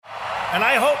And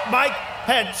I hope Mike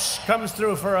Pence comes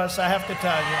through for us, I have to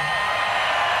tell you.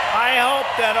 I hope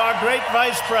that our great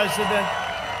vice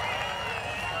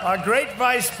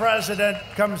president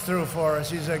comes through for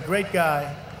us. He's a great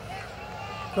guy.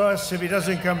 Of course, if he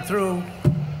doesn't come through,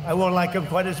 I won't like him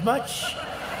quite as much.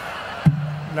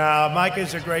 No, Mike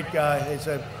is a great guy.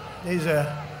 He's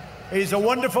a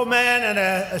wonderful man and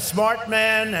a smart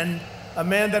man and a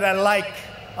man that I like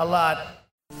a lot.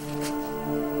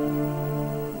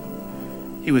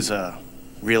 He was a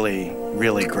really,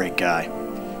 really great guy.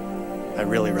 I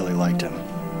really, really liked him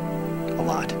a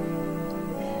lot.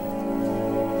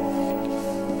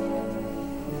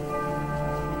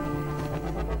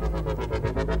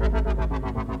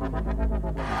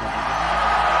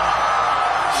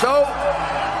 So,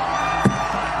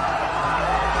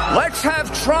 let's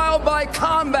have trial by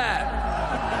combat.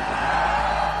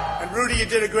 And Rudy, you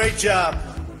did a great job.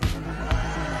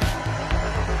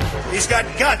 He's got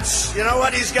guts. You know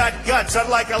what? He's got guts.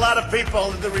 Unlike a lot of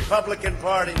people in the Republican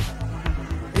Party.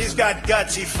 He's got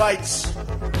guts. He fights.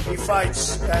 He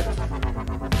fights.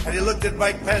 And he looked at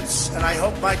Mike Pence, and I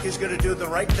hope Mike is going to do the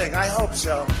right thing. I hope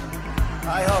so.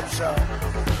 I hope so.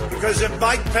 Because if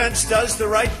Mike Pence does the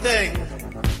right thing,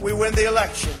 we win the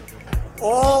election.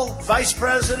 All Vice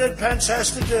President Pence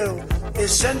has to do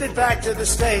is send it back to the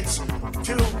states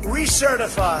to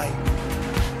recertify.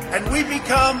 And we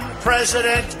become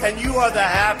president, and you are the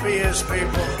happiest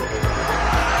people.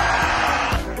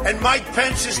 And Mike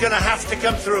Pence is going to have to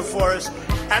come through for us.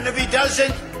 And if he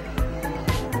doesn't,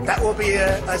 that will be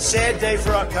a sad day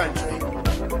for our country.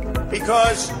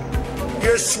 Because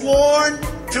you're sworn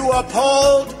to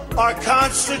uphold our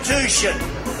Constitution.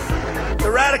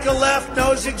 The radical left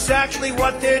knows exactly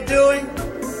what they're doing.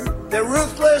 They're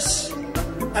ruthless.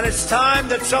 And it's time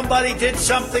that somebody did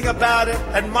something about it.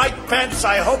 And Mike Pence,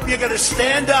 I hope you're going to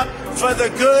stand up for the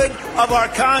good of our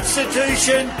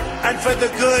Constitution and for the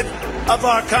good of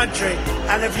our country.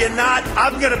 And if you're not,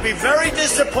 I'm going to be very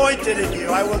disappointed in you.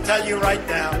 I will tell you right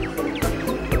now.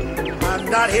 I'm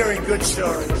not hearing good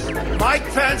stories.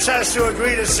 Mike Pence has to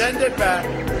agree to send it back.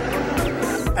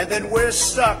 And then we're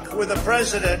stuck with a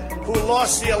president who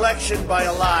lost the election by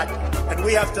a lot. And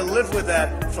we have to live with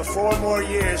that for 4 more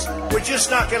years. We're just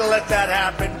not going to let that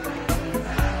happen.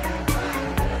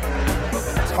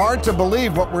 It's hard to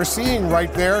believe what we're seeing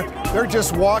right there. They're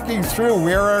just walking through.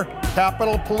 We're our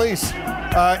Capitol Police.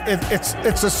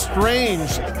 It's a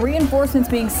strange. Reinforcements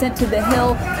being sent to the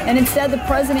Hill, and instead the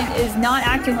president is not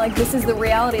acting like this is the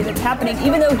reality that's happening,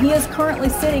 even though he is currently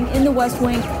sitting in the West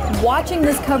Wing watching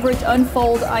this coverage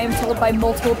unfold, I am told, by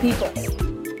multiple people.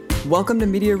 Welcome to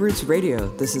Media Roots Radio.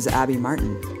 This is Abby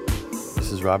Martin.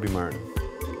 This is Robbie Martin.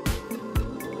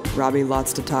 Robbie,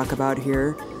 lots to talk about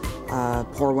here.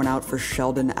 Pour one out for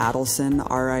Sheldon Adelson,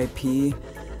 R.I.P.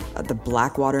 The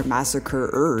Blackwater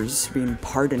massacrers being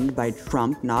pardoned by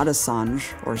Trump, not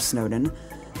Assange or Snowden.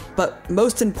 But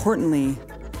most importantly,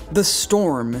 the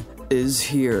storm is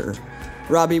here.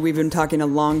 Robbie, we've been talking a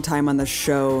long time on the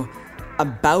show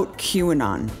about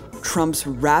QAnon, Trump's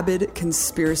rabid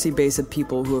conspiracy base of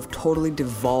people who have totally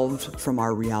devolved from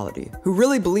our reality, who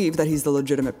really believe that he's the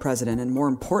legitimate president, and more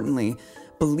importantly,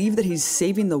 believe that he's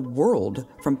saving the world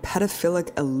from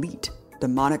pedophilic elite,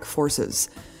 demonic forces.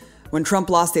 When Trump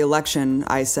lost the election,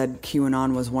 I said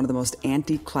QAnon was one of the most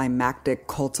anticlimactic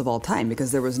cults of all time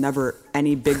because there was never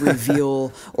any big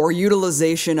reveal or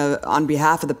utilization on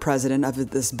behalf of the president of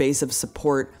this base of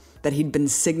support that he'd been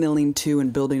signaling to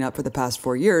and building up for the past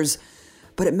 4 years.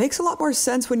 But it makes a lot more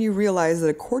sense when you realize that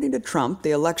according to Trump,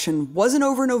 the election wasn't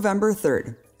over November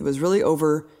 3rd. It was really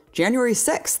over January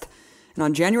 6th. And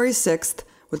on January 6th,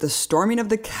 with the storming of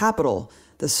the Capitol,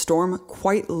 the storm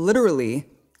quite literally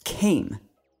came.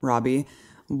 Robbie,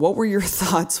 what were your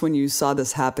thoughts when you saw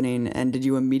this happening, and did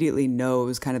you immediately know it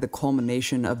was kind of the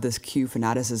culmination of this Q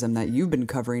fanaticism that you've been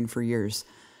covering for years?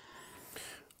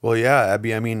 Well, yeah,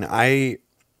 Abby, I mean, we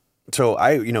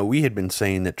had been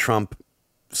saying that Trump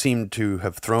seemed to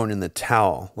have thrown in the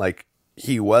towel, like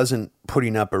he wasn't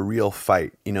putting up a real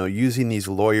fight, using these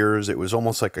lawyers. It was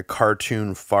almost like a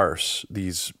cartoon farce.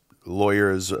 These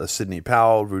lawyers, Sidney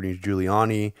Powell, Rudy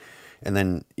Giuliani, and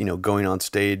then, going on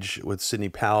stage with Sidney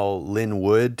Powell, Lynn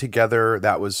Wood together.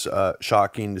 That was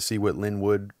shocking to see what Lynn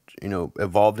Wood,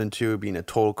 evolved into, being a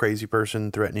total crazy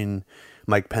person, threatening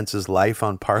Mike Pence's life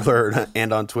on Parler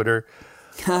and on Twitter.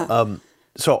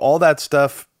 So all that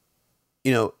stuff,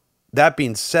 that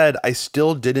being said, I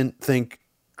still didn't think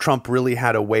Trump really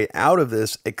had a way out of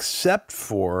this except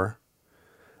for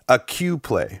a Q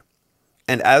play.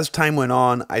 And as time went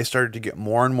on, I started to get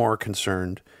more and more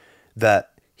concerned that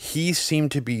he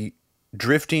seemed to be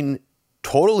drifting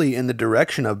totally in the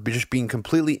direction of just being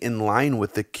completely in line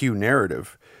with the Q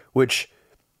narrative, which,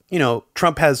 you know,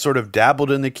 Trump has sort of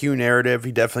dabbled in the Q narrative.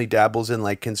 He definitely dabbles in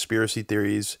like conspiracy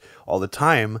theories all the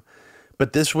time.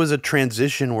 But this was a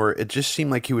transition where it just seemed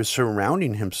like he was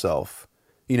surrounding himself,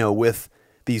 you know, with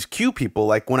these Q people.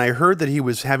 Like when I heard that he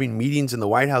was having meetings in the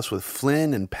White House with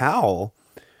Flynn and Powell,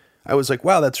 I was like,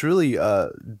 wow, that's really,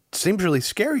 seems really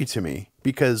scary to me,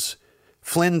 because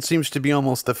Flynn seems to be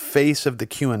almost the face of the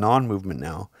QAnon movement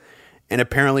now. And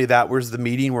apparently that was the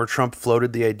meeting where Trump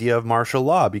floated the idea of martial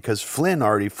law, because Flynn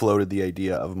already floated the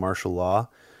idea of martial law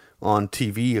on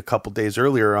TV a couple days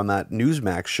earlier on that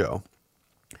Newsmax show.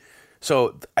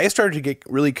 So I started to get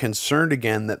really concerned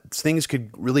again that things could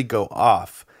really go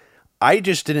off. I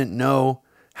just didn't know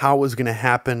how it was going to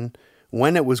happen,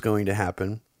 when it was going to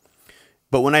happen.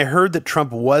 But when I heard that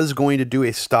Trump was going to do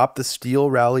a Stop the Steal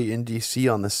rally in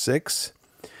DC on the 6th,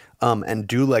 and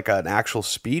do like an actual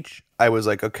speech, I was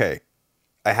like, okay,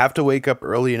 I have to wake up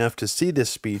early enough to see this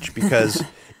speech, because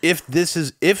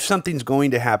if something's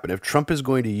going to happen, if Trump is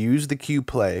going to use the Q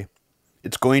play,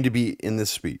 it's going to be in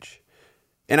this speech.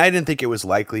 And I didn't think it was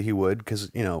likely he would, because,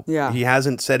 you know, he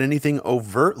hasn't said anything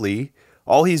overtly.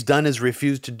 All he's done is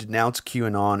refuse to denounce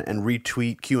QAnon and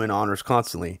retweet QAnoners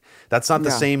constantly. That's not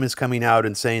the same as coming out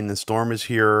and saying the storm is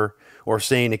here or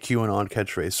saying a QAnon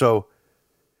catchphrase. So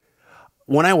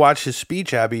when I watched his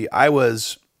speech, Abby, I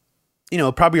was, you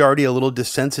know, probably already a little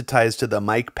desensitized to the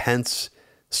Mike Pence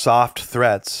soft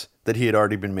threats that he had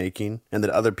already been making, and that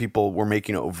other people were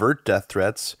making overt death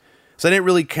threats. So I didn't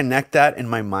really connect that in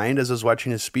my mind as I was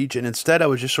watching his speech. And instead I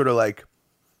was just sort of like,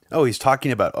 oh, he's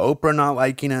talking about Oprah not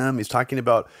liking him.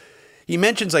 He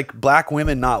mentions like black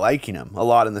women not liking him a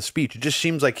lot in the speech. It just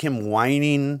seems like him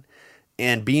whining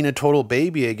and being a total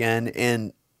baby again.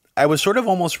 And I was sort of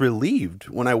almost relieved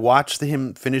when I watched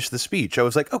him finish the speech. I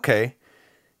was like, okay,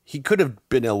 he could have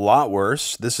been a lot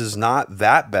worse. This is not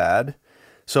that bad.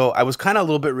 So I was kind of a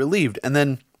little bit relieved. And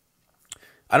then,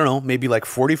 I don't know, maybe like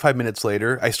 45 minutes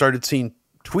later, I started seeing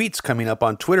tweets coming up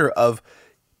on Twitter of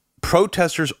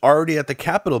protesters already at the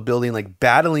Capitol building, like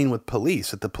battling with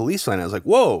police at the police line. I was like,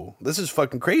 whoa, this is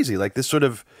fucking crazy. Like this sort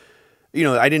of, you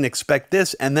know, I didn't expect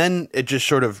this. And then it just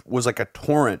sort of was like a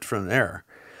torrent from there.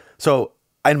 So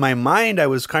in my mind, I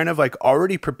was kind of like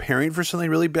already preparing for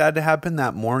something really bad to happen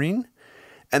that morning.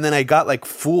 And then I got like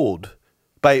fooled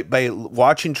by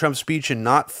watching Trump's speech and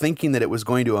not thinking that it was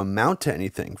going to amount to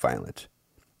anything violent.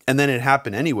 And then it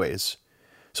happened anyways.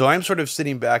 So I'm sort of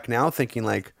sitting back now thinking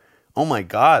like, oh my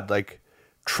God, like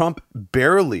Trump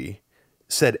barely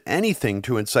said anything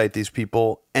to incite these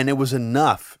people, and it was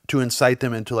enough to incite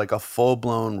them into like a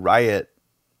full-blown riot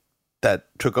that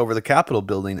took over the Capitol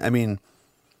building. I mean,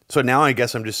 so now I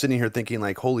guess I'm just sitting here thinking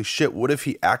like, holy shit, what if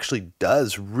he actually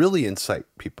does really incite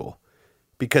people?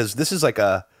 Because this is like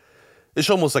it's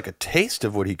almost like a taste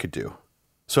of what he could do.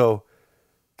 So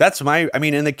that's and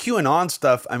the QAnon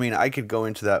stuff, I mean, I could go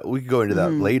into that. We could go into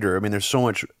that later. I mean, there's so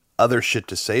much other shit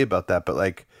to say about that, but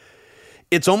like,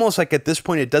 it's almost like at this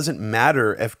point, it doesn't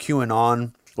matter if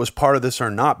QAnon was part of this or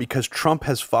not, because Trump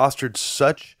has fostered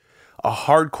such a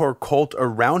hardcore cult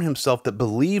around himself that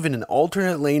believe in an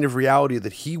alternate lane of reality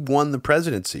that he won the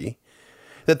presidency,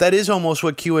 that is almost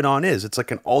what QAnon is. It's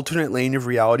like an alternate lane of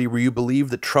reality where you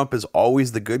believe that Trump is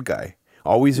always the good guy,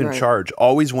 always in charge,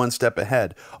 always one step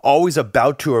ahead, always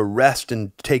about to arrest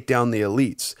and take down the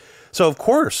elites. So of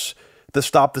course, the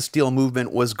Stop the Steal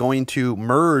movement was going to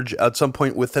merge at some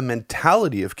point with the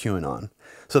mentality of QAnon.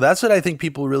 So that's what I think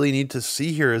people really need to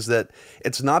see here, is that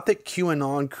it's not that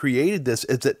QAnon created this,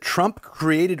 it's that Trump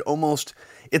created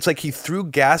it's like he threw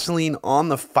gasoline on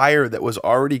the fire that was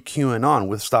already QAnon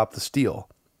with Stop the Steal.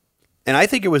 And I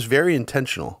think it was very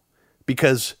intentional,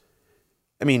 because,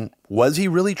 I mean, was he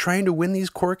really trying to win these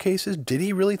court cases? Did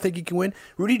he really think he can win?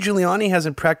 Rudy Giuliani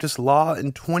hasn't practiced law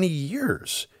in 20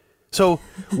 years. So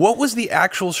what was the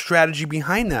actual strategy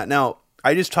behind that? Now,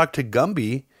 I just talked to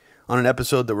Gumby on an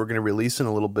episode that we're going to release in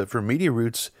a little bit for Media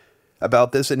Roots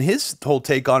about this, and his whole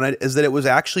take on it is that it was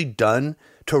actually done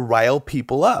to rile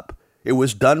people up. It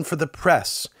was done for the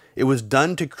press. It was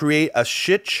done to create a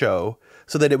shit show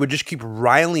so that it would just keep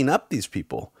riling up these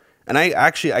people. And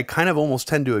I kind of almost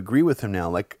tend to agree with him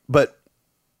now. But,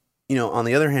 you know, on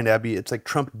the other hand, Abby, it's like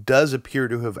Trump does appear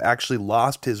to have actually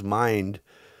lost his mind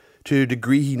to a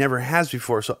degree he never has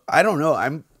before. So I don't know. I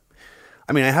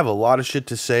have a lot of shit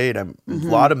to say, and I'm a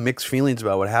lot of mixed feelings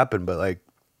about what happened, but like,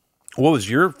 what was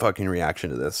your fucking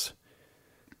reaction to this?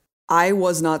 I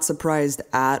was not surprised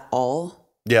at all.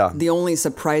 Yeah. The only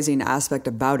surprising aspect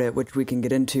about it, which we can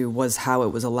get into, was how it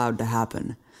was allowed to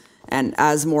happen. And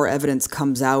as more evidence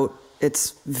comes out,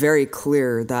 it's very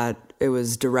clear that it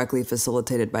was directly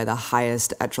facilitated by the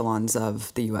highest echelons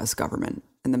of the U.S. government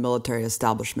and the military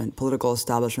establishment, political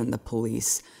establishment, and the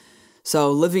police.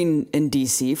 So living in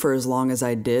D.C. for as long as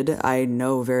I did, I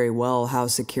know very well how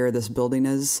secure this building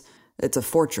is. It's a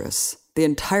fortress. The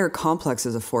entire complex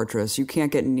is a fortress. You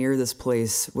can't get near this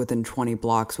place within 20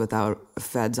 blocks without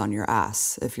feds on your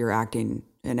ass if you're acting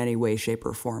in any way, shape,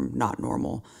 or form not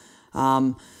normal.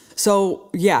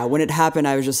 So yeah, when it happened,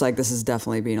 I was just like, this is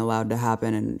definitely being allowed to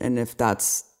happen. And if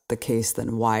that's the case,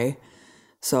 then why?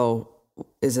 So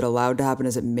is it allowed to happen?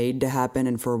 Is it made to happen?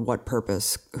 And for what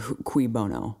purpose? Cui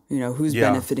bono? Who's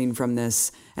benefiting from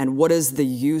this? And what is the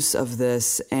use of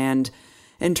this? And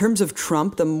in terms of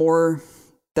Trump, the more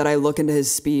that I look into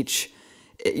his speech,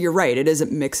 you're right. It is a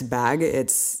mixed bag.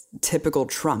 It's typical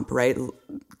Trump, right?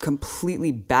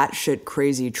 Completely batshit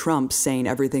crazy Trump saying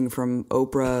everything from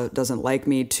Oprah doesn't like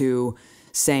me to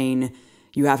saying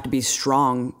you have to be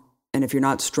strong. And if you're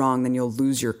not strong, then you'll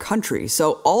lose your country.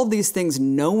 So all of these things,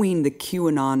 knowing the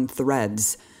QAnon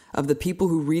threads of the people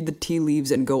who read the tea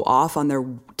leaves and go off on their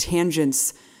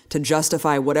tangents to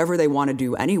justify whatever they want to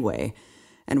do anyway,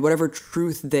 and whatever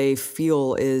truth they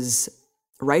feel is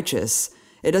righteous,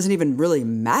 it doesn't even really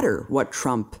matter what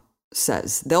Trump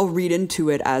says. They'll read into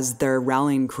it as their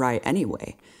rallying cry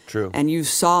anyway. True. And you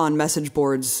saw on message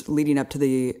boards leading up to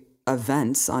the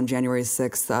events on January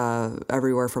 6th,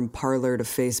 everywhere from Parler to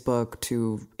Facebook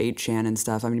to 8chan and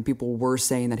stuff. I mean, people were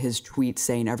saying that his tweet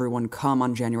saying everyone come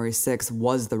on January 6th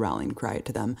was the rallying cry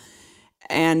to them.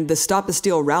 And the Stop the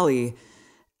Steal rally,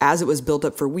 as it was built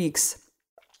up for weeks,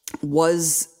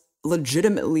 was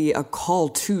legitimately a call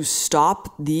to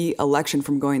stop the election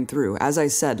from going through. As I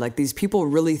said, like, these people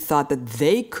really thought that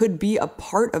they could be a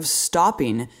part of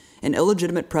stopping an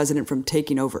illegitimate president from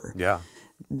taking over. Yeah.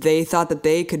 They thought that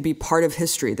they could be part of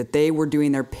history, that they were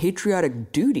doing their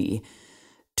patriotic duty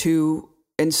to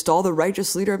install the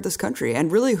righteous leader of this country.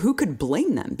 And really, who could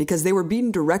blame them? Because they were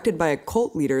being directed by a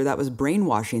cult leader that was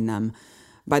brainwashing them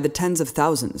by the tens of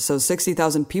thousands. So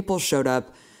 60,000 people showed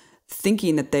up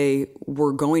thinking that they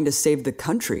were going to save the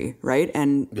country, right?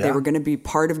 And they were going to be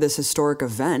part of this historic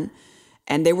event.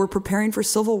 And they were preparing for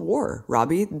civil war,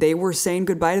 Robbie. They were saying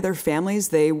goodbye to their families.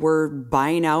 They were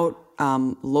buying out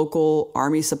local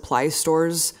army supply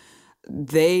stores.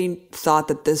 They thought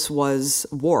that this was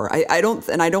war. I don't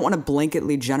want to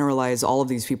blanketly generalize all of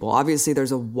these people. Obviously,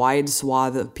 there's a wide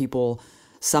swath of people.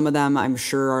 Some of them, I'm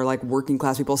sure, are like working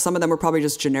class people. Some of them were probably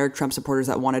just generic Trump supporters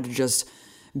that wanted to just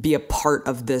be a part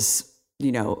of this,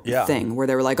 thing where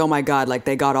they were like, oh my God, like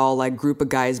they got all like group of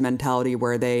guys mentality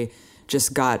where they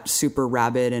just got super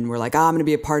rabid and were like, I'm going to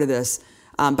be a part of this.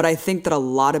 But I think that a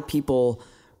lot of people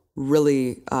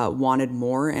really wanted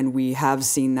more. And we have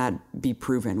seen that be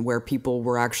proven where people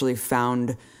were actually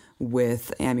found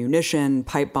with ammunition,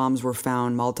 pipe bombs were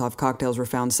found, Molotov cocktails were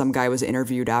found. Some guy was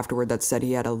interviewed afterward that said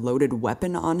he had a loaded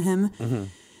weapon on him. Mm-hmm.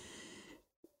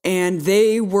 And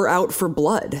they were out for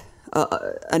blood.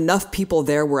 Enough people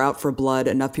there were out for blood.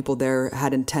 Enough people there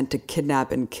had intent to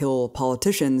kidnap and kill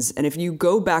politicians. And if you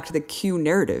go back to the Q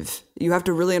narrative, you have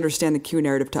to really understand the Q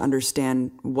narrative to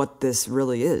understand what this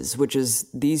really is, which is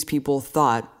these people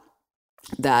thought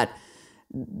that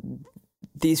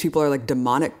these people are like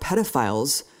demonic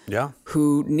pedophiles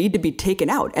who need to be taken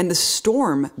out. And the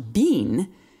storm being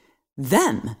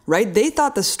them, right? They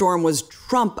thought the storm was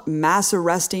Trump mass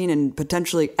arresting and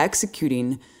potentially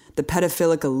executing the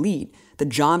pedophilic elite, the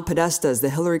John Podestas, the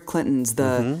Hillary Clintons,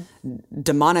 the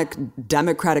demonic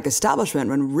Democratic establishment,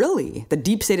 when really the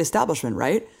deep state establishment,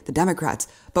 right? The Democrats.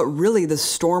 But really the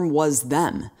storm was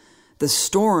them. The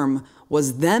storm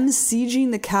was them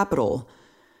sieging the Capitol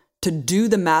to do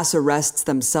the mass arrests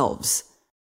themselves.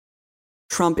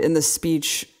 Trump in the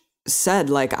speech said,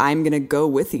 like, I'm going to go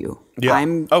with you. Yeah.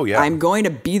 I'm going to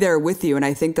be there with you. And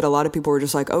I think that a lot of people were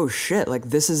just like, oh shit, like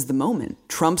this is the moment.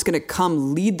 Trump's going to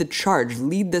come lead the charge,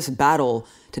 lead this battle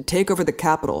to take over the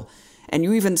Capitol. And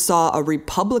you even saw a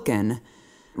Republican,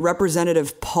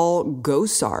 Representative Paul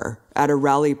Gosar, at a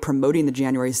rally promoting the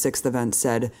January 6th event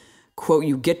said, quote,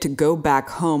 you get to go back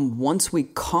home once we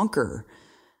conquer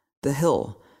the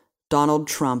Hill. Donald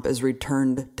Trump is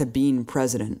returned to being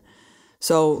president.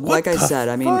 So, like I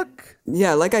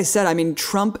said,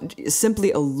 Trump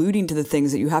simply alluding to the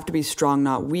things that you have to be strong,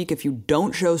 not weak. If you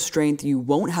don't show strength, you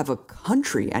won't have a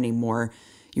country anymore.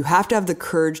 You have to have the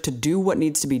courage to do what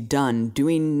needs to be done.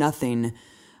 Doing nothing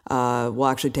will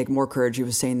actually take more courage. He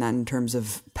was saying that in terms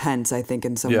of Pence, I think,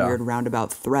 in some weird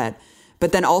roundabout threat.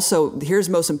 But then also, here's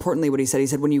most importantly what he said. He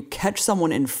said, when you catch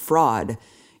someone in fraud,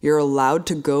 you're allowed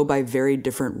to go by very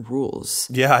different rules.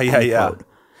 Yeah.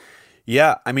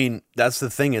 I mean, that's the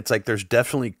thing. It's like there's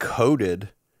definitely coded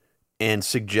and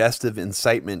suggestive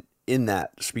incitement in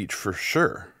that speech for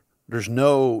sure. There's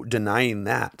no denying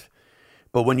that.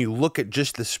 But when you look at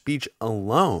just the speech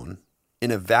alone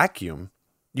in a vacuum,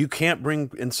 you can't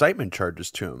bring incitement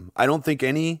charges to him. I don't think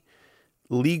any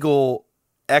legal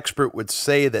expert would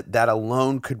say that that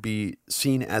alone could be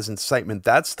seen as incitement.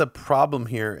 That's the problem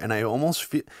here. And I almost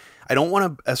feel, I don't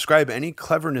want to ascribe any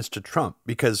cleverness to Trump,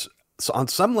 because on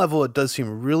some level it does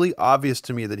seem really obvious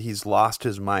to me that he's lost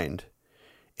his mind.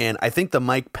 And I think the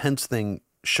Mike Pence thing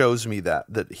shows me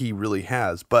that he really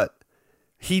has. But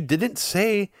he didn't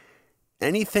say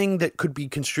anything that could be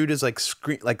construed as like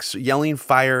yelling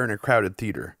fire in a crowded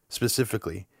theater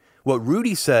specifically. What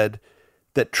Rudy said,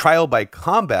 that trial by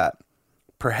combat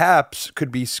perhaps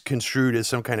could be construed as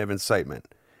some kind of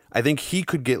incitement. I think he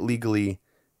could get legally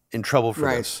in trouble for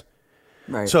this.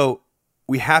 Right. So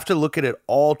we have to look at it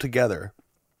all together,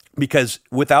 because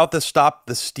without the stop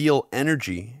the steal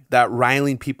energy, that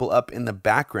riling people up in the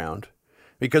background,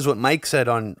 because what Mike said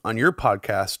on your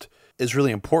podcast is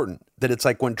really important, that it's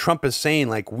like when Trump is saying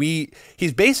like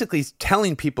he's basically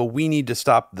telling people we need to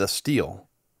stop the steal.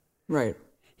 Right.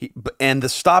 And the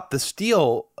Stop the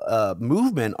Steal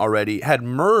movement already had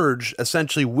merged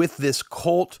essentially with this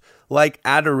cult-like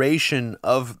adoration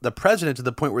of the president, to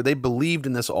the point where they believed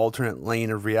in this alternate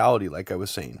lane of reality, like I was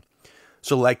saying.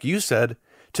 So like you said,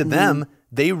 to them,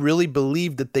 they really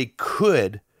believed that they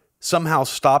could somehow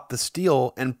stop the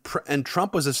steal, and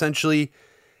Trump was essentially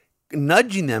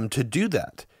nudging them to do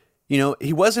that. You know,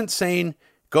 he wasn't saying,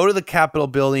 go to the Capitol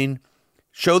building,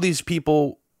 show these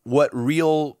people what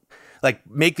real... like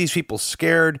make these people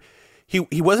scared.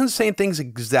 He wasn't saying things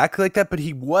exactly like that, but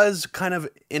he was kind of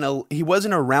in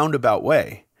a roundabout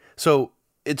way. So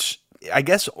it's, I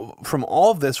guess from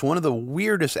all of this, one of the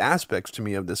weirdest aspects to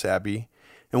me of this, Abby,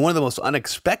 and one of the most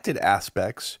unexpected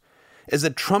aspects, is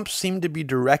that Trump seemed to be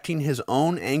directing his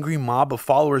own angry mob of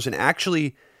followers and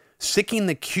actually sicking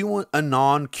the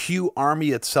QAnon Q army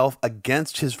itself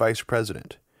against his vice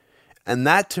president. And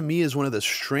that to me is one of the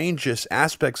strangest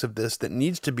aspects of this that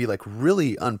needs to be like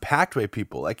really unpacked by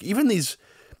people. Like even these,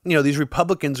 these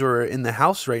Republicans who are in the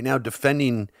House right now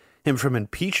defending him from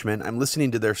impeachment, I'm listening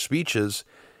to their speeches,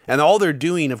 and all they're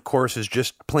doing, of course, is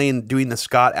just doing the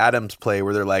Scott Adams play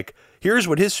where they're like, here's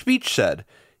what his speech said.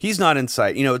 He's not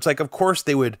incite. It's like, of course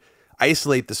they would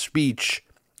isolate the speech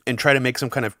and try to make some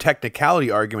kind of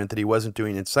technicality argument that he wasn't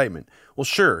doing incitement. Well,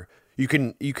 sure. You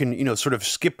can sort of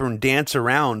skip and dance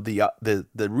around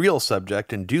the real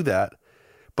subject and do that.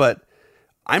 But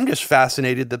I'm just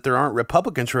fascinated that there aren't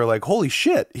Republicans who are like, holy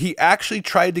shit, he actually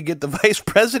tried to get the vice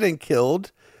president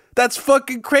killed. That's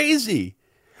fucking crazy.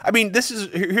 I mean,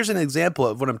 here's an example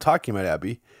of what I'm talking about,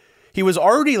 Abby. He was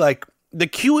already like, the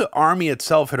Q army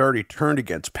itself had already turned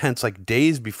against Pence like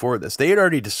days before this. They had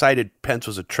already decided Pence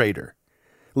was a traitor.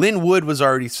 Lynn Wood was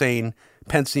already saying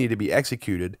Pence needed to be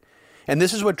executed. And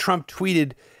this is what Trump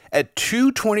tweeted at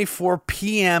 2:24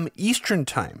 p.m. Eastern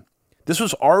time. This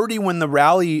was already when the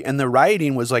rally and the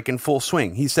rioting was like in full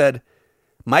swing. He said,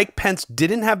 Mike Pence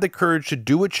didn't have the courage to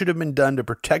do what should have been done to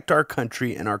protect our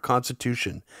country and our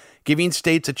Constitution, giving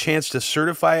states a chance to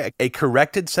certify a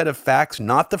corrected set of facts,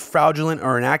 not the fraudulent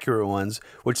or inaccurate ones,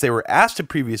 which they were asked to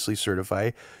previously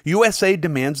certify. USA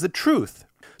demands the truth.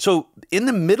 So in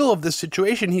the middle of this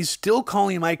situation, he's still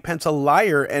calling Mike Pence a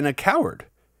liar and a coward.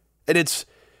 And it's,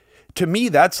 to me,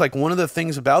 that's like one of the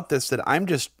things about this that I'm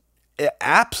just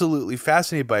absolutely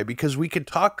fascinated by, because we could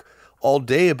talk all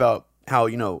day about how,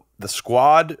 the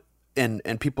squad and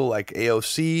people like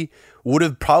AOC would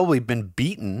have probably been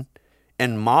beaten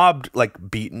and mobbed,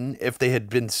 like beaten, if they had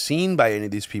been seen by any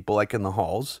of these people, like in the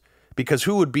halls, because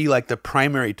who would be like the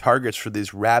primary targets for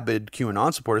these rabid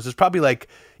QAnon supporters? It's probably like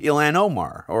Ilhan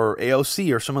Omar or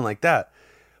AOC or someone like that.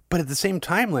 But at the same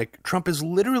time, like, Trump is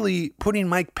literally putting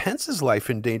Mike Pence's life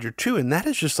in danger too. And that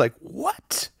is just like,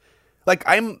 what? Like,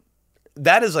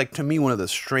 that is like, to me, one of the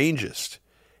strangest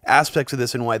aspects of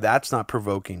this, and why that's not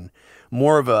provoking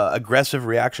more of a aggressive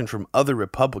reaction from other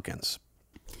Republicans.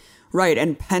 Right.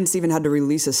 And Pence even had to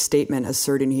release a statement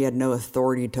asserting he had no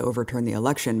authority to overturn the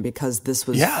election, because this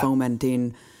was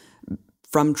fomenting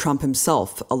from Trump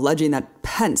himself, alleging that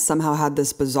Pence somehow had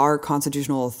this bizarre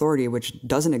constitutional authority, which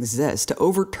doesn't exist, to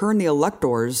overturn the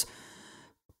electors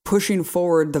pushing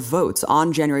forward the votes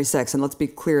on January 6th. And let's be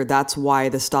clear, that's why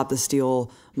the Stop the Steal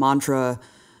mantra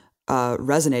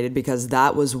resonated, because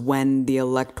that was when the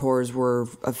electors were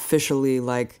officially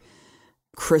like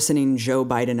christening Joe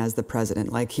Biden as the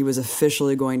president. Like, he was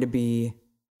officially going to be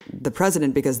the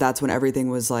president, because that's when everything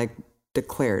was like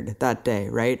declared that day,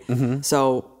 right? Mm-hmm.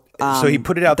 So he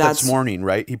put it out this morning,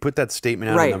 right? He put that statement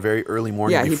out in a very early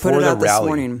morning. Yeah, he put it out this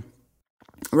morning.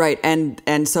 Right.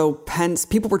 And so Pence,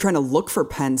 people were trying to look for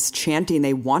Pence, chanting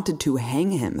they wanted to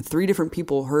hang him. 3 different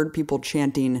people heard people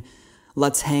chanting,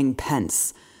 "Let's hang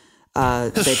Pence."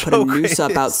 They put a noose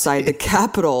up outside the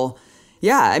Capitol.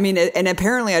 Yeah, I mean, and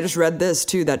apparently I just read this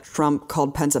too, that Trump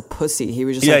called Pence a pussy. He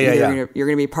was just like, you're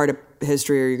going to be part of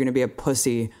history or you're going to be a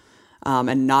pussy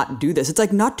and not do this. It's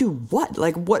like, not do what?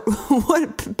 Like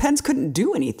what Pence couldn't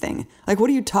do anything. Like,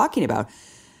 what are you talking about?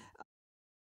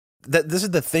 This is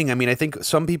the thing. I mean, I think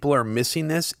some people are missing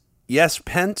this. Yes,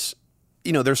 Pence,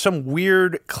 there's some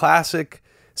weird classic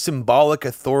symbolic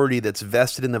authority that's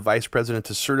vested in the vice president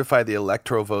to certify the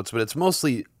electoral votes, but it's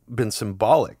mostly been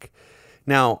symbolic.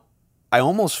 Now, I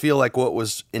almost feel like what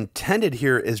was intended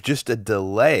here is just a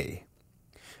delay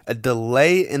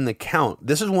in the count.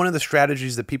 This is one of the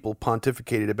strategies that people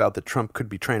pontificated about that Trump could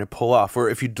be trying to pull off, where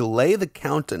if you delay the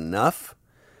count enough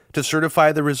to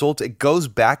certify the results, it goes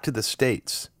back to the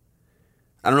states.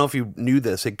 I don't know if you knew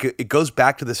this. It goes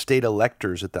back to the state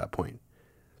electors at that point.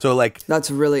 So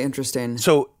that's really interesting.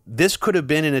 So this could have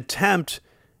been an attempt,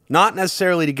 not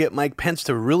necessarily to get Mike Pence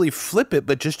to really flip it,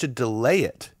 but just to delay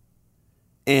it.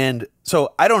 And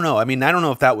so I don't know. I mean, I don't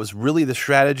know if that was really the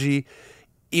strategy.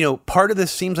 Part of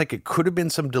this seems like it could have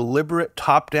been some deliberate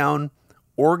top-down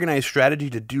organized strategy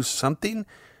to do something.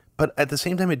 But at the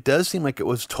same time, it does seem like it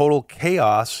was total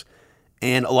chaos.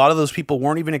 And a lot of those people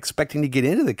weren't even expecting to get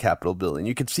into the Capitol building.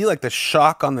 You could see the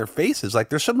shock on their faces.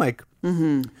 There's some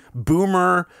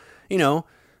boomer,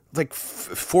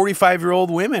 45-year-old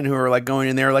women who are going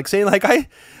in there, saying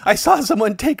I saw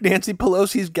someone take Nancy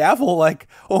Pelosi's gavel.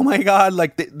 Oh my God,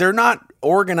 they're not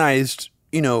organized,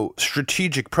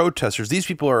 strategic protesters. These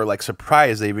people are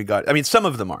surprised they even got. I mean, some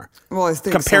of them are. Well, I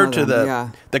think compared to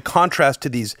the contrast to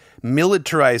these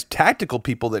militarized tactical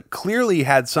people that clearly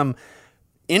had some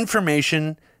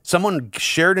information. Someone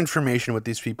shared information with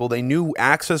these people. They knew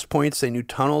access points. They knew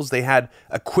tunnels. They had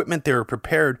equipment. They were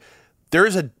prepared.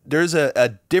 There's a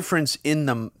difference in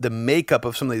the makeup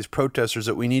of some of these protesters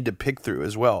that we need to pick through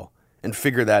as well and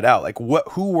figure that out.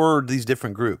 Who were these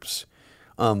different groups?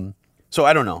 So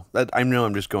I don't know. I know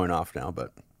I'm just going off now,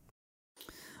 but.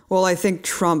 Well, I think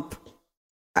Trump,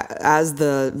 as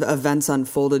the events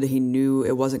unfolded, he knew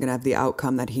it wasn't going to have the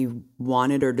outcome that he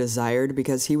wanted or desired,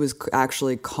 because he was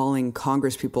actually calling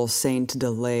Congress people saying to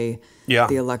delay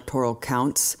the electoral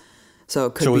counts. So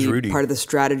it could be Rudy. Part of the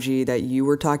strategy that you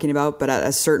were talking about. But at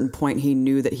a certain point, he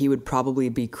knew that he would probably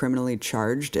be criminally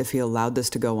charged if he allowed this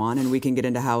to go on. And we can get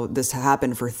into how this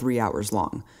happened for 3 hours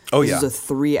long. This was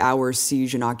a 3-hour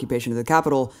siege and occupation of the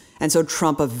Capitol. And so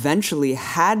Trump eventually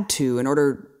had to, in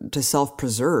order to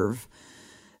self-preserve,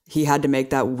 he had to make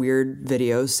that weird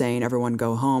video saying, "Everyone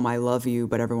go home. I love you,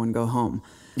 but everyone go home."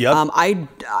 Yep.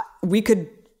 We could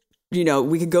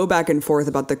go back and forth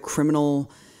about the criminal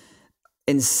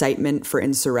incitement for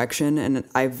insurrection. And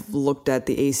I've looked at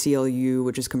the ACLU,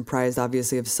 which is comprised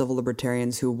obviously of civil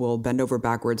libertarians who will bend over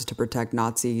backwards to protect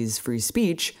Nazis' free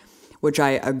speech, which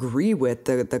I agree with.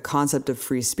 The concept of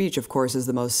free speech, of course, is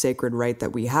the most sacred right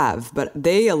that we have. But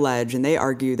they allege and they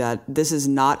argue that this is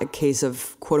not a case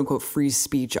of quote unquote free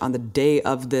speech on the day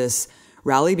of this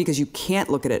rally, because you can't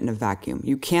look at it in a vacuum.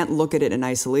 You can't look at it in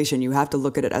isolation. You have to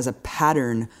look at it as a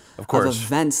pattern of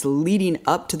events leading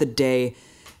up to the day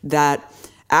that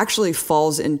actually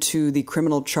falls into the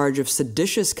criminal charge of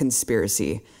seditious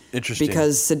conspiracy. Interesting.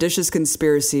 Because seditious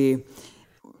conspiracy,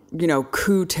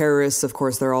 coup terrorists, of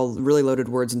course, they're all really loaded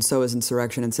words, and so is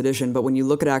insurrection and sedition. But when you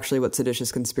look at actually what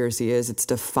seditious conspiracy is, it's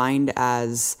defined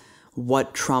as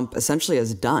what Trump essentially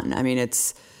has done. I mean,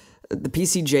 it's the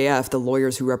PCJF, the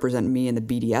lawyers who represent me in the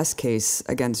BDS case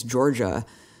against Georgia,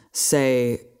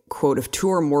 say, quote, "If 2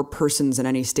 or more persons in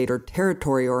any state or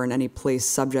territory or in any place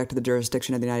subject to the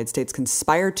jurisdiction of the United States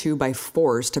conspire to, by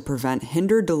force, to prevent,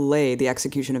 hinder, delay the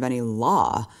execution of any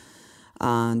law,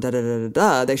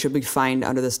 they should be fined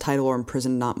under this title or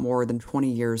imprisoned not more than 20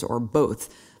 years or both."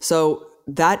 So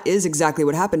that is exactly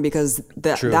what happened, because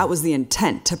that was the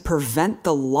intent, to prevent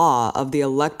the law of the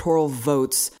electoral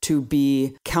votes to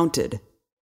be counted.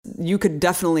 You could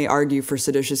definitely argue for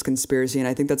seditious conspiracy, and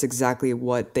I think that's exactly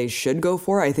what they should go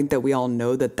for. I think that we all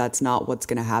know that that's not what's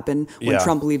going to happen. When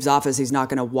Trump leaves office, he's not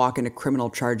going to walk into criminal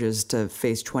charges to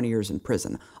face 20 years in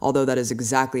prison, although that is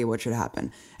exactly what should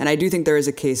happen. And I do think there is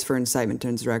a case for incitement to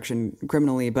insurrection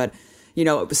criminally, but,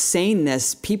 saying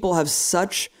this, people have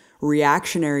such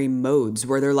reactionary modes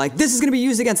where they're like, this is going to be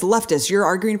used against leftists. You're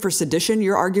arguing for sedition.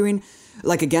 You're arguing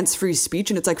against free speech.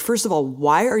 And it's first of all,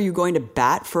 why are you going to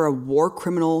bat for a war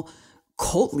criminal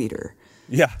cult leader?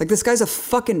 Yeah. Like, this guy's a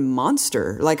fucking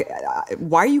monster. Like,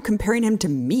 why are you comparing him to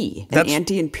me, an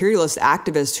anti-imperialist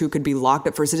activist who could be locked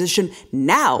up for sedition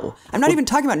now? I'm not even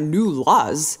talking about new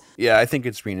laws. Yeah, I think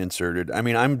it's being inserted. I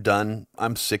mean, I'm done.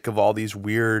 I'm sick of all these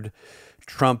weird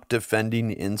Trump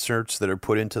defending inserts that are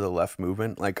put into the left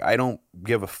movement. Like, I don't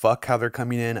give a fuck how they're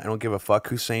coming in. I don't give a fuck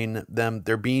who's saying them.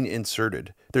 They're being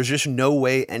inserted. There's just no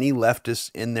way any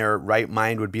leftist in their right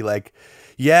mind would be like,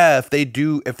 yeah, if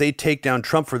they take down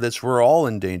Trump for this, we're all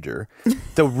in danger.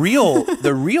 The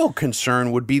real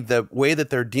concern would be the way that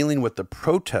they're dealing with the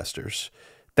protesters.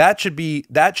 That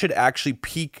should actually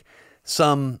pique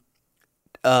some,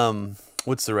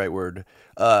 what's the right word?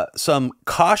 Some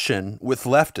caution with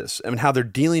leftists and how they're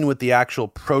dealing with the actual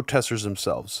protesters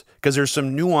themselves. Because there's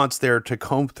some nuance there to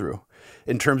comb through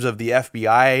in terms of the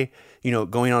FBI,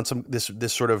 going on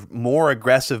this sort of more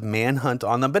aggressive manhunt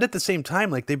on them. But at the same time,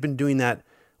 like, they've been doing that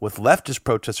with leftist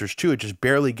protesters too. It just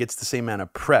barely gets the same amount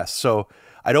of press. So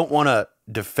I don't want to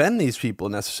defend these people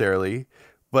necessarily,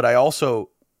 but I also,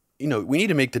 we need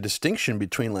to make the distinction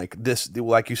between like this,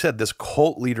 like you said, this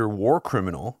cult leader war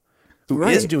criminal who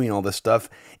is doing all this stuff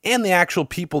and the actual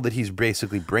people that he's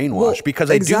basically brainwashed, because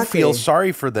I do feel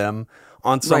sorry for them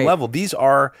on some level. These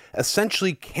are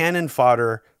essentially cannon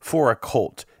fodder for a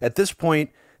cult. At this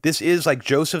point, this is like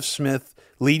Joseph Smith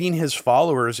leading his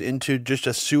followers into just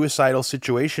a suicidal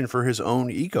situation for his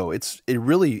own ego. It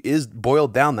really is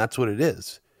boiled down. That's what it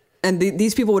is. And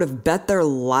these people would have bet their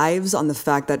lives on the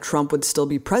fact that Trump would still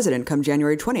be president come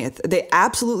January 20th. They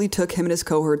absolutely took him and his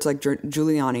cohorts like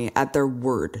Giuliani at their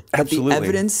word. Absolutely. That the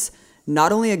evidence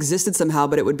not only existed somehow,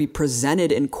 but it would be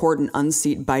presented in court and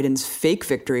unseat Biden's fake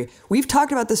victory. We've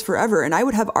talked about this forever, and I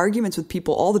would have arguments with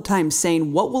people all the time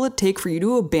saying, what will it take for you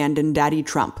to abandon Daddy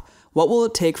Trump? What will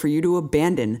it take for you to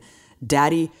abandon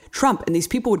Daddy Trump? And these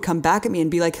people would come back at me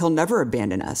and be like, he'll never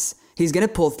abandon us. He's going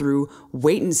to pull through,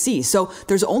 wait and see. So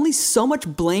there's only so much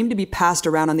blame to be passed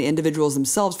around on the individuals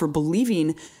themselves for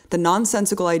believing the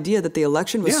nonsensical idea that the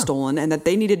election was stolen and that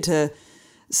they needed to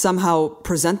somehow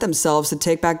present themselves to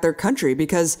take back their country.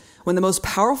 Because when the most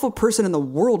powerful person in the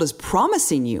world is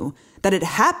promising you that it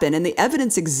happened and the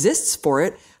evidence exists for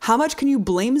it, how much can you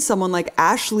blame someone like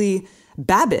Ashley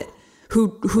Babbitt,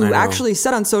 who actually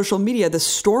said on social media, the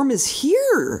storm is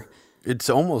here? It's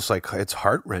almost like it's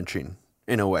heart-wrenching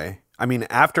in a way. I mean,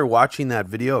 after watching that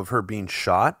video of her being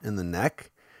shot in the neck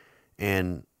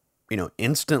and,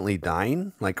 instantly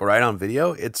dying, like right on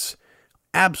video, it's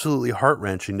absolutely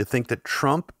heart-wrenching to think that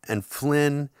Trump and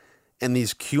Flynn and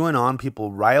these QAnon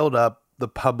people riled up the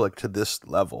public to this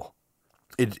level.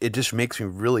 It just makes me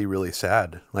really, really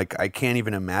sad. Like, I can't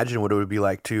even imagine what it would be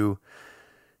like to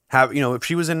have, if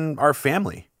she was in our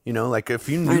family, like if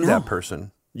you knew that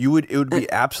person, it would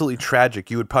be absolutely tragic.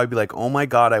 You would probably be like, oh my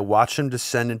God, I watched him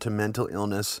descend into mental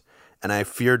illness and I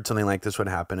feared something like this would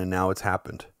happen, and now it's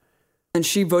happened. And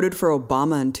she voted for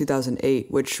Obama in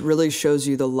 2008, which really shows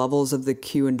you the levels of the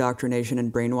Q indoctrination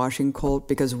and brainwashing cult,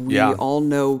 because we all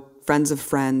know friends of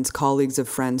friends, colleagues of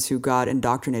friends who got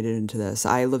indoctrinated into this.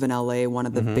 I live in LA, one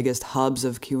of the biggest hubs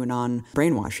of QAnon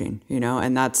brainwashing,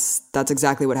 and that's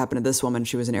exactly what happened to this woman.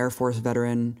 She was an Air Force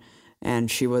veteran,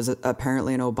 and she was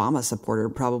apparently an Obama supporter,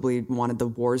 probably wanted the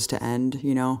wars to end,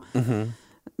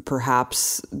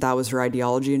 Perhaps that was her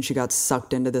ideology, and she got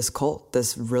sucked into this cult,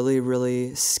 this really,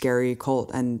 really scary cult,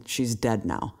 and she's dead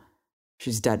now.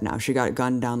 She got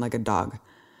gunned down like a dog.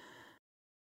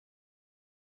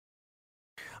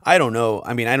 I don't know.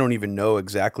 I mean, I don't even know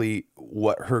exactly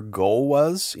what her goal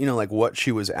was, like what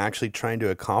she was actually trying to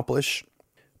accomplish.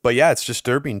 But yeah, it's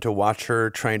disturbing to watch her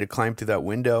trying to climb through that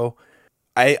window.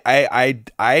 I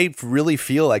really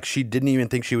feel like she didn't even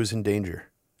think she was in danger.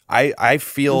 I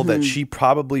feel that she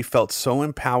probably felt so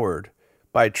empowered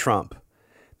by Trump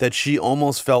that she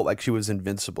almost felt like she was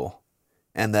invincible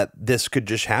and that this could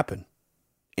just happen.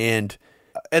 And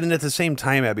at the same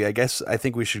time, Abby, I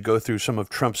think we should go through some of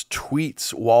Trump's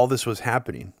tweets while this was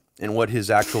happening and what his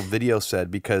actual video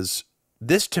said, because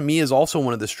this to me is also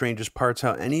one of the strangest parts,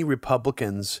 how any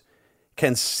Republicans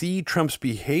can see Trump's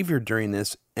behavior during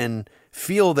this and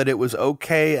feel that it was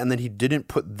okay and that he didn't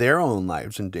put their own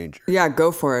lives in danger. Yeah,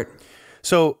 go for it.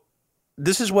 So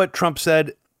this is what Trump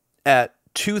said at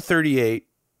 2:38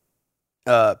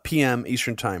 p.m.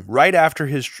 Eastern time, right after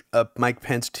his Mike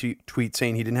Pence tweet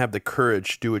saying he didn't have the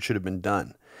courage to do what should have been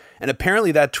done. And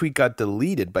apparently that tweet got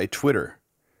deleted by Twitter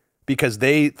because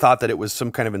they thought that it was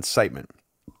some kind of incitement.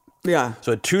 Yeah.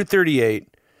 So at 2:38,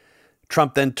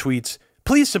 Trump then tweets,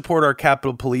 "Please support our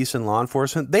Capitol Police and law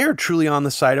enforcement. They are truly on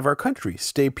the side of our country.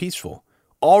 Stay peaceful."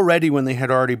 Already when they had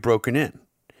already broken in.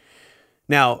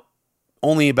 Now,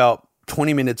 only about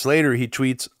 20 minutes later, he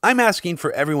tweets, "I'm asking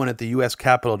for everyone at the U.S.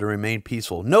 Capitol to remain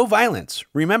peaceful. No violence.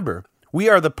 Remember, we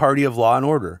are the party of law and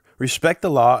order. Respect the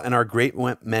law and our great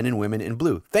men and women in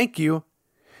blue. Thank you."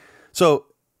 So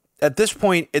at this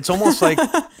point, it's almost like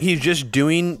he's just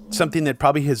doing something that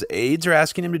probably his aides are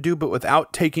asking him to do, but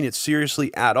without taking it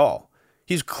seriously at all.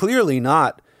 He's clearly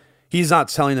not, he's not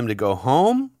telling them to go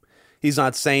home. He's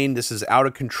not saying this is out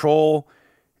of control.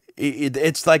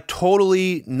 It's like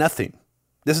totally nothing.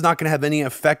 This is not going to have any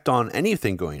effect on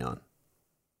anything going on.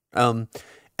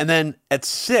 And then at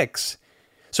 6,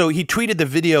 so he tweeted the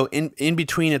video in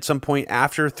between at some point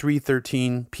after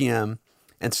 3:13 p.m.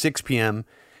 and 6 p.m.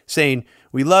 saying,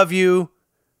 "We love you.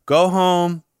 Go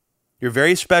home. You're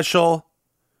very special."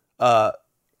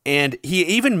 And he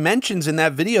even mentions in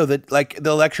that video that like the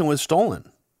election was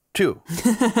stolen too.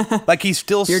 Like he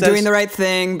still You're doing the right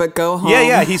thing, but go home.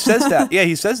 Yeah, he says that. Yeah,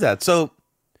 he says that. So,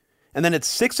 and then at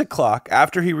 6 o'clock,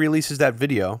 after he releases that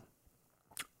video,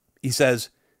 he says,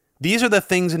 "These are the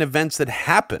things and events that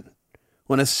happen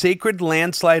when a sacred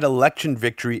landslide election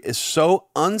victory is so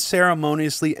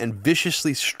unceremoniously and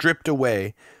viciously stripped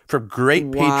away from great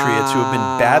patriots who have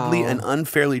been badly and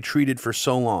unfairly treated for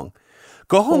so long.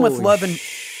 Go home with love and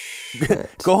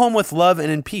go home with love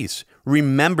and in peace.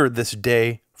 Remember this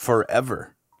day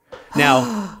forever."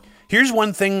 Now, here's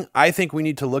one thing I think we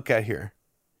need to look at here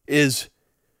is,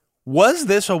 was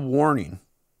this a warning,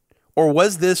 or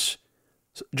was this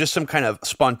just some kind of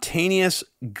spontaneous,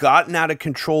 gotten out of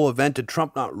control event? Did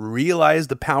Trump not realize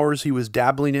the powers he was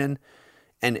dabbling in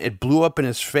and it blew up in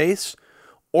his face?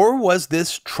 Or was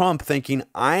this Trump thinking,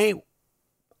 I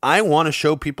want to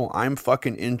show people I'm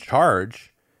fucking in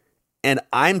charge and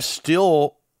I'm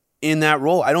still in that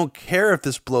role. I don't care if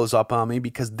this blows up on me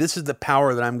because this is the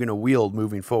power that I'm going to wield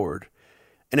moving forward.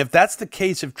 And if that's the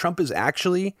case, if Trump is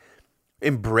actually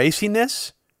embracing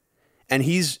this and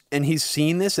he's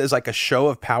seeing this as like a show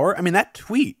of power, I mean, that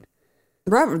tweet.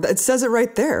 Right, it says it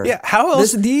right there. Yeah, how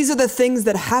else? These are the things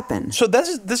that happen. So this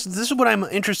is what I'm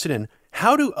interested in.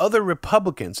 How do other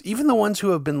Republicans, even the ones who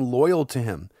have been loyal to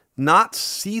him, not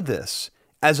see this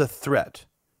as a threat?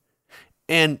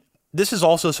 And this is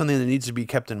also something that needs to be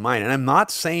kept in mind. And I'm not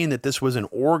saying that this was an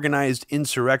organized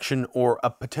insurrection or a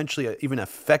potentially even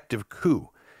effective coup.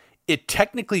 It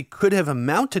technically could have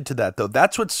amounted to that, though.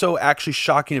 That's what's so actually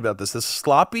shocking about this. As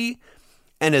sloppy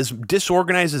and as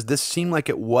disorganized as this seemed like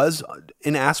it was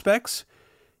in aspects,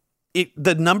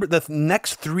 the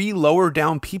next 3 lower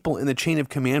down people in the chain of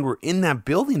command were in that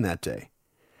building that day.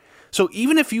 So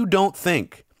even if you don't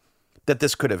think that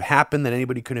this could have happened, that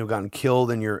anybody could have gotten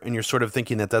killed, and you're sort of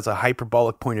thinking that that's a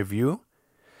hyperbolic point of view,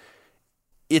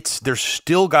 there's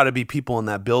still got to be people in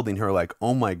that building who are like,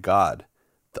 oh my God,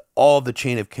 all the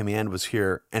chain of command was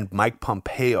here, and Mike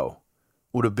Pompeo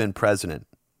would have been president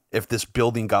if this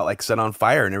building got like set on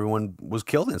fire and everyone was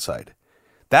killed inside.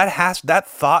 That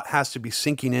thought has to be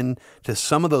sinking in to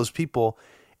some of those people.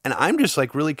 And I'm just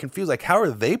like really confused. Like, how are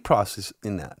they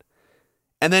processing that?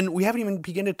 And then we haven't even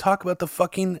begun to talk about the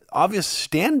fucking obvious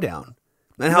stand down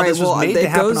and how this was made to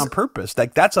happen on purpose.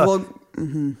 Like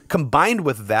combined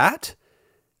with that,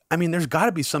 I mean, there's got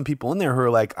to be some people in there who are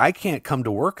like, I can't come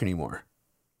to work anymore.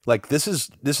 Like this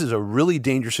is a really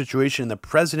dangerous situation. The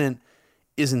president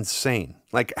is insane.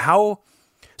 Like how?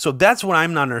 So that's what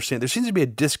I'm not understanding. There seems to be a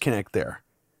disconnect there.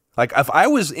 Like if I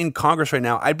was in Congress right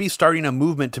now, I'd be starting a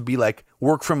movement to be like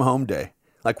work from home day.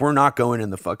 Like we're not going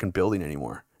in the fucking building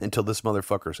anymore until this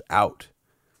motherfucker's out.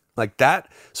 Like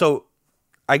that. So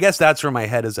I guess that's where my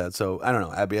head is at. So I don't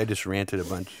know, Abby, I just ranted a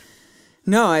bunch.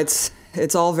 No, it's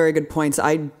all very good points.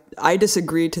 I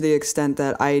disagree to the extent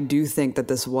that I do think that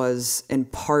this was in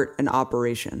part an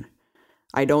operation.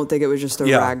 I don't think it was just a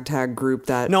ragtag group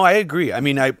that... No, I agree. I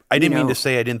mean, I didn't mean to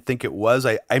say I didn't think it was.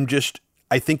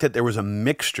 I think that there was a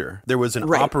mixture. There was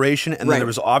an operation, and then there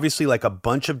was obviously like a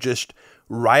bunch of just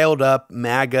riled up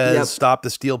MAGA, Stop the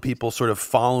Steal people sort of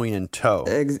following in tow.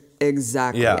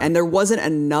 Exactly. Yeah. And there wasn't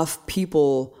enough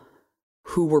people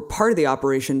who were part of the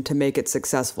operation to make it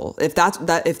successful. If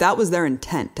that was their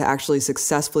intent, to actually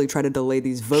successfully try to delay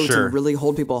these votes and really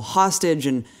hold people hostage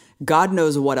and God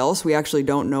knows what else. We actually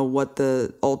don't know what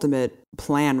the ultimate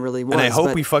plan really was. And I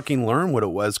hope we fucking learn what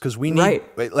it was, because we need,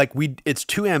 it's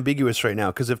too ambiguous right now.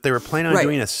 Because if they were planning on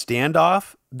doing a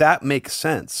standoff, that makes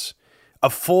sense. A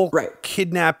full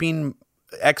kidnapping,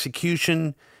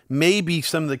 execution, maybe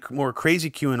some of the more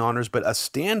crazy QAnoners, but a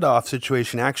standoff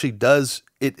situation actually does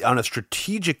it on a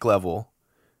strategic level.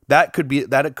 It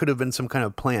could have been some kind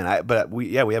of plan. But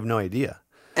we have no idea.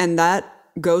 And that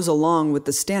goes along with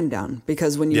the stand down,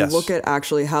 because when you look at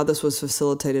actually how this was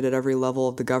facilitated at every level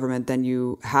of the government, then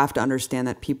you have to understand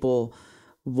that people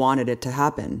wanted it to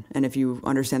happen. And if you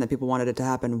understand that people wanted it to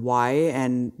happen, why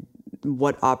and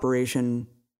what operation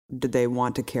did they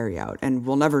want to carry out? And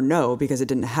we'll never know because it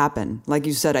didn't happen. Like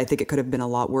you said, I think it could have been a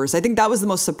lot worse. I think that was the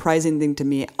most surprising thing to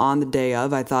me on the day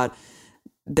of. I thought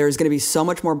there's going to be so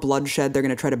much more bloodshed. They're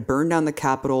going to try to burn down the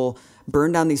Capitol,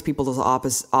 burn down these people's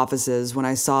offices. When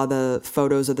I saw the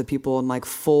photos of the people in like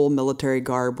full military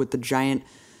garb with the giant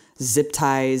zip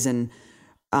ties and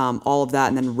all of that,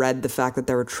 and then read the fact that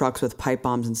there were trucks with pipe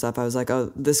bombs and stuff, I was like,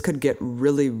 oh, this could get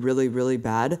really, really, really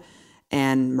bad.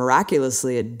 And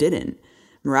miraculously, it didn't.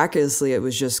 Miraculously, it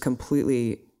was just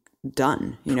completely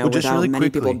done, without really many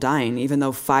people dying, even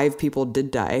though 5 people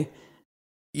did die.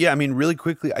 Yeah, I mean, really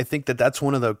quickly, I think that's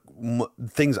one of the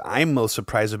things I'm most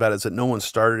surprised about is that no one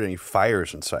started any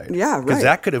fires inside. Yeah, right. Because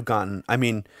that could have gotten, I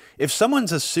mean, if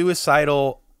someone's a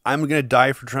suicidal, I'm going to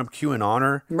die for Trump Q and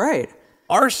honor. Right.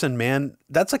 Arson, man,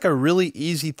 that's like a really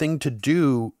easy thing to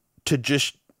do, to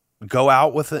just go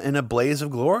out with in a blaze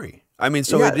of glory. I mean,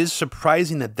 so it is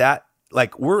surprising that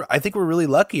like I think we're really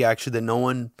lucky actually that no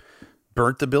one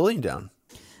burnt the building down.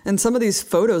 And some of these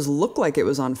photos look like it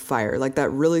was on fire, like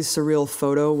that really surreal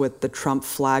photo with the Trump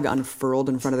flag unfurled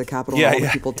in front of the Capitol, and all the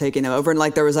people taking it over. And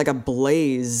like there was like a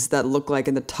blaze that looked like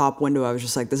in the top window. I was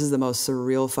just like, this is the most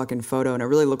surreal fucking photo. And it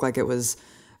really looked like it was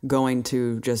going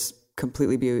to just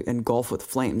completely be engulfed with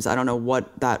flames. I don't know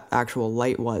what that actual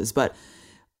light was, but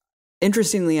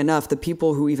interestingly enough, the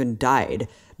people who even died,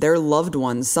 their loved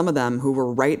ones, some of them who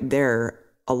were right there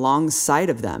alongside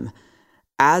of them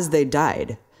as they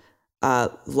died,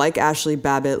 like Ashley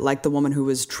Babbitt, like the woman who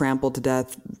was trampled to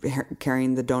death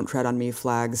carrying the "Don't Tread on Me"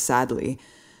 flag, sadly,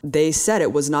 they said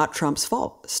it was not Trump's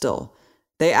fault still.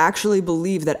 They actually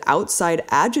believe that outside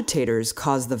agitators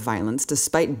caused the violence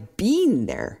despite being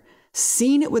there,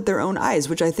 seeing it with their own eyes,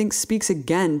 which I think speaks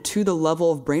again to the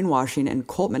level of brainwashing and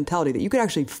cult mentality that you could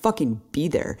actually fucking be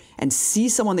there and see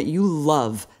someone that you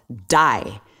love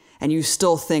die, and you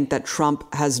still think that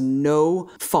Trump has no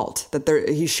fault, that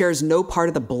he shares no part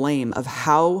of the blame of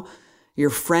how your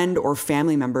friend or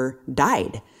family member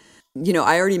died.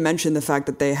 I already mentioned the fact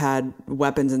that they had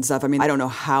weapons and stuff. I mean, I don't know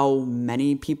how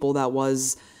many people that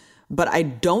was, but I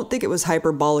don't think it was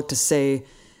hyperbolic to say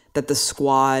that the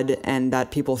squad and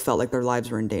that people felt like their lives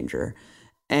were in danger.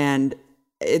 And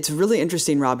it's really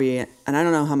interesting, Robbie, and I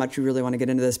don't know how much you really want to get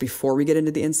into this before we get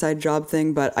into the inside job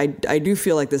thing, but I do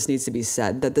feel like this needs to be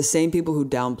said, that the same people who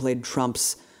downplayed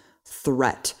Trump's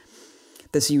threat,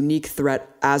 this unique threat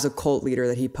as a cult leader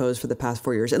that he posed for the past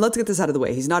 4 years, and let's get this out of the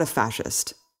way, he's not a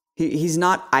fascist. He's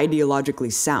not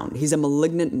ideologically sound. He's a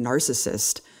malignant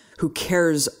narcissist who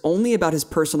cares only about his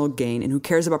personal gain and who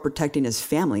cares about protecting his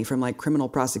family from like criminal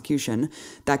prosecution.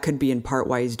 That could be in part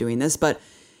why he's doing this, but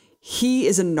he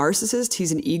is a narcissist.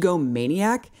 He's an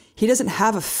egomaniac. He doesn't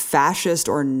have a fascist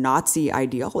or Nazi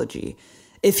ideology.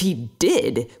 If he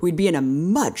did, we'd be in a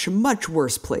much, much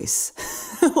worse place.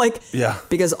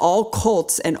 Because all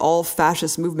cults and all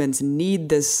fascist movements need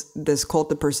this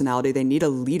cult of personality. They need a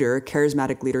leader, a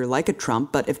charismatic leader like a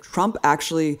Trump. But if Trump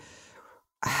actually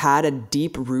had a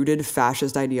deep-rooted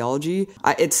fascist ideology,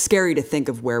 it's scary to think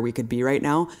of where we could be right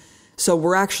now. So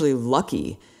we're actually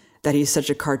lucky that he's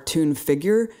such a cartoon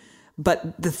figure.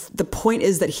 But the point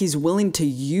is that he's willing to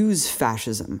use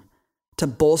fascism to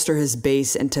bolster his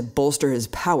base and to bolster his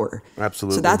power.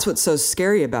 Absolutely. So that's what's so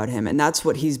scary about him. And that's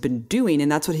what he's been doing.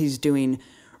 And that's what he's doing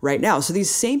right now. So these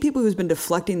same people who's been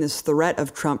deflecting this threat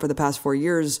of Trump for the past 4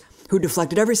 years, who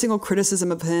deflected every single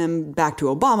criticism of him back to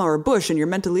Obama or Bush, and you're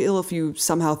mentally ill if you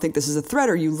somehow think this is a threat,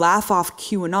 or you laugh off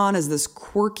QAnon as this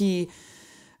quirky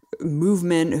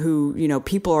movement who,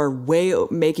 people are way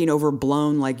making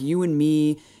overblown, like you and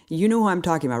me. You know who I'm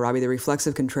talking about, Robbie, the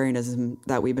reflexive contrarianism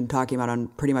that we've been talking about on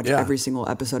pretty much every single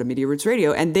episode of Media Roots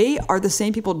Radio. And they are the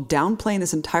same people downplaying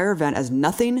this entire event as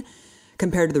nothing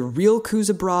compared to the real coups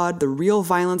abroad, the real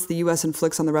violence the U.S.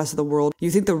 inflicts on the rest of the world.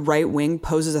 You think the right wing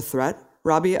poses a threat,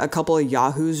 Robbie? A couple of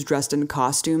yahoos dressed in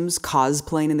costumes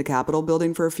cosplaying in the Capitol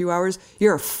building for a few hours?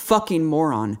 You're a fucking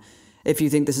moron if you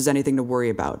think this is anything to worry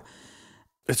about.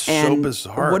 It's so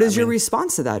bizarre. What is your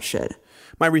response to that shit?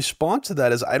 My response to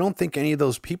that is I don't think any of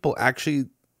those people actually,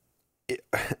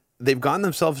 they've gotten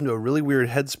themselves into a really weird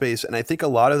headspace. And I think a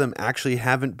lot of them actually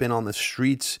haven't been on the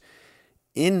streets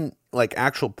in like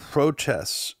actual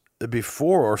protests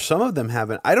before, or some of them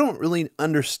haven't. I don't really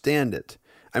understand it.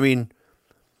 I mean,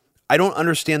 I don't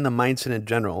understand the mindset in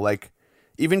general. Like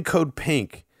even Code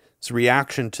Pink's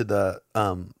reaction to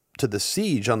the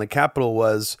siege on the Capitol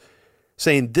was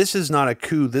saying, this is not a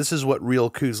coup, this is what real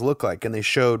coups look like. And they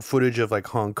showed footage of like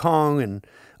Hong Kong and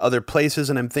other places.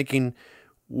 And I'm thinking,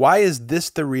 why is this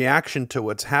the reaction to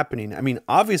what's happening? I mean,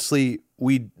 obviously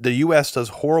the U.S. does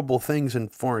horrible things in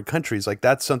foreign countries. Like,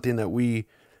 that's something that we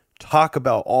talk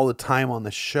about all the time on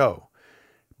the show.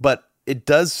 But it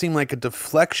does seem like a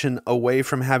deflection away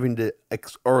from having to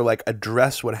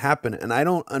address what happened. And I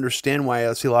don't understand why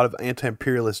I see a lot of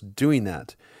anti-imperialists doing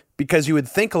that. Because you would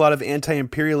think a lot of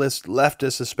anti-imperialist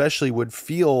leftists especially would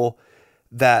feel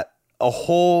that a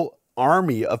whole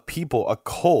army of people, a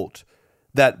cult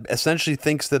that essentially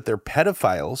thinks that they're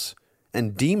pedophiles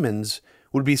and demons,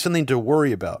 would be something to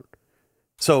worry about.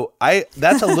 So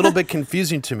that's a little bit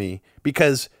confusing to me,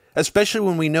 because especially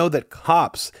when we know that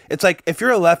cops, it's like if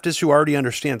you're a leftist who already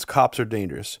understands cops are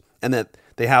dangerous and that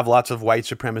they have lots of white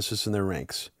supremacists in their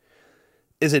ranks,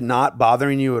 is it not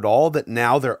bothering you at all that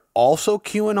now they're also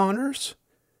QAnoners?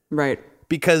 Right.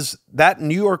 Because that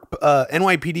New York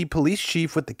NYPD police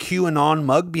chief with the QAnon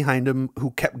mug behind him,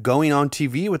 who kept going on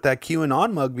TV with that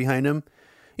QAnon mug behind him,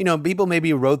 you know, people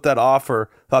maybe wrote that off or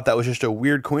thought that was just a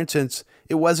weird coincidence.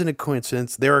 It wasn't a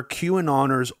coincidence. There are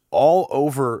QAnoners all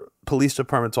over police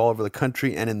departments all over the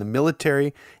country and in the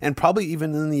military and probably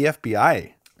even in the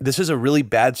FBI. This is a really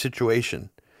bad situation.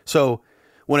 So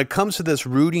when it comes to this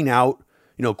rooting out,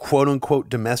 you know, quote unquote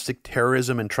domestic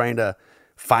terrorism and trying to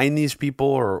find these people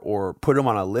or put them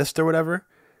on a list or whatever,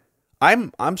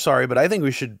 I'm sorry, but I think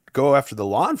we should go after the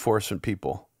law enforcement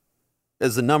people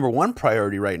as the number one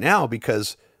priority right now,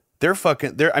 because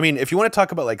I mean, if you want to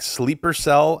talk about like sleeper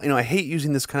cell, you know, I hate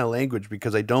using this kind of language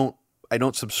because I don't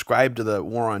subscribe to the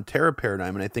war on terror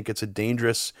paradigm, and I think it's a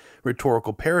dangerous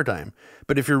rhetorical paradigm.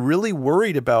 But if you're really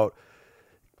worried about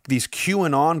these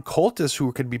QAnon cultists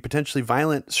who could be potentially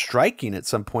violent striking at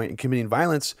some point and committing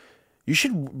violence, you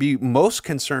should be most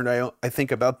concerned, I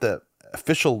think, about the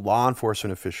official law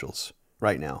enforcement officials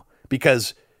right now.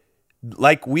 Because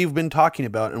like we've been talking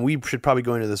about, and we should probably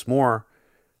go into this more,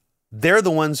 they're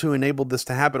the ones who enabled this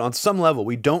to happen on some level.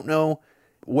 We don't know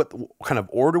what kind of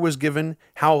order was given,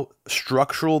 how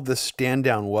structural this stand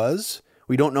down was.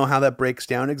 We don't know how that breaks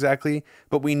down exactly,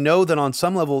 but we know that on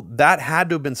some level that had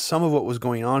to have been some of what was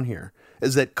going on here,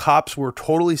 is that cops were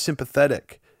totally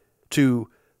sympathetic to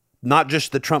not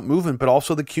just the Trump movement, but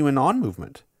also the QAnon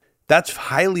movement. That's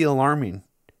highly alarming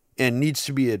and needs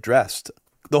to be addressed.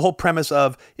 The whole premise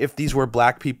of if these were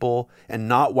black people and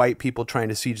not white people trying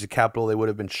to siege the Capitol, they would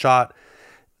have been shot.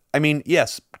 I mean,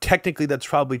 yes, technically that's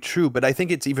probably true, but I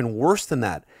think it's even worse than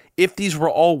that. If these were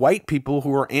all white people who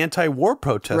were anti-war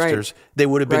protesters, they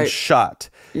would have been shot.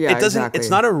 Yeah, it's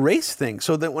not a race thing.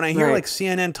 So that when I hear like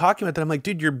CNN talking about that, I'm like,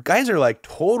 dude, your guys are like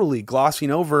totally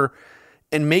glossing over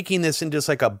and making this into just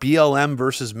like a BLM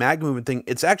versus MAGA movement thing.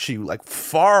 It's actually like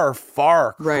far,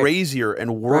 far crazier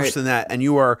and worse than that. And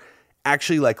you are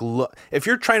actually like, if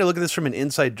you're trying to look at this from an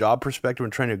inside job perspective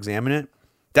and trying to examine it,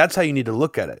 that's how you need to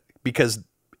look at it, because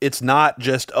it's not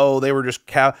just, oh, they were just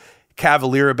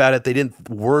cavalier about it. They didn't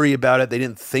worry about it. They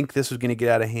didn't think this was going to get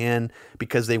out of hand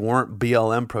because they weren't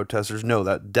BLM protesters. No,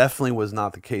 that definitely was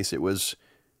not the case. It was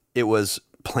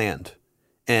planned.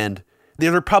 And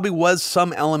there probably was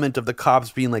some element of the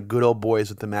cops being like good old boys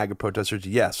with the MAGA protesters.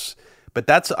 Yes. But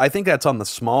I think that's on the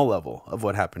small level of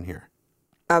what happened here.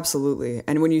 Absolutely.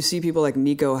 And when you see people like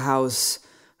Nico House,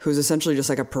 who's essentially just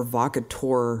like a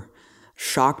provocateur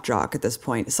shock jock at this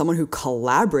point, someone who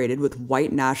collaborated with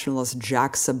white nationalist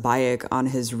Jack Sabayek on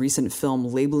his recent film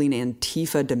labeling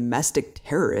Antifa domestic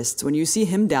terrorists, when you see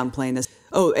him downplaying this,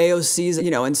 oh, AOC's,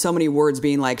 you know, in so many words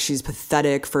being like she's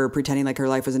pathetic for pretending like her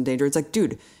life was in danger, it's like,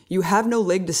 dude, you have no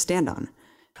leg to stand on.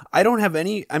 I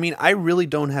really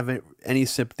don't have any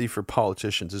sympathy for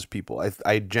politicians as people.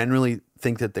 I generally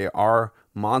think that they are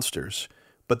monsters.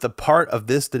 But the part of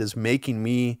this that is making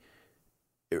me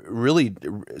really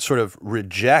sort of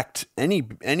reject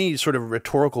any sort of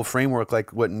rhetorical framework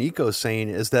like what Nico's saying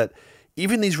is that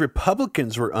even these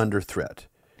Republicans were under threat.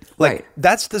 Like,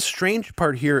 that's the strange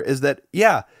part here, is that,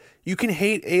 yeah, you can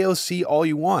hate AOC all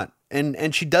you want.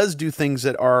 And she does do things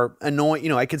that are annoying. You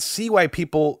know, I could see why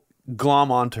people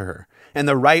glom onto her. And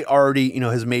the right already, you know,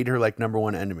 has made her like number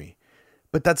one enemy.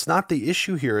 But that's not the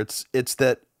issue here. It's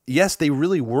that, yes, they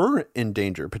really were in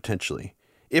danger potentially.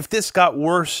 If this got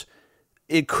worse,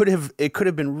 it could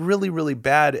have been really, really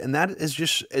bad. And that is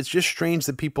it's just strange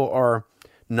that people are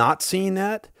not seeing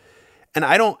that. And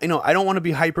I don't want to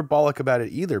be hyperbolic about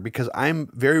it either, because I'm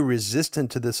very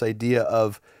resistant to this idea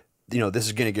of, you know, this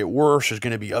is going to get worse. There's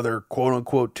going to be other quote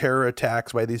unquote terror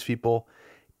attacks by these people.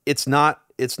 It's not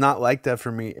like that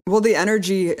for me. Well, the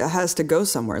energy has to go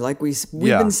somewhere. Like we've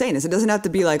been saying this, it doesn't have to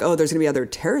be like, oh, there's going to be other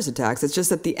terrorist attacks. It's just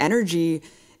that the energy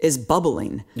is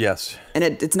bubbling. Yes. And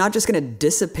it's not just going to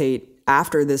dissipate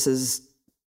after this is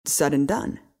said and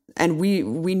done. And we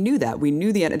knew that. We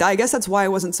knew the end. I guess that's why I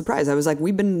wasn't surprised. I was like,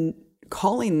 we've been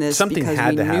calling this Something because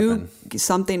had we to knew happen.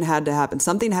 something had to happen.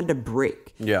 Something had to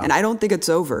break. Yeah. And I don't think it's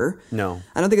over. No.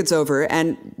 I don't think it's over.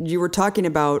 And you were talking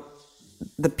about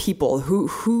the people.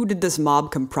 Who did this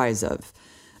mob comprise of?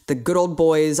 The good old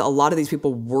boys. A lot of these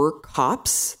people were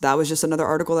cops. That was just another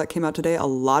article that came out today. A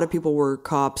lot of people were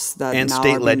cops that And now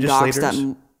state are being doxxed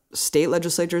legislators? at state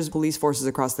legislatures, police forces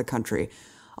across the country.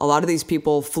 A lot of these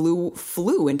people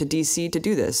flew into DC to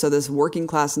do this. So this working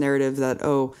class narrative that,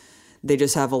 oh, they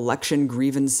just have election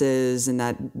grievances and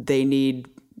that they need,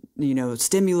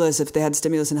 stimulus. If they had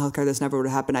stimulus in healthcare, this never would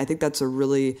have happened. I think that's a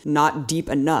really not deep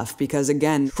enough because,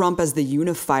 again, Trump as the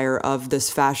unifier of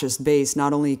this fascist base,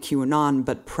 not only QAnon,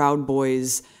 but Proud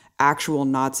Boys, actual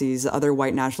Nazis, other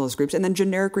white nationalist groups, and then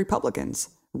generic Republicans,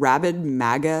 rabid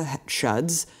MAGA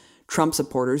chuds, Trump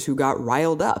supporters who got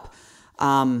riled up.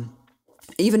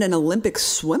 Even an Olympic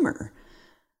swimmer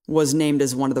was named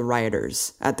as one of the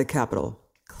rioters at the Capitol.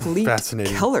 Cleet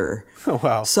Fascinating. Keller. Oh,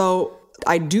 wow. So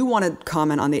I do want to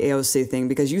comment on the AOC thing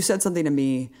because you said something to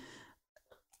me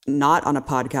not on a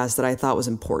podcast that I thought was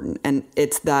important. And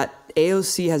it's that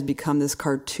AOC has become this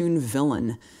cartoon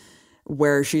villain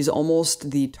where she's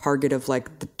almost the target of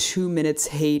like the 2 minutes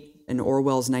hate in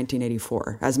Orwell's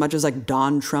 1984. As much as like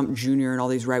Don Trump Jr. and all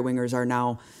these right-wingers are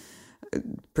now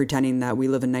pretending that we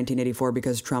live in 1984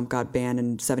 because Trump got banned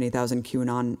and 70,000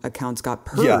 QAnon accounts got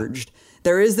purged. Yeah.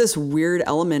 There is this weird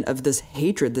element of this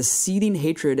hatred, this seething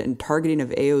hatred and targeting of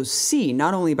AOC,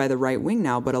 not only by the right wing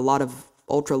now, but a lot of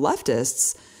ultra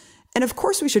leftists. And of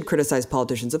course we should criticize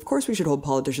politicians. Of course we should hold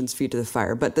politicians' feet to the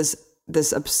fire. But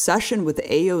this obsession with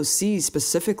AOC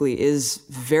specifically is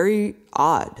very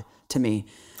odd to me.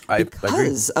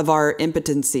 Because of our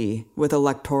impotency with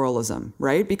electoralism,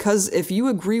 right? Because if you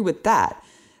agree with that,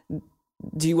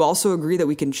 do you also agree that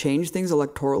we can change things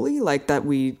electorally? Like that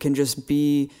we can just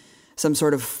be some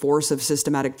sort of force of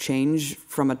systematic change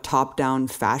from a top-down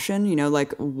fashion?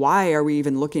 Like why are we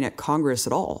even looking at Congress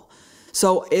at all?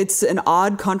 So it's an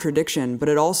odd contradiction, but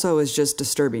it also is just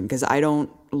disturbing because I don't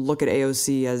look at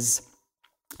AOC as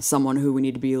someone who we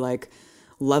need to be like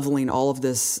leveling all of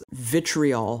this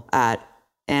vitriol at.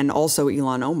 And also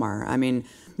Ilhan Omar. I mean,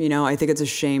 I think it's a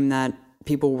shame that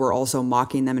people were also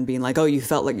mocking them and being like, oh, you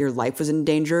felt like your life was in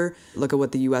danger. Look at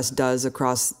what the U.S. does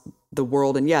across the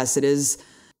world. And yes, it is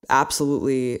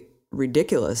absolutely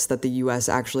ridiculous that the U.S.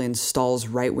 actually installs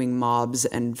right-wing mobs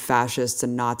and fascists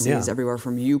and Nazis everywhere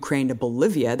from Ukraine to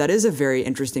Bolivia. That is a very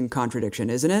interesting contradiction,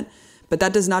 isn't it? But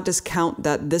that does not discount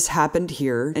that this happened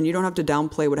here. And you don't have to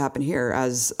downplay what happened here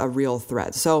as a real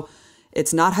threat. So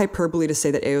it's not hyperbole to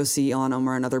say that AOC, Ilhan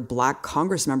Omar, and other black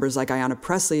Congress members like Ayanna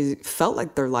Pressley felt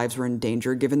like their lives were in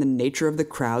danger given the nature of the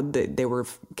crowd. They were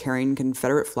carrying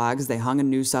Confederate flags. They hung a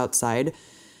noose outside.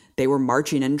 They were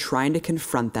marching in, trying to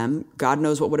confront them. God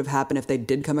knows what would have happened if they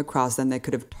did come across them. They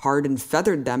could have tarred and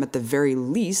feathered them at the very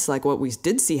least, like what we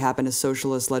did see happen to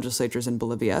socialist legislatures in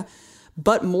Bolivia.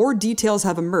 But more details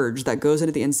have emerged that goes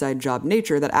into the inside job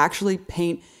nature that actually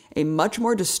paint a much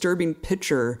more disturbing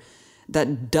picture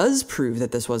that does prove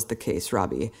that this was the case,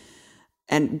 Robbie.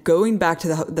 And going back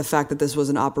to the fact that this was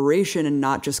an operation and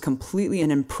not just completely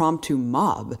an impromptu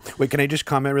mob. Wait, can I just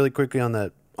comment really quickly on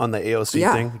the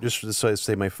AOC thing? Just so I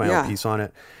say my final piece on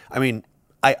it. I mean,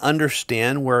 I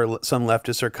understand where some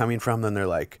leftists are coming from. Then they're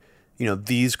like,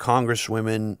 these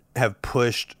congresswomen have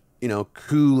pushed,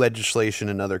 coup legislation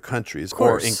in other countries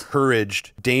or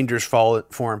encouraged dangerous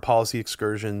foreign policy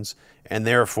excursions, and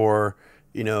therefore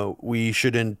we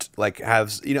shouldn't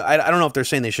have, I don't know if they're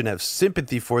saying they shouldn't have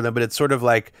sympathy for them, but it's sort of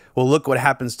like, well, look what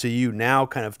happens to you now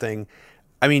kind of thing.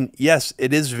 I mean, yes,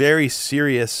 it is very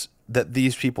serious that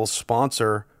these people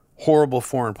sponsor horrible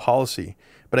foreign policy,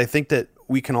 but I think that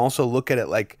we can also look at it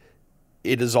like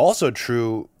it is also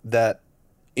true that,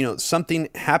 something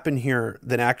happened here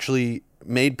that actually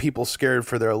made people scared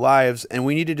for their lives. And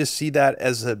we needed to see that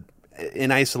as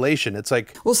in isolation. It's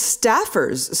like, well,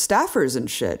 staffers and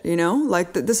shit,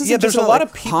 this is there's a lot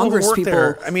of people Congress who work people.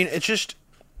 there. I mean, it's just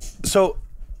so,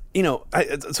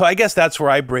 so I guess that's where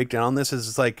I break down this is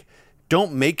it's like,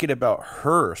 don't make it about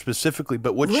her specifically,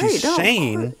 but what she's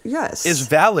saying is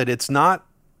valid. It's not,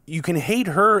 you can hate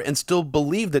her and still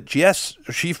believe that, yes,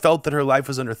 she felt that her life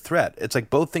was under threat. It's like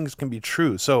both things can be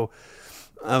true. So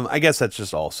I guess that's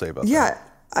just all I'll say about that. Yeah.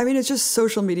 I mean, it's just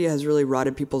social media has really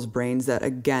rotted people's brains that,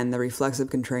 again, the reflexive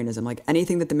contrarianism, like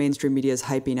anything that the mainstream media is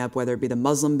hyping up, whether it be the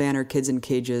Muslim ban or kids in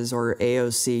cages or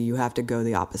AOC, you have to go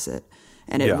the opposite.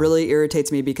 And it really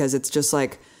irritates me because it's just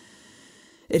like,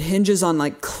 it hinges on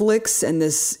like clicks and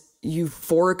this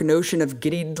euphoric notion of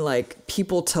getting like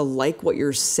people to like what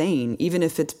you're saying, even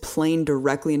if it's playing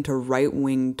directly into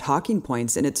right-wing talking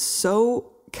points. And it's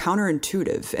so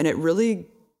counterintuitive. And it really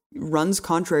runs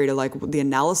contrary to like the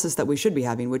analysis that we should be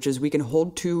having, which is we can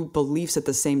hold two beliefs at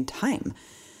the same time.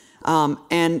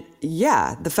 And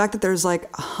yeah, the fact that there's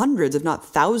like hundreds, if not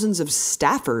thousands of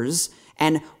staffers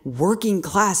and working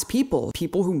class people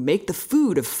who make the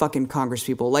food of fucking Congress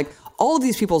people, like all of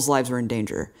these people's lives are in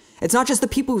danger. It's not just the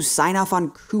people who sign off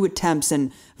on coup attempts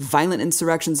and violent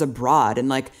insurrections abroad and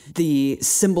like the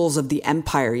symbols of the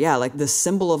empire. Yeah, like the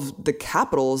symbol of the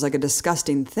Capitol is like a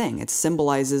disgusting thing. It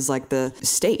symbolizes like the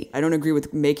state. I don't agree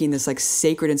with making this like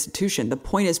sacred institution. The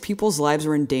point is people's lives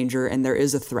are in danger and there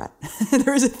is a threat.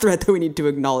 There is a threat that we need to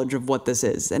acknowledge of what this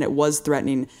is. And it was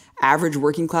threatening average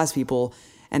working class people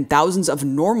and thousands of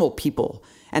normal people.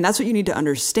 And that's what you need to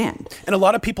understand. And a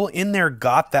lot of people in there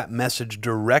got that message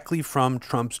directly from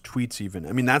Trump's tweets even.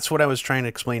 I mean, that's what I was trying to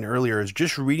explain earlier, is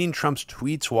just reading Trump's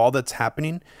tweets while that's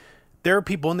happening. There are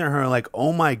people in there who are like,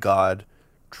 oh my God,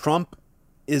 Trump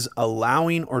is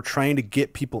allowing or trying to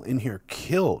get people in here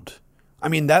killed. I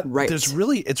mean, that right. It's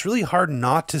really hard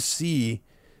not to see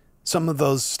some of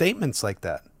those statements like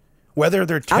that, whether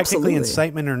they're technically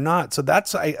incitement or not. So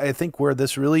that's, I think, where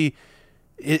this really...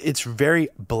 It's very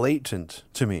blatant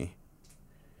to me.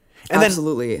 And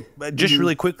absolutely. Then, just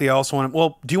really quickly, I also want to...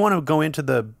 Well, do you want to go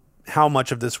into how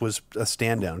much of this was a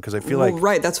stand down? Because I feel like...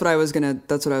 Right, that's what I was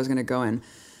gonna go in.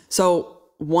 So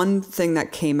one thing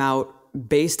that came out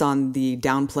based on the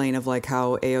downplaying of like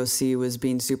how AOC was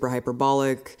being super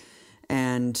hyperbolic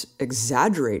and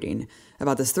exaggerating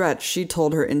about this threat, she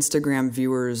told her Instagram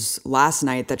viewers last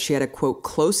night that she had a, quote,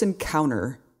 close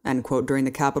encounter, end quote, during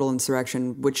the Capitol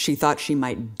insurrection, which she thought she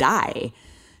might die.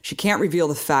 She can't reveal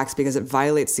the facts because it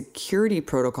violates security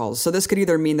protocols. So this could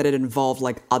either mean that it involved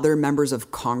like other members of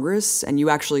Congress, and you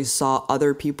actually saw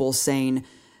other people saying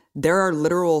there are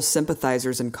literal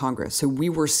sympathizers in Congress who we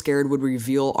were scared would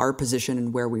reveal our position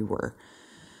and where we were.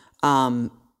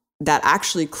 That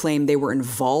actually claimed they were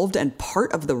involved and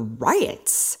part of the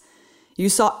riots. You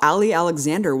saw Ali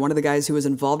Alexander, one of the guys who was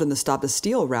involved in the Stop the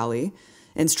Steal rally,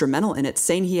 instrumental in it,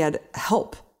 saying he had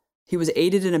help. He was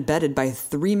aided and abetted by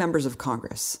 3 members of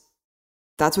Congress.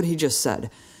 That's what he just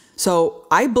said. So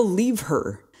I believe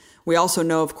her. We also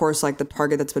know, of course, like the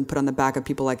target that's been put on the back of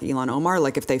people like Ilhan Omar.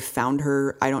 Like if they found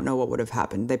her, I don't know what would have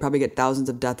happened. They probably get thousands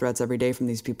of death threats every day from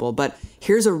these people. But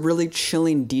here's a really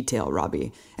chilling detail,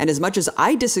 Robbie. And as much as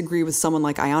I disagree with someone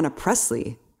like Ayanna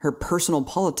Pressley, her personal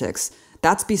politics,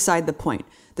 that's beside the point.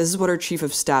 This is what her chief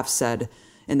of staff said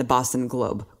in the Boston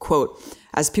Globe. Quote,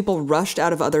 as people rushed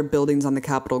out of other buildings on the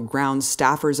Capitol grounds,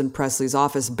 staffers in Presley's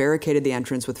office barricaded the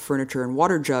entrance with furniture and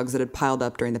water jugs that had piled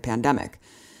up during the pandemic.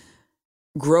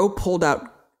 Groh pulled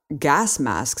out gas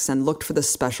masks and looked for the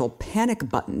special panic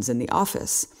buttons in the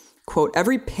office. Quote,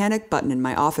 every panic button in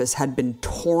my office had been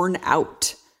torn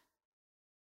out.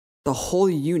 The whole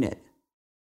unit.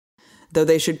 Though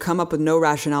they should come up with no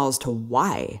rationale as to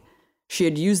why. She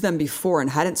had used them before and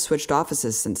hadn't switched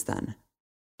offices since then.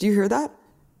 Do you hear that?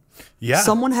 Yeah.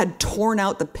 Someone had torn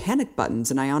out the panic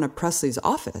buttons in Ayanna Pressley's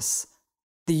office.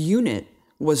 The unit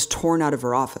was torn out of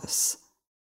her office.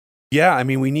 Yeah, I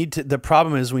mean, the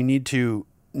problem is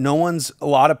a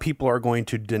lot of people are going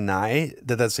to deny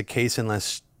that that's the case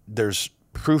unless there's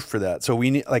proof for that. So we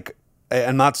need, like,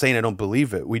 I'm not saying I don't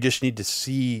believe it. We just need to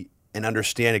see and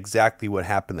understand exactly what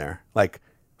happened there. Like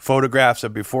photographs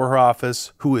of before her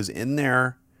office, who was in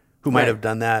there, who might have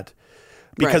done that.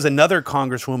 Because another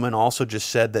congresswoman also just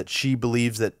said that she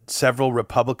believes that several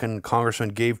Republican congressmen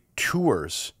gave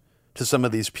tours to some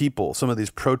of these people, some of these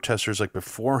protesters, like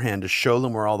beforehand, to show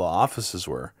them where all the offices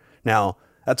were. Now,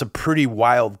 that's a pretty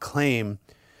wild claim.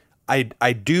 I'm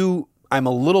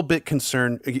a little bit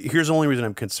concerned. Here's the only reason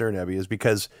I'm concerned, Abby, is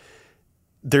because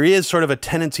there is sort of a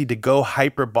tendency to go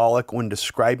hyperbolic when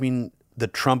describing the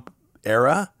Trump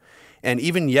era. And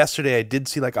even yesterday, I did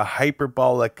see like a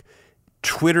hyperbolic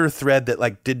Twitter thread that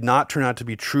like did not turn out to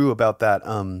be true about that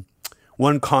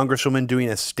one congresswoman doing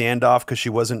a standoff because she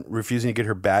wasn't refusing to get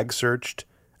her bag searched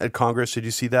at Congress. Did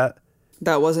you see that?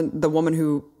 That wasn't the woman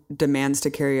who demands to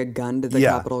carry a gun to the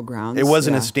Capitol grounds. It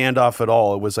wasn't a standoff at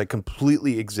all. It was like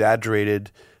completely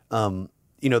exaggerated.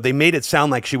 They made it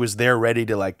sound like she was there ready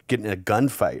to like get in a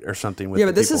gunfight or something with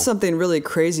but this is something really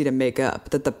crazy to make up,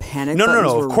 that the panic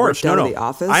buttons were ripped out of the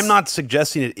office. I'm not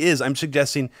suggesting it is. I'm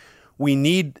suggesting there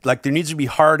needs to be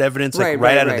hard evidence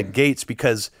right out of the gates,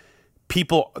 because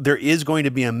there is going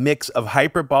to be a mix of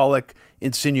hyperbolic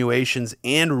insinuations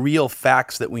and real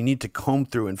facts that we need to comb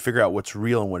through and figure out what's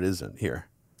real and what isn't here.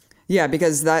 Yeah,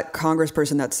 because that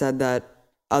congressperson that said that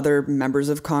other members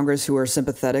of Congress who are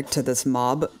sympathetic to this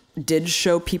mob did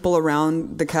show people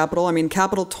around the Capitol. I mean,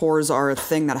 Capitol tours are a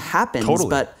thing that happens,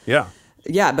 but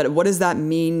Yeah, but what does that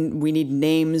mean? We need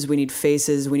names, we need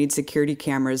faces, we need security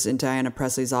cameras into Ayanna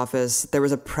Pressley's office. There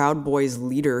was a Proud Boys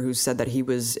leader who said that he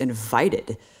was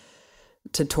invited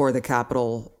to tour the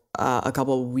Capitol a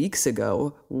couple of weeks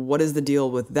ago. What is the deal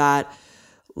with that?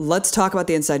 Let's talk about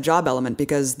the inside job element,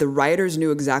 because the rioters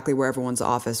knew exactly where everyone's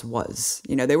office was.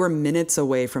 You know, they were minutes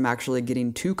away from actually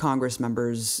getting 2 Congress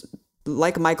members.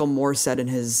 Like Michael Moore said in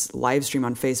his live stream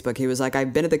on Facebook, he was like,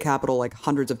 I've been at the Capitol like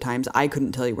hundreds of times. I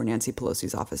couldn't tell you where Nancy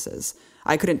Pelosi's office is.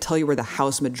 I couldn't tell you where the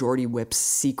House Majority Whip's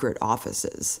secret office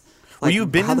is. Like, well,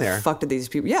 you've been in there. How the fuck did these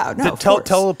people? Yeah, no,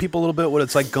 tell people a little bit what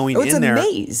it's like going in there. It's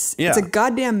a maze. Yeah. It's a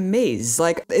goddamn maze.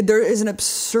 Like, there is an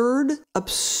absurd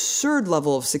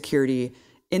level of security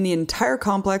in the entire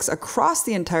complex, across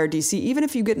the entire DC, even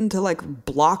if you get into like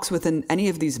blocks within any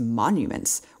of these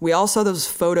monuments. We all saw those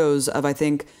photos of, I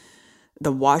think,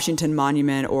 the Washington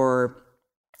Monument, or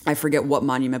I forget what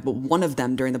monument, but one of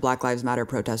them during the Black Lives Matter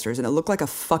protesters, and it looked like a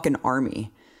fucking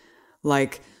army.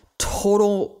 Like,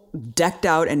 total decked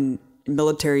out in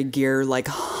military gear, like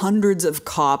hundreds of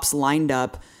cops lined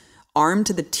up, armed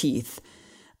to the teeth,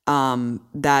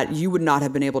 that you would not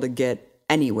have been able to get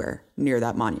anywhere near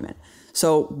that monument.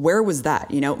 So where was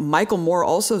that? You know, Michael Moore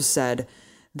also said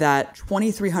that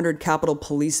 2,300 Capitol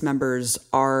Police members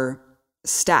are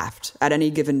staffed at any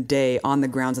given day on the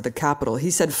grounds of the Capitol. He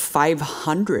said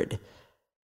 500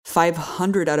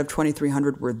 out of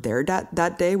 2,300 were there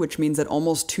that day, which means that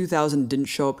almost 2,000 didn't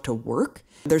show up to work.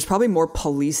 There's probably more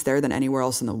police there than anywhere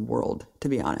else in the world, to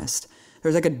be honest.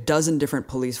 There's like a dozen different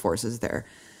police forces there.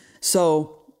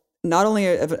 So not only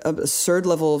an absurd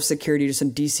level of security just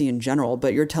in DC in general,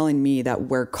 but you're telling me that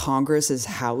where Congress is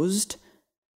housed,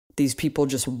 these people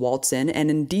just waltz in. And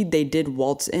indeed, they did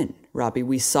waltz in, Robbie.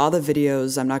 We saw the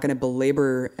videos. I'm not going to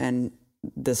belabor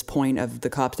this point of the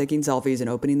cops taking selfies and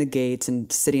opening the gates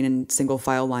and sitting in single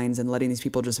file lines and letting these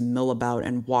people just mill about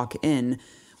and walk in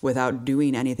without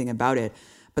doing anything about it.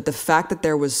 But the fact that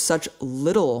there was such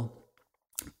little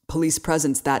police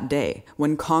presence that day,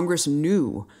 when Congress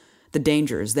knew the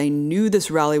dangers, they knew this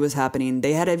rally was happening,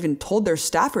 they had even told their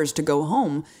staffers to go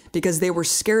home because they were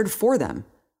scared for them.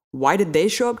 Why did they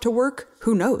show up to work?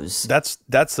 Who knows? That's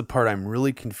the part I'm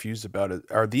really confused about.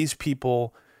 Are these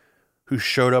people who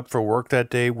showed up for work that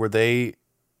day, were they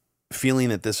feeling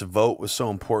that this vote was so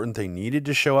important they needed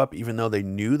to show up, even though they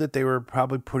knew that they were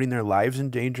probably putting their lives in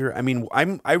danger? I mean, I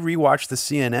rewatched the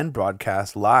CNN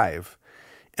broadcast live,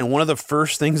 and one of the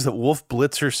first things that Wolf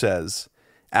Blitzer says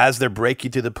as they're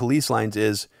breaking through the police lines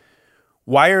is,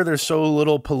 why are there so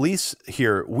little police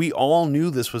here? We all knew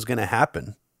this was going to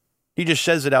happen. He just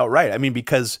says it outright. I mean,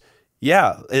 because,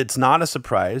 yeah, it's not a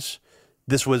surprise.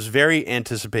 This was very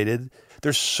anticipated.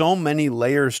 There's so many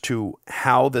layers to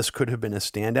how this could have been a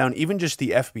stand down, even just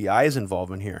the FBI's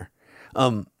involvement here.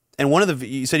 And one of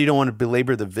you said you don't want to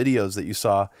belabor the videos that you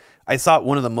saw. I thought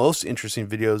one of the most interesting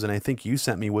videos, and I think you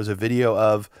sent me, was a video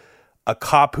of a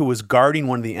cop who was guarding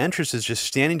one of the entrances, just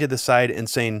standing to the side and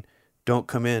saying, "Don't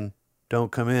come in,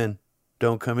 don't come in,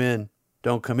 don't come in,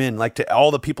 don't come in," like to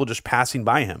all the people just passing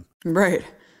by him. Right.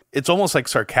 It's almost like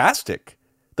sarcastic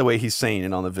the way he's saying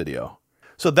it on the video.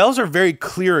 So those are very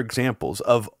clear examples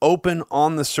of open,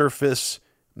 on the surface,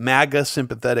 MAGA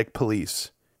sympathetic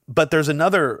police. But there's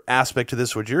another aspect to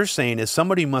this. What you're saying is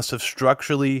somebody must have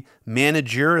structurally,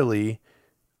 managerially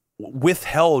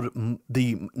withheld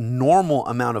the normal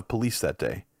amount of police that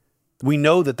day. We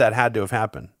know that had to have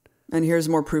happened. And here's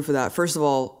more proof of that. First of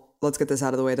all, let's get this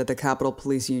out of the way, that the Capitol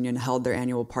Police Union held their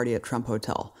annual party at Trump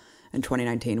Hotel in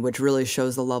 2019, which really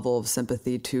shows the level of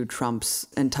sympathy to Trump's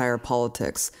entire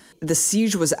politics. The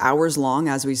siege was hours long,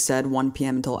 as we said, 1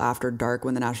 p.m. until after dark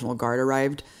when the National Guard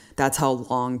arrived. That's how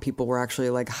long people were actually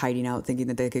like hiding out, thinking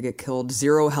that they could get killed.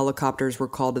 0 helicopters were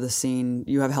called to the scene.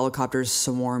 You have helicopters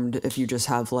swarmed if you just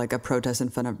have like a protest in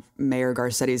front of Mayor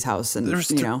Garcetti's house. And there's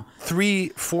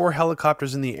 3-4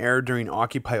 helicopters in the air during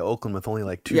Occupy Oakland with only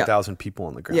like 2,000 people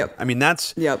on the ground. Yep. I mean,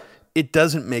 it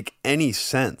doesn't make any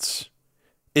sense.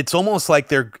 It's almost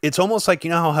like you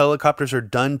know how helicopters are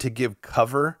done to give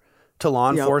cover to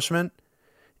law enforcement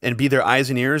and be their eyes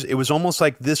and ears. It was almost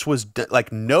like this was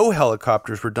like no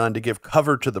helicopters were done to give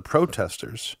cover to the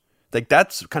protesters. Like,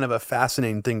 that's kind of a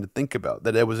fascinating thing to think about,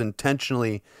 that it was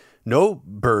intentionally no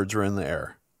birds were in the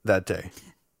air that day.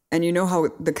 And you know how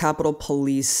the Capitol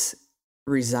Police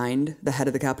resigned, the head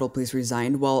of the Capitol Police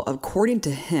resigned? Well, according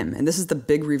to him, and this is the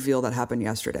big reveal that happened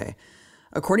yesterday,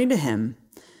 according to him,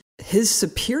 his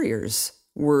superiors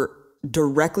were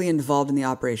directly involved in the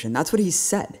operation. That's what he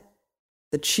said.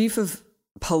 The chief of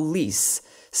police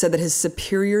said that his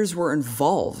superiors were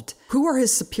involved. Who are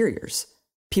his superiors?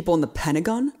 People in the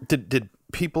Pentagon? Did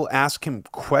people ask him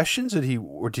questions? Did he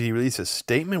release a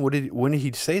statement? When did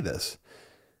he say this?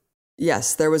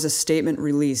 Yes, there was a statement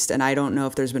released, and I don't know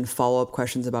if there's been follow-up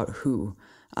questions about who.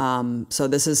 So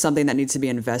this is something that needs to be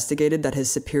investigated, that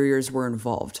his superiors were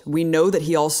involved. We know that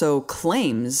he also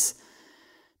claims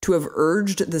to have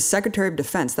urged the Secretary of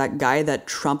Defense, that guy that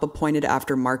Trump appointed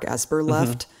after Mark Esper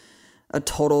left, a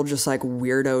total just like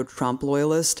weirdo Trump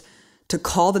loyalist, to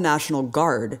call the National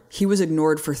Guard. He was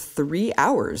ignored for 3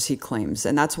 hours, he claims.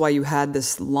 And that's why you had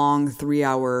this long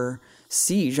 3-hour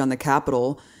siege on the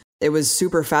Capitol. It was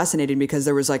super fascinating because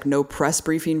there was like no press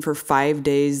briefing for 5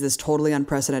 days, this totally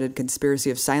unprecedented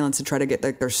conspiracy of silence to try to get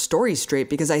their story straight,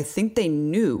 because I think they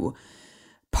knew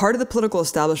part of the political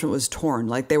establishment was torn.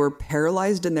 Like they were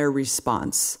paralyzed in their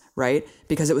response, right?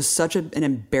 Because it was such an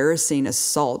embarrassing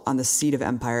assault on the seat of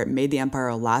empire. It made the empire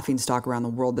a laughingstock around the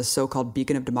world. The so-called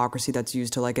beacon of democracy that's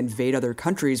used to like invade other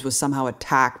countries was somehow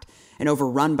attacked and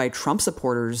overrun by Trump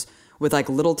supporters with like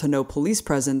little to no police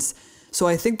presence. So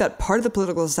I think that part of the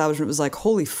political establishment was like,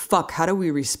 holy fuck, how do we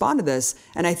respond to this?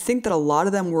 And I think that a lot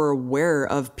of them were aware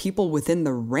of people within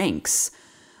the ranks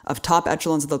of top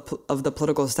echelons of the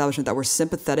political establishment that were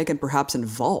sympathetic and perhaps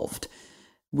involved.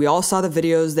 We all saw the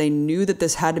videos. They knew that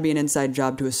this had to be an inside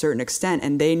job to a certain extent,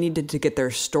 and they needed to get their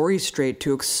story straight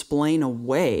to explain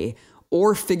away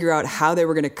or figure out how they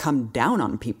were going to come down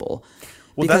on people.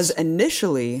 Well, because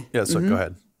initially... Yeah, so go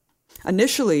ahead.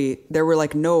 Initially, there were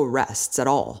like no arrests at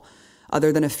all,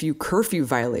 other than a few curfew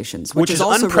violations, which is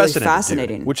also really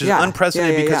fascinating. Dude, which is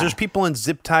unprecedented because there's people in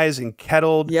zip ties and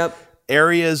kettled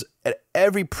areas at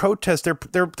every protest.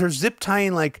 They're zip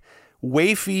tying like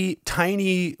wafy,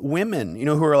 tiny women,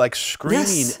 who are like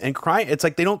screaming and crying. It's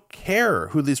like they don't care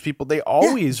who these people. They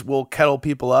always will kettle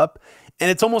people up,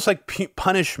 and it's almost like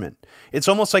punishment. It's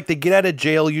almost like they get out of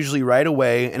jail usually right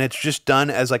away, and it's just done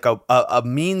as like a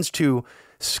means to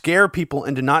scare people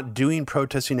into not doing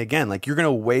protesting again. Like you're going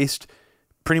to waste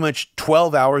pretty much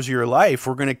 12 hours of your life.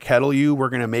 We're going to kettle you. We're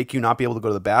going to make you not be able to go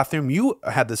to the bathroom. You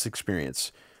had this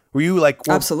experience where you like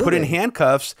were put in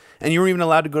handcuffs and you weren't even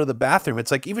allowed to go to the bathroom.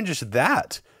 It's like, even just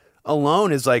that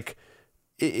alone is like,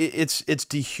 it's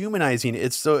dehumanizing.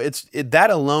 That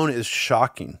alone is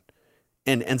shocking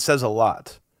and says a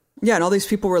lot. Yeah, and all these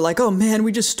people were like, oh man,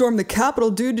 we just stormed the Capitol,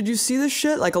 dude. Did you see this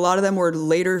shit? Like a lot of them were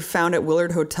later found at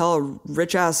Willard Hotel, a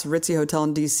rich-ass ritzy hotel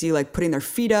in DC, like putting their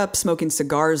feet up, smoking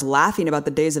cigars, laughing about the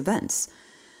day's events.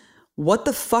 What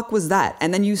the fuck was that?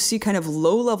 And then you see kind of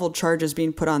low-level charges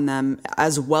being put on them,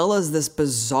 as well as this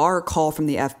bizarre call from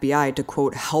the FBI to,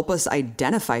 quote, help us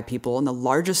identify people in the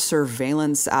largest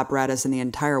surveillance apparatus in the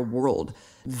entire world.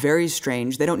 Very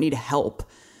strange. They don't need help,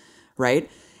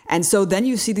 right? And so then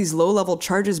you see these low-level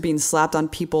charges being slapped on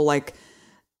people, like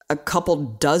a couple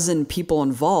dozen people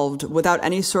involved, without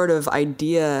any sort of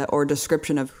idea or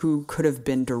description of who could have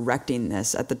been directing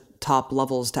this at the top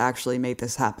levels to actually make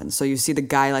this happen. So you see the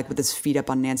guy like with his feet up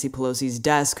on Nancy Pelosi's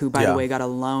desk, who, by the way, got a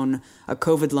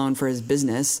COVID loan for his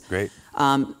business. Great.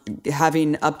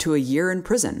 Having up to a year in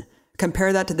prison.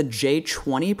 Compare that to the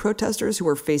J20 protesters who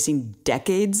were facing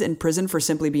decades in prison for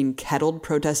simply being kettled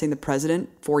protesting the president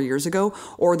 4 years ago,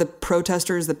 or the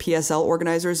protesters, the PSL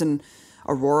organizers in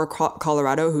Aurora,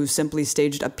 Colorado, who simply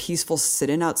staged a peaceful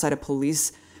sit-in outside a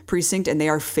police precinct, and they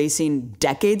are facing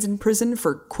decades in prison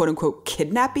for quote-unquote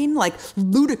kidnapping, like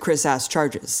ludicrous-ass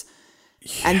charges.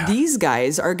 Yeah. And these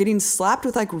guys are getting slapped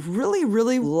with like really,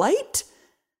 really light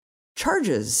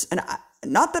charges. And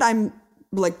not that I'm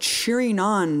like cheering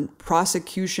on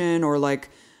prosecution or like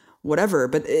whatever,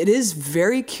 but it is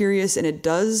very curious, and it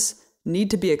does need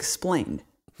to be explained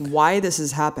why this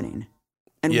is happening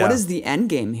and what is the end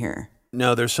game here.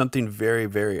 No, there's something very,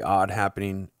 very odd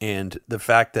happening. And the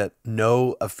fact that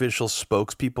no official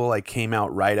spokespeople like came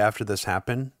out right after this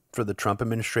happened for the Trump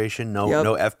administration, no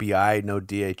FBI, no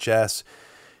DHS,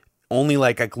 only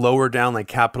like lower down like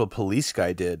Capitol Police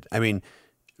guy did. I mean,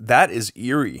 that is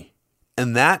eerie.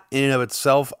 And that in and of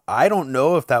itself, I don't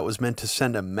know if that was meant to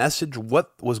send a message,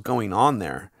 what was going on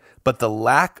there. But the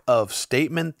lack of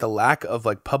statement, the lack of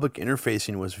like public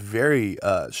interfacing was very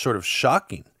sort of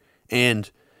shocking.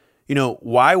 And,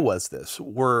 why was this?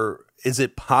 Is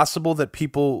it possible that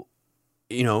people,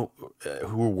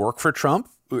 who work for Trump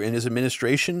in his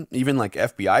administration, even like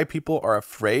FBI people, are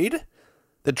afraid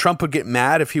that Trump would get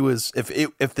mad if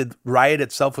the riot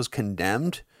itself was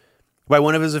condemned by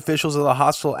one of his officials of the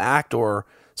hostile act or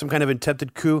some kind of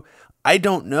attempted coup? I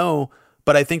don't know,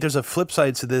 but I think there's a flip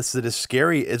side to this that is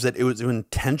scary, is that it was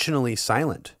intentionally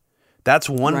silent. That's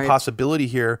one possibility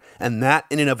here, and that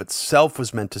in and of itself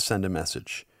was meant to send a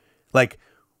message. Like,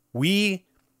 we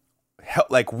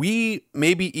like we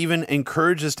maybe even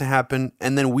encourage this to happen,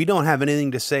 and then we don't have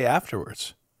anything to say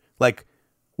afterwards. Like,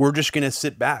 we're just going to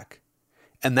sit back.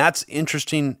 And that's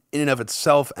interesting in and of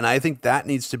itself. And I think that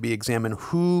needs to be examined.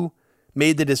 Who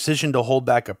made the decision to hold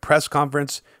back a press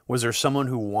conference? Was there someone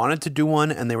who wanted to do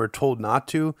one and they were told not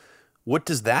to? What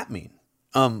does that mean?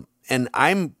 And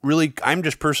I'm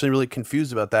just personally really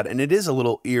confused about that. And it is a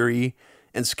little eerie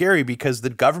and scary because the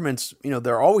governments,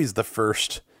 they're always the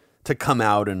first to come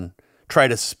out and try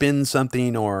to spin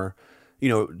something or,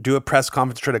 do a press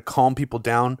conference, try to calm people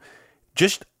down.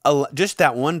 Just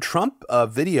that one Trump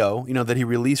video, that he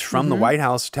released from the White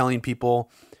House telling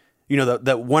people,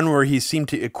 that one where he seemed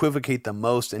to equivocate the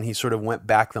most and he sort of went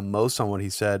back the most on what he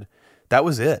said. That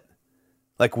was it.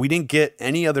 Like, we didn't get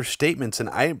any other statements. And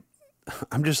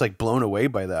I'm just like blown away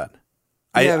by that.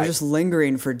 I was just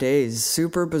lingering for days.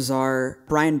 Super bizarre.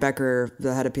 Brian Becker,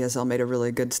 the head of PSL, made a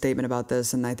really good statement about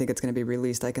this, and I think it's going to be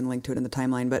released. I can link to it in the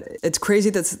timeline. But it's crazy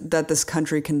that this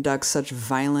country conducts such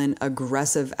violent,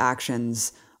 aggressive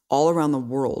actions all around the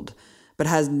world, but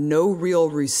has no real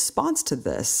response to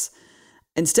this.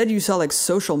 Instead, you saw like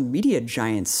social media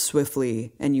giants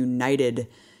swiftly and united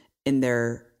in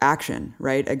their action,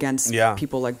 right, against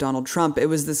people like Donald Trump. It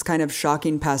was this kind of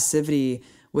shocking passivity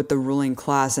with the ruling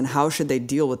class, and how should they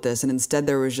deal with this? And instead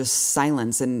there was just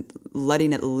silence and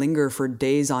letting it linger for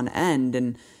days on end,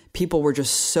 and people were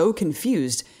just so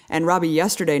confused. And Robbie,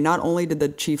 yesterday, not only did the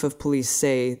chief of police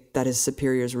say that his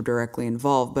superiors were directly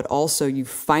involved, but also you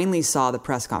finally saw the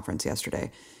press conference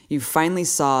yesterday. You finally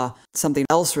saw something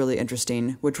else really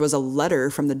interesting, which was a letter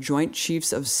from the Joint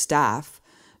Chiefs of Staff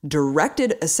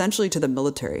directed essentially to the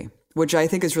military, which I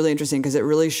think is really interesting because it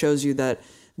really shows you that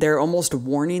they're almost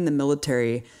warning the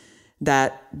military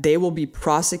that they will be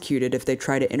prosecuted if they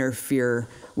try to interfere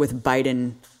with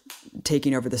Biden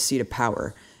taking over the seat of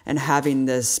power and having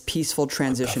this peaceful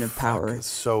transition of power. It's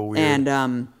so weird.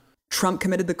 And Trump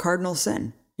committed the cardinal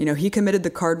sin. He committed the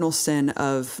cardinal sin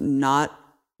of not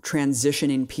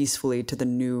transitioning peacefully to the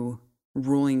new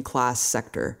ruling class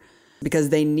sector, because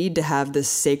they need to have this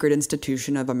sacred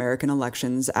institution of American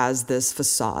elections as this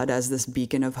facade, as this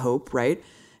beacon of hope, right?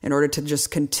 In order to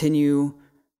just continue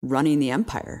running the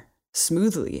empire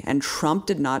smoothly. And Trump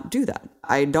did not do that.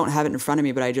 I don't have it in front of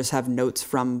me, but I just have notes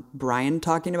from Brian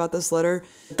talking about this letter.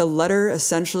 The letter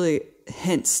essentially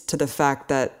hints to the fact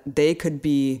that they could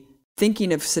be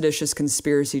thinking of seditious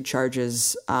conspiracy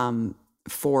charges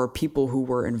for people who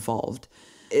were involved.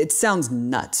 It sounds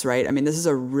nuts, right? I mean, this is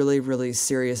a really, really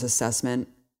serious assessment,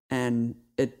 and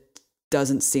it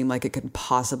doesn't seem like it could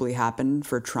possibly happen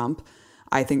for Trump.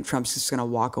 I think Trump's just going to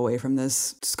walk away from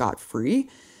this scot-free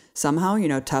somehow,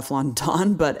 Teflon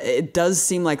Don, but it does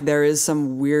seem like there is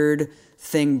some weird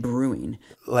thing brewing.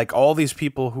 Like all these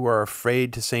people who are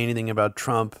afraid to say anything about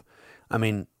Trump, I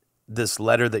mean, this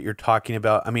letter that you're talking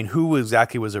about, I mean, who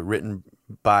exactly was it written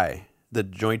by? The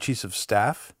Joint Chiefs of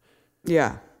Staff?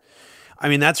 Yeah. I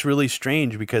mean, that's really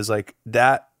strange because like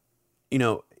that,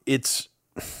 it's...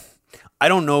 I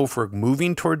don't know if we're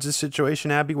moving towards this situation,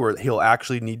 Abby, where he'll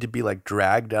actually need to be like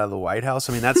dragged out of the White House.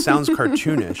 I mean, that sounds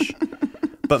cartoonish,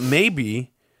 but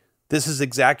maybe this is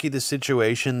exactly the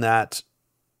situation that,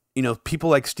 people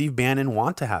like Steve Bannon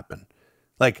want to happen.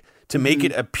 Like to make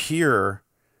it appear,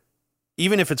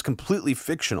 even if it's completely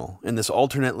fictional in this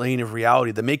alternate lane of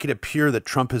reality, to make it appear that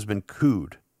Trump has been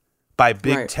cooed by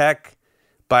big tech,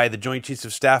 by the Joint Chiefs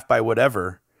of Staff, by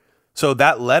whatever. So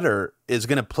that letter is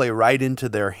going to play right into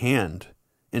their hand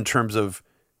in terms of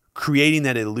creating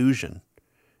that illusion.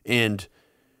 And,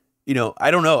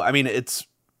 I don't know. I mean,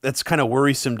 that's kind of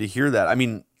worrisome to hear that. I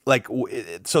mean, like,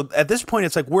 so at this point,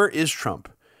 it's like, where is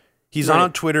Trump? He's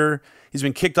on Twitter. He's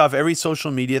been kicked off every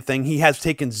social media thing. He has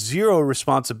taken zero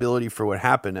responsibility for what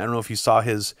happened. I don't know if you saw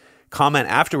his comment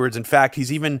afterwards. In fact,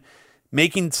 he's even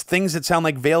making things that sound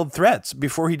like veiled threats.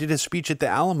 Before he did his speech at the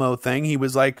Alamo thing, he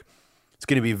was like, it's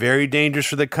going to be very dangerous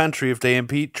for the country if they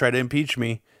try to impeach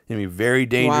me. It's going to be very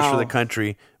dangerous for the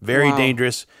country. Very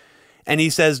dangerous. And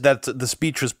he says that the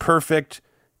speech was perfect.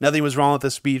 Nothing was wrong with the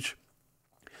speech.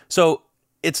 So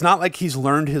it's not like he's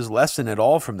learned his lesson at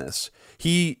all from this.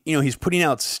 He's putting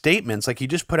out statements. Like he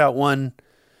just put out one,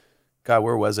 God,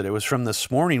 where was it? It was from this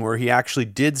morning where he actually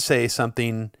did say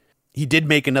something. He did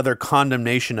make another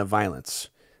condemnation of violence.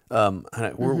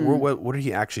 What did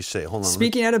he actually say? Hold on.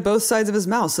 Speaking out of both sides of his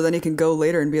mouth, so then he can go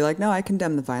later and be like, no, I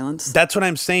condemn the violence. That's what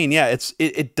I'm saying. Yeah,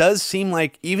 it does seem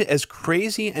like even as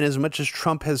crazy and as much as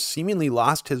Trump has seemingly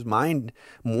lost his mind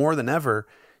more than ever,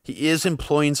 he is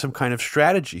employing some kind of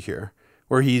strategy here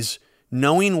where he's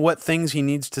knowing what things he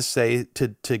needs to say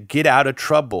to get out of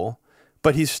trouble,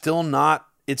 but he's still not,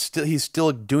 he's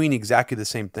still doing exactly the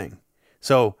same thing.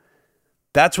 So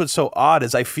that's what's so odd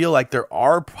is I feel like there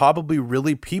are probably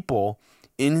really people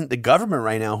in the government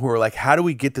right now who are like, how do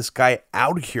we get this guy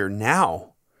out of here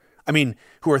now? I mean,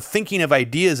 who are thinking of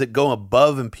ideas that go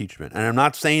above impeachment. And I'm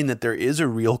not saying that there is a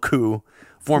real coup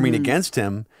forming against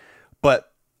him,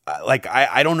 but like,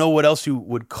 I don't know what else you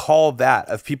would call that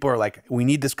if people are like, we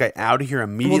need this guy out of here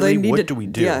immediately. Well, what do we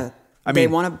do? Yeah. I they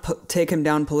mean, want to take him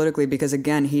down politically because,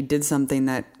 again, he did something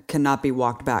that cannot be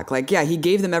walked back. Like, yeah, he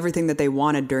gave them everything that they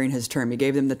wanted during his term. He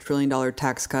gave them the $1 trillion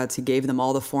tax cuts. He gave them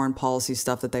all the foreign policy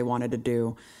stuff that they wanted to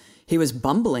do. He was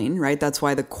bumbling, right? That's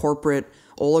why the corporate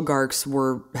oligarchs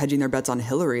were hedging their bets on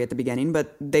Hillary at the beginning,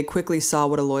 but they quickly saw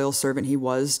what a loyal servant he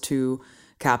was to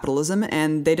capitalism,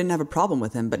 and they didn't have a problem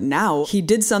with him. But now he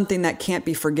did something that can't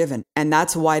be forgiven, and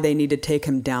that's why they need to take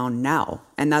him down now.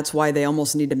 And that's why they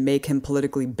almost need to make him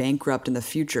politically bankrupt in the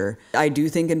future. I do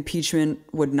think impeachment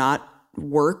would not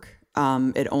work.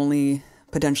 It only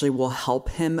potentially will help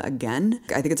him again.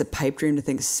 I think it's a pipe dream to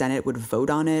think Senate would vote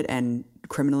on it and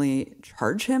criminally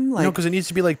charge him. Like, no, because it needs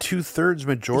to be like 2/3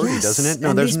 majority, yes, doesn't it? No,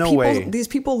 and there's no way. These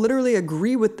people literally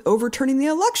agree with overturning the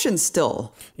election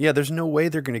still. Yeah, there's no way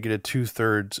they're going to get a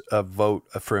 2/3 vote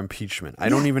for impeachment. I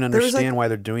don't even understand why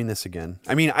they're doing this again.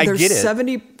 I mean, I get it.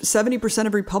 70%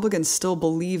 of Republicans still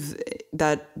believe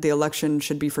that the election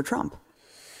should be for Trump.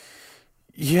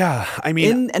 Yeah, I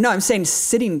mean... No, I'm saying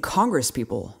sitting Congress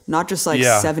people, not just like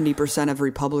 70% of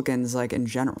Republicans like in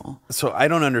general. So I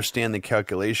don't understand the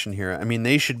calculation here. I mean,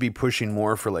 they should be pushing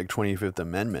more for like 25th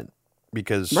Amendment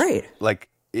because like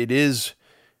it is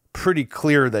pretty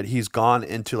clear that he's gone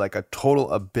into like a total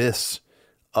abyss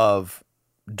of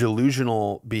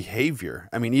delusional behavior.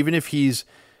 I mean, even if he's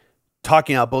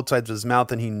talking out both sides of his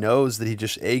mouth and he knows that he's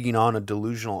just egging on a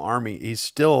delusional army, he's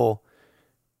still...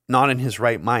 not in his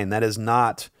right mind. That is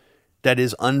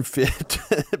unfit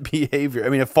behavior. I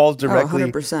mean, it falls directly.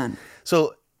 100%.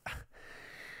 So,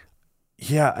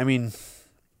 yeah, I mean.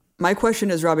 My question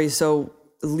is, Robbie, so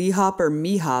Lee-hop or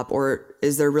me-hop, or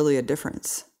is there really a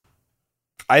difference?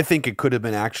 I think it could have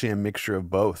been actually a mixture of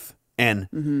both. And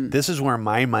this is where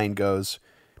my mind goes,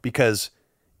 because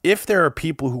if there are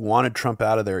people who wanted Trump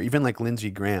out of there, even like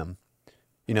Lindsey Graham,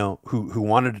 you know, who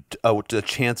wanted a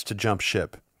chance to jump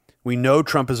ship. We know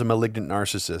Trump is a malignant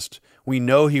narcissist. We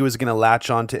know he was going to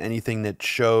latch on to anything that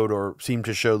showed or seemed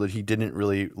to show that he didn't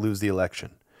really lose the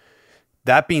election.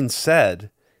 That being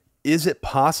said, is it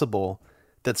possible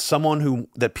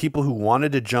that people who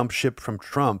wanted to jump ship from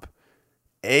Trump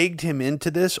egged him into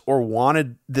this or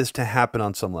wanted this to happen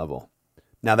on some level?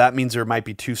 Now, that means there might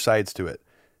be two sides to it.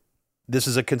 This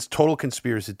is a total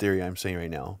conspiracy theory I'm saying right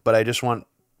now, but I just want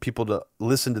people to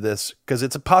listen to this because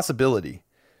it's a possibility.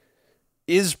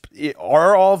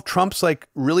 Are all of Trump's like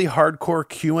really hardcore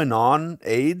QAnon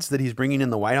aides that he's bringing in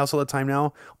the White House all the time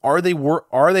now? Are they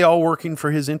all working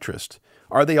for his interest?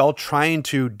 Are they all trying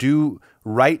to do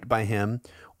right by him?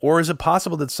 Or is it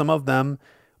possible that some of them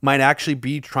might actually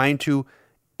be trying to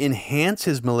enhance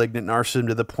his malignant narcissism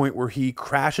to the point where he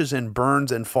crashes and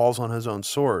burns and falls on his own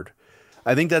sword?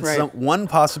 I think that's one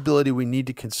possibility we need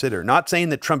to consider. Not saying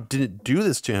that Trump didn't do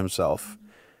this to himself,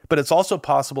 but it's also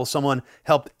possible someone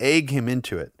helped egg him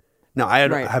into it. Now, I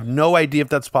have no idea if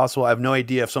that's possible. I have no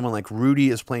idea if someone like Rudy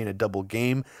is playing a double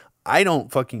game. I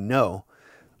don't fucking know.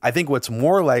 I think what's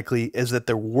more likely is that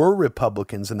there were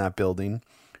Republicans in that building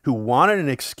who wanted an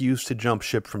excuse to jump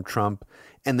ship from Trump,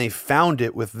 and they found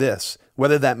it with this.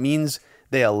 Whether that means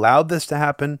they allowed this to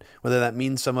happen, whether that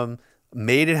means some of them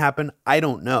made it happen, I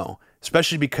don't know.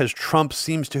 Especially because Trump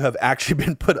seems to have actually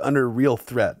been put under real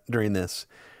threat during this.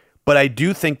 But I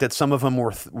do think that some of them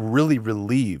were really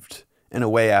relieved in a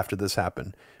way after this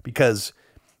happened because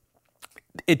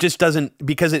it just doesn't,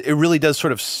 because it really does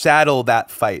sort of saddle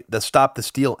that fight, the stop the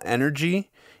steal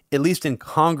energy. At least in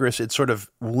Congress, it sort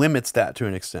of limits that to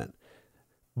an extent.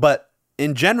 But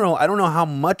in general, I don't know how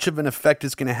much of an effect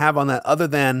it's going to have on that other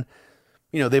than,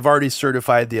 you know, they've already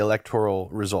certified the electoral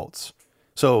results.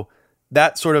 So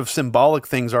that sort of symbolic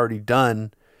thing's already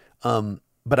done.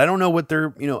 But I don't know what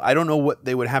I don't know what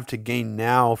they would have to gain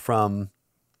now from,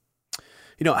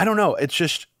 I don't know. It's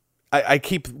just, I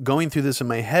keep going through this in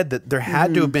my head that there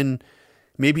had to have been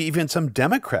maybe even some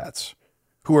Democrats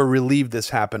who are relieved this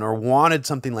happened or wanted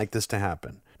something like this to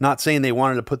happen. Not saying they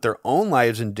wanted to put their own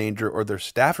lives in danger or their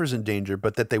staffers in danger,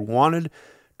 but that they wanted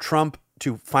Trump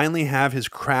to finally have his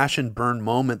crash and burn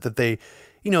moment that they,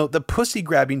 the pussy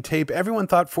grabbing tape, everyone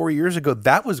thought 4 years ago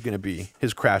that was going to be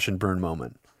his crash and burn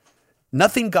moment.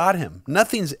 Nothing got him.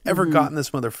 Nothing's ever gotten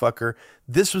this motherfucker.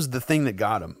 This was the thing that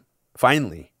got him.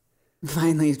 Finally,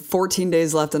 14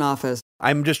 days left in office.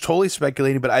 I'm just totally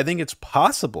speculating, but I think it's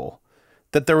possible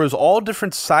that there was all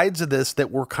different sides of this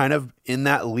that were kind of in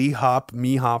that Lee Hop,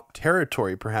 me Hop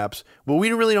territory, perhaps. But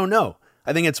we really don't know.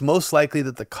 I think it's most likely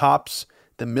that the cops,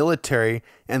 the military,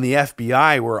 and the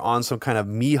FBI were on some kind of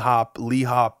me Hop, Lee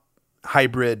Hop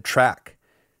hybrid track.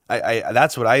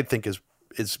 That's what I think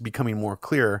is becoming more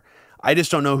clear. I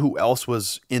just don't know who else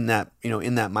was in that,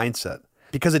 in that mindset,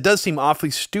 because it does seem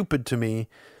awfully stupid to me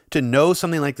to know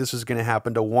something like this is going to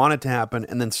happen, to want it to happen,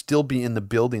 and then still be in the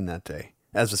building that day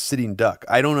as a sitting duck.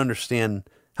 I don't understand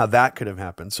how that could have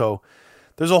happened. So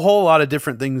there's a whole lot of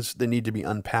different things that need to be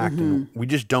unpacked. And we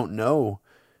just don't know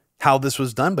how this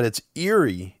was done, but it's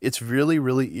eerie. It's really,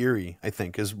 really eerie, I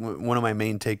think, is one of my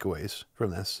main takeaways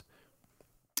from this.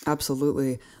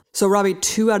 Absolutely. So, Robbie,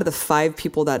 2 out of the 5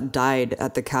 people that died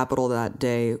at the Capitol that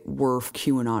day were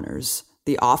QAnoners.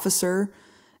 The officer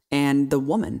and the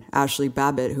woman, Ashley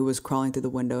Babbitt, who was crawling through the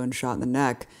window and shot in the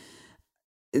neck.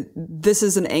 This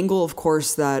is an angle, of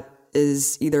course, that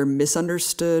is either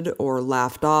misunderstood or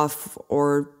laughed off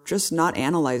or just not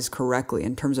analyzed correctly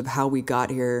in terms of how we got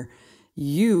here.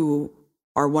 You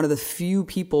are one of the few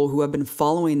people who have been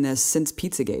following this since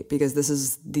Pizzagate, because this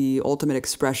is the ultimate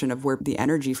expression of where the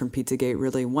energy from Pizzagate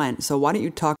really went. So why don't you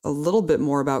talk a little bit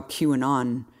more about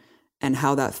QAnon and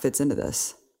how that fits into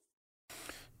this?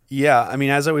 Yeah, I mean,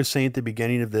 as I was saying at the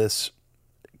beginning of this,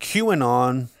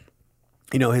 QAnon,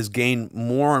 has gained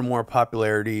more and more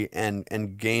popularity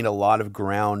and gained a lot of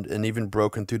ground and even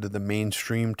broken through to the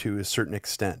mainstream to a certain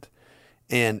extent.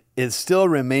 And it still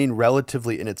remained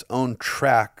relatively in its own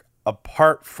track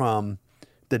apart from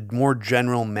the more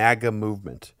general MAGA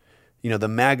movement, the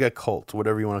MAGA cult,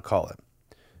 whatever you want to call it.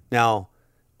 Now,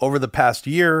 over the past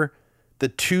year, the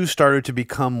two started to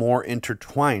become more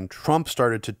intertwined. Trump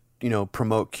started to,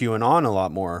 promote QAnon a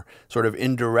lot more, sort of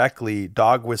indirectly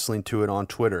dog whistling to it on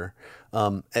Twitter,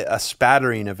 a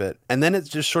spattering of it. And then it's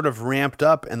just sort of ramped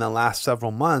up in the last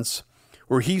several months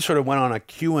where he sort of went on a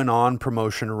QAnon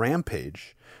promotion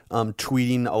rampage,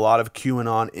 tweeting a lot of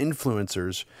QAnon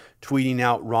influencers, tweeting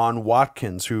out Ron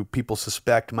Watkins, who people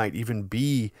suspect might even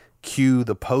be Q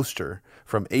the poster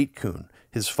from 8kun.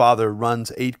 His father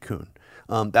runs 8kun.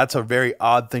 That's a very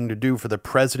odd thing to do for the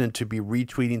president to be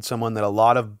retweeting someone that a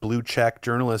lot of blue check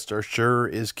journalists are sure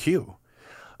is Q.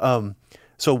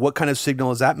 So what kind of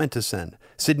signal is that meant to send?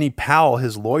 Sidney Powell,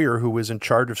 his lawyer who was in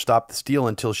charge of Stop the Steal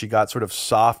until she got sort of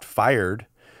soft fired,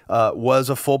 was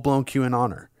a full-blown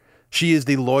QAnoner. She is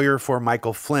the lawyer for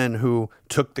Michael Flynn, who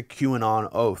took the QAnon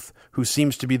oath, who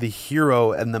seems to be the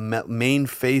hero and the main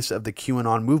face of the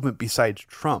QAnon movement besides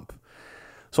Trump.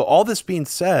 So all this being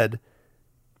said,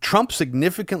 Trump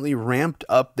significantly ramped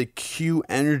up the Q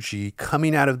energy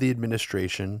coming out of the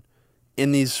administration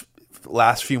in these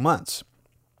last few months.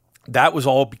 That was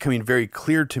all becoming very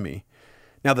clear to me.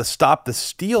 Now, the Stop the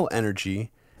Steal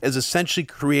energy is essentially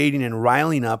creating and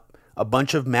riling up a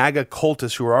bunch of MAGA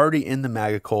cultists who are already in the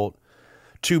MAGA cult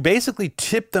to basically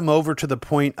tip them over to the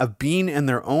point of being in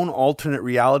their own alternate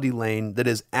reality lane that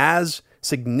is as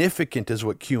significant as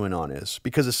what QAnon is.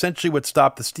 Because essentially what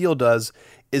Stop the Steal does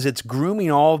is it's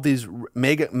grooming all of these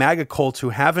MAGA cults who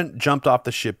haven't jumped off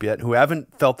the ship yet, who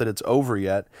haven't felt that it's over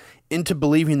yet, into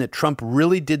believing that Trump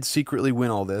really did secretly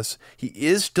win all this. He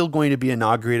is still going to be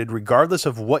inaugurated regardless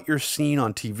of what you're seeing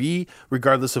on TV,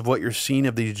 regardless of what you're seeing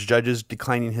of these judges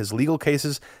declining his legal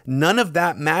cases. None of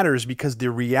that matters because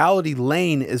the reality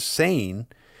lane is saying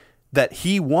that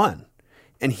he won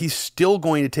and he's still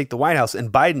going to take the White House,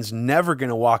 and Biden's never going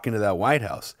to walk into that White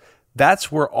House.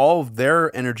 That's where all of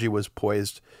their energy was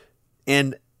poised.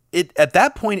 And at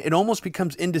that point, it almost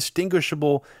becomes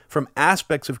indistinguishable from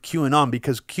aspects of QAnon,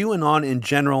 because QAnon in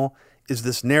general is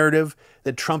this narrative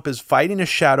that Trump is fighting a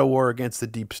shadow war against the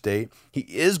deep state. He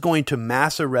is going to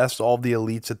mass arrest all the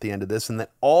elites at the end of this, and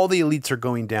that all the elites are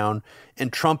going down.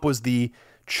 And Trump was the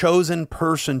chosen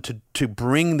person to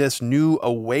bring this new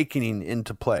awakening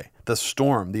into play, the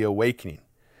storm, the awakening.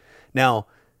 Now,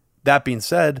 that being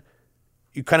said,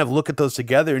 you kind of look at those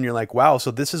together and you're like, wow,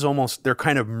 so this is almost, they're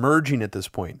kind of merging at this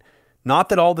point. Not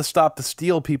that all the Stop the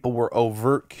Steal people were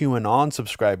overt QAnon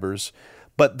subscribers,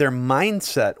 but their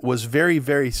mindset was very,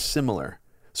 very similar.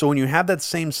 So when you have that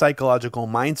same psychological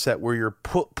mindset where you're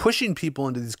pushing people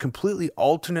into these completely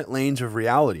alternate lanes of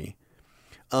reality,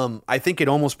 I think it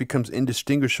almost becomes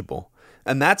indistinguishable.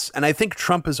 And I think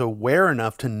Trump is aware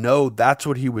enough to know that's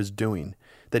what he was doing,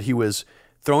 that he was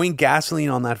throwing gasoline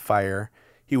on that fire.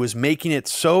 He was making it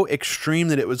so extreme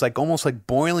that it was like almost like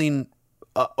boiling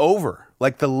over.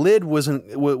 Like the lid wasn't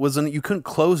you couldn't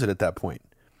close it at that point.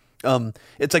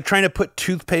 It's like trying to put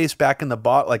toothpaste back in the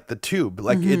bottle, like the tube.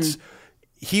 Like it's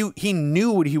he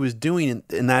knew what he was doing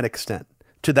to that extent.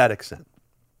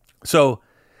 So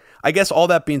I guess all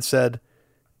that being said,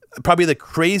 probably the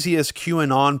craziest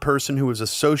QAnon person who was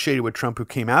associated with Trump who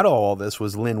came out of all this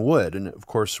was Lin Wood. And of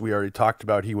course, we already talked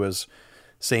about he was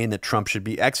saying that Trump should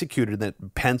be executed,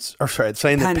 that Pence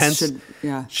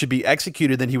should be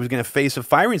executed, then he was going to face a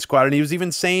firing squad. And he was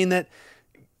even saying that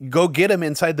go get him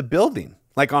inside the building,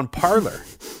 like on Parler.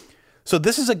 So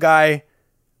this is a guy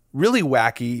really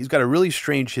wacky. He's got a really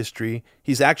strange history.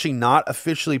 He's actually not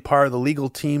officially part of the legal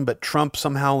team, but Trump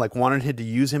somehow like wanted him to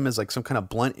use him as like some kind of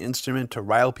blunt instrument to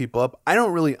rile people up. I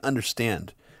don't really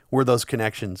understand where those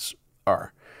connections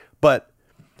are. But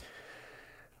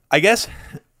I guess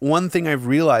one thing I've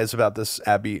realized about this,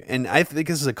 Abby, and I think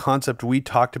this is a concept we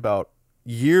talked about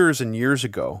years and years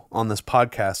ago on this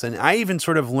podcast, and I even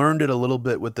sort of learned it a little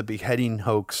bit with the beheading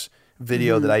hoax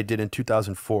video that I did in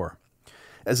 2004,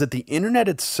 is that the internet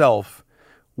itself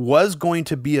was going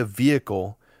to be a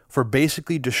vehicle for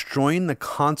basically destroying the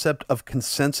concept of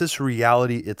consensus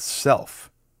reality itself.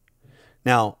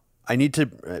 Now, I need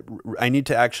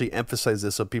to actually emphasize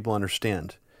this so people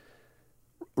understand.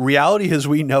 Reality as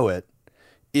we know it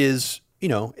is,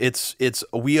 it's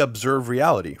we observe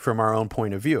reality from our own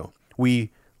point of view.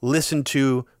 We listen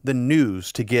to the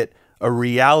news to get a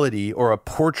reality or a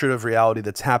portrait of reality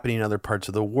that's happening in other parts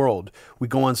of the world. We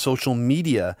go on social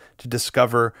media to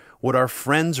discover what our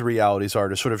friends' realities are,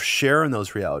 to sort of share in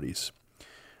those realities.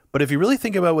 But if you really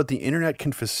think about what the internet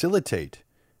can facilitate,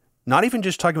 not even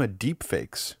just talking about deep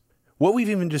fakes, what we've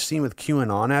even just seen with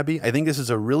QAnon, Abby, I think this is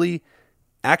a really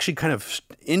actually kind of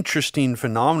interesting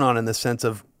phenomenon in the sense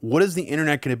of what is the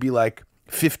internet going to be like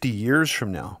 50 years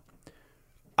from now?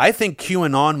 I think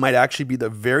QAnon might actually be the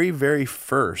very, very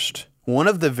first, one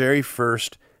of the very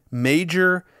first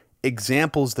major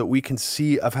examples that we can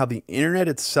see of how the internet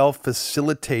itself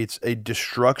facilitates a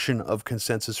destruction of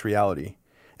consensus reality,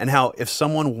 and how if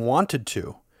someone wanted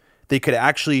to, they could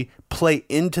actually play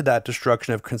into that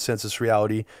destruction of consensus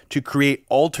reality to create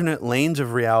alternate lanes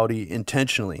of reality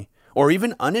intentionally or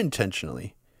even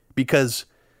unintentionally, because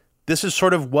this is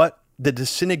sort of what the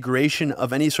disintegration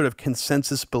of any sort of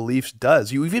consensus beliefs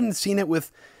does. You've even seen it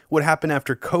with what happened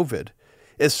after COVID.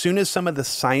 As soon as some of the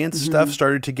science stuff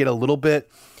started to get a little bit,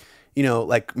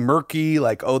 like murky,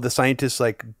 like, oh, the scientists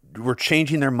like were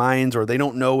changing their minds or they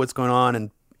don't know what's going on.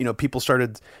 And, people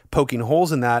started poking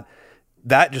holes in that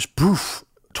just poof,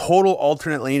 total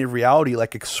alternate lane of reality,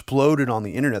 like exploded on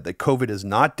the internet, that COVID is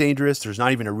not dangerous. There's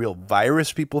not even a real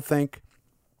virus, people think.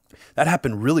 That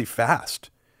happened really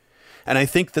fast. And I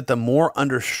think that the more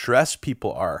under stress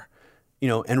people are,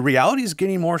 and reality is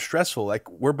getting more stressful. Like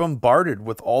we're bombarded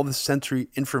with all this sensory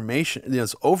information,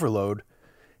 this overload.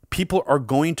 People are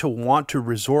going to want to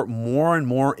resort more and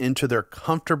more into their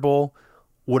comfortable,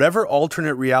 whatever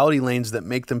alternate reality lanes that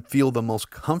make them feel the most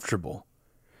comfortable.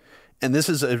 And this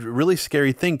is a really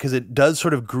scary thing because it does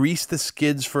sort of grease the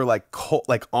skids for like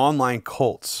online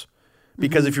cults.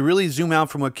 Because if you really zoom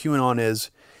out from what QAnon is,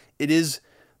 it is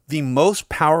the most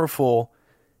powerful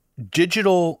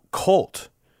digital cult.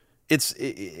 It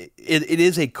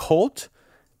is a cult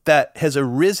that has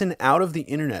arisen out of the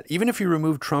internet. Even if you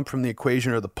remove Trump from the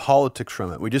equation or the politics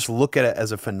from it, we just look at it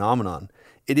as a phenomenon.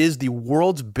 It is the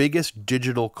world's biggest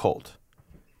digital cult.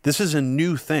 This is a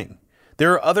new thing.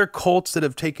 There are other cults that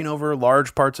have taken over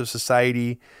large parts of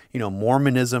society,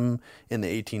 Mormonism in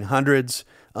the 1800s,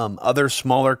 other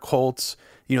smaller cults,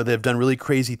 that have done really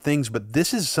crazy things. But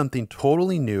this is something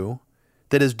totally new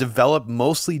that has developed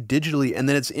mostly digitally, and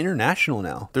then it's international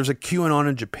now. There's a QAnon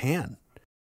in Japan.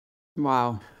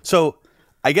 Wow. So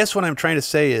I guess what I'm trying to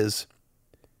say is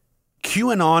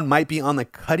QAnon might be on the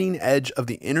cutting edge of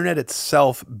the internet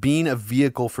itself being a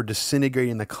vehicle for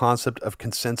disintegrating the concept of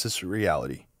consensus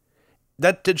reality.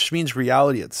 That just means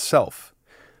reality itself.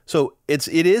 So it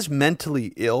is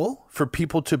mentally ill for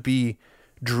people to be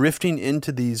drifting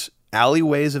into these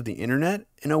alleyways of the internet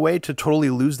in a way to totally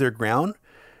lose their ground.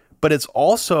 But it's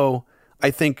also,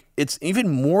 I think it's even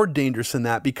more dangerous than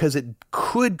that because it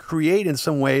could create in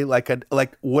some way like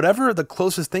whatever the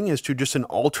closest thing is to just an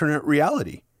alternate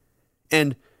reality.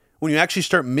 And when you actually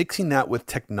start mixing that with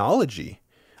technology,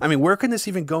 I mean, where can this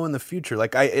even go in the future?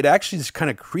 It actually is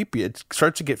kind of creepy. It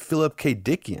starts to get Philip K.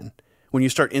 Dickian when you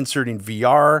start inserting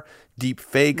VR, deep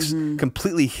fakes,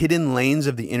 completely hidden lanes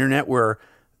of the internet where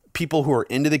people who are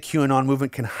into the QAnon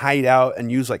movement can hide out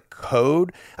and use like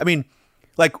code. I mean,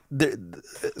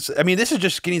 this is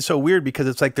just getting so weird because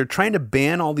it's like they're trying to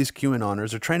ban all these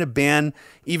QAnoners. They're trying to ban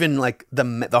even like the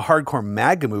hardcore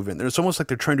MAGA movement. It's almost like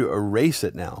they're trying to erase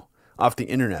it now off the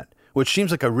internet, which seems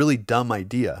like a really dumb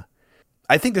idea.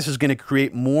 I think this is going to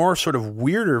create more sort of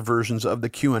weirder versions of the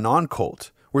QAnon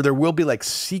cult, where there will be like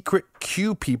secret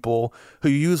Q people who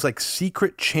use like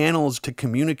secret channels to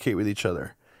communicate with each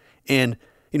other. And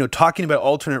talking about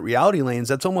alternate reality lanes,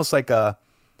 that's almost like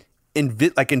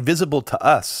invisible to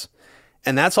us.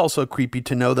 And that's also creepy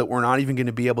to know that we're not even going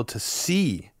to be able to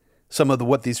see some of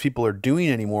what these people are doing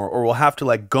anymore, or we'll have to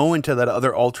like go into that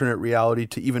other alternate reality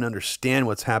to even understand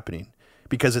what's happening,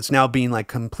 because it's now being like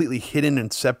completely hidden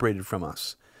and separated from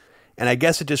us. And I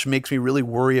guess it just makes me really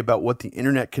worry about what the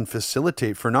internet can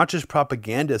facilitate for not just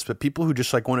propagandists, but people who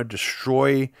just like want to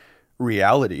destroy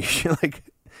reality.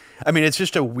 It's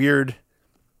just a weird,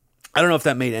 I don't know if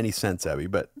that made any sense, Abby,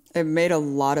 but it made a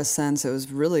lot of sense. It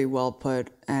was really well put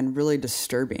and really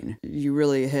disturbing. You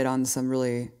really hit on some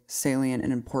really salient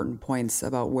and important points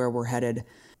about where we're headed.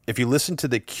 If you listen to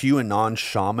the QAnon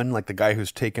shaman, like the guy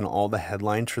who's taken all the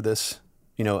headlines for this,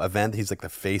 event, he's like the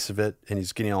face of it, and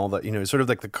he's getting all the, sort of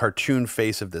like the cartoon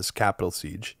face of this Capitol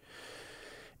siege.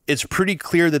 It's pretty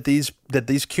clear that these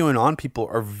QAnon people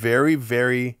are very,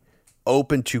 very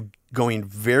open to going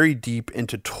very deep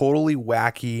into totally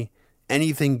wacky,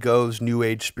 anything goes new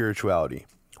age spirituality,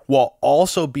 while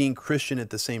also being Christian at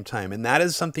the same time. And that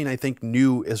is something I think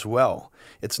new as well.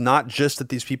 It's not just that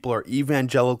these people are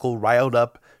evangelical, riled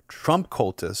up Trump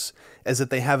cultists, as that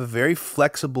they have a very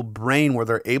flexible brain where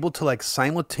they're able to like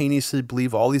simultaneously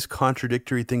believe all these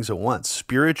contradictory things at once,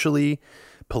 spiritually,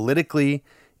 politically.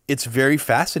 It's very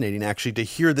fascinating actually to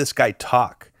hear this guy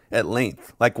talk at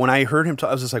length. Like when I heard him talk,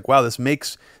 I was just like, wow, this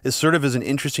sort of is an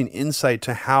interesting insight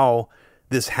to how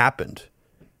this happened.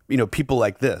 People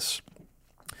like this.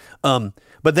 But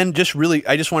then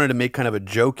I just wanted to make kind of a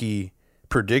jokey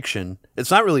prediction. It's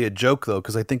not really a joke though,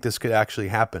 because I think this could actually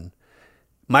happen.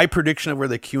 My prediction of where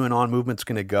the QAnon movement's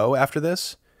going to go after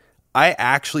this, I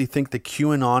actually think the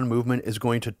QAnon movement is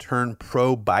going to turn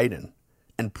pro-Biden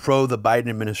and pro the Biden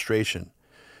administration.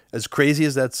 As crazy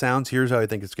as that sounds, here's how I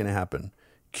think it's going to happen.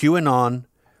 QAnon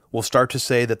will start to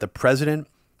say that the president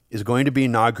is going to be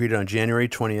inaugurated on January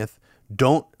 20th.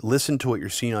 Don't listen to what you're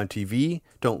seeing on TV.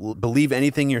 Don't believe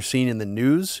anything you're seeing in the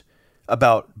news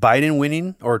about Biden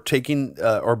winning or taking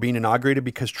or being inaugurated,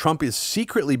 because Trump is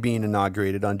secretly being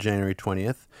inaugurated on January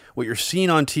 20th. What you're seeing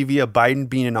on TV of Biden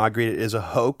being inaugurated is a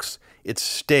hoax. It's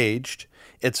staged.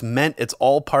 It's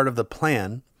all part of the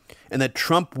plan. And that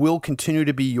Trump will continue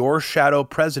to be your shadow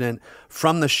president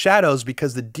from the shadows,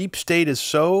 because the deep state is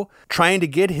so trying to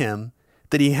get him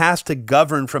that he has to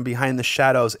govern from behind the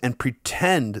shadows and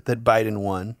pretend that Biden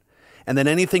won. And then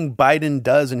anything Biden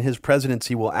does in his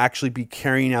presidency will actually be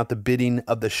carrying out the bidding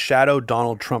of the shadow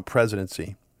Donald Trump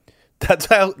presidency. That's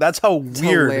how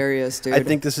weird hilarious, dude. I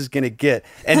think this is going to get.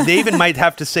 And they even might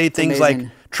have to say things like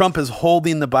Trump is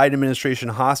holding the Biden administration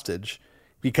hostage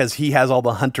because he has all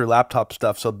the Hunter laptop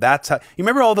stuff. So that's how, you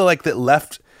remember all the like that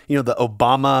left, the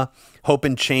Obama hope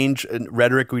and change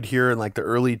rhetoric we'd hear in like the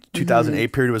early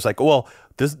 2008 period was like,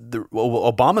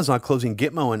 Obama's not closing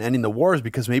Gitmo and ending the wars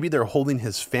because maybe they're holding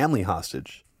his family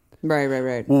hostage.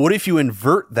 Right. Well, what if you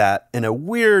invert that in a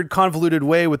weird, convoluted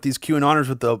way with these QAnoners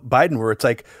with the Biden, where it's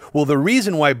like, well, the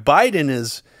reason why Biden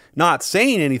is not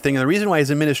saying anything and the reason why his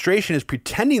administration is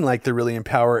pretending like they're really in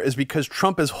power is because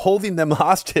Trump is holding them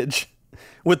hostage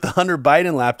with the Hunter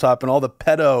Biden laptop and all the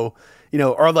pedo,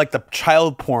 or like the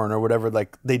child porn or whatever,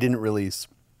 like they didn't release.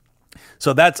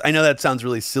 So I know that sounds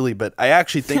really silly, but I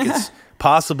actually think it's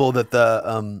possible that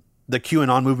the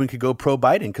QAnon movement could go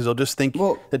pro-Biden, because they'll just think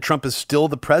that Trump is still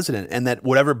the president and that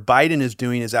whatever Biden is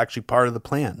doing is actually part of the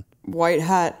plan. White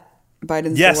hat.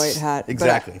 Biden's the white hat.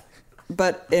 Exactly.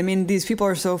 But I mean, these people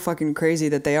are so fucking crazy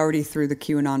that they already threw the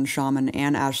QAnon shaman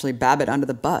and Ashley Babbitt under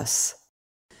the bus.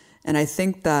 And I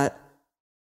think that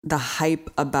the hype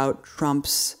about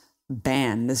Trump's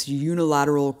ban, this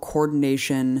unilateral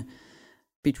coordination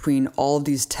between all of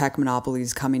these tech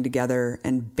monopolies coming together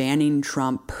and banning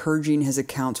Trump, purging his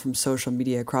accounts from social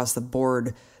media across the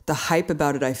board, the hype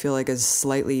about it, I feel like, is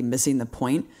slightly missing the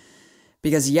point.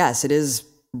 Because yes, it is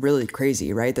really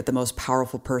crazy, right? That the most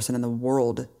powerful person in the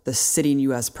world, the sitting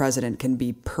US president, can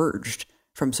be purged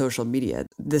from social media.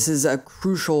 This is a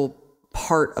crucial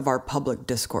part of our public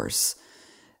discourse.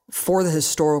 For the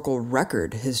historical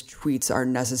record, his tweets are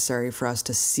necessary for us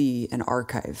to see and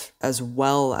archive, as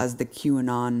well as the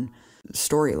QAnon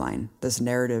storyline, this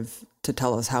narrative to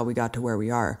tell us how we got to where we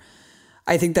are.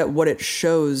 I think that what it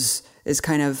shows is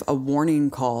kind of a warning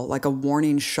call, like a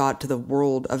warning shot to the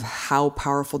world of how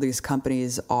powerful these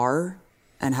companies are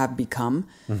and have become,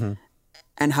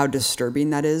 and how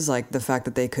disturbing that is. Like the fact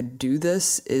that they could do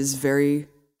this is very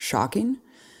shocking.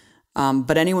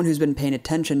 But anyone who's been paying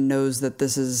attention knows that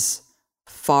this is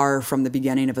far from the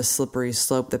beginning of a slippery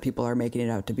slope that people are making it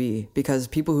out to be, because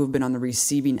people who've been on the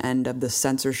receiving end of the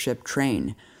censorship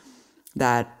train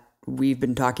that we've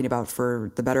been talking about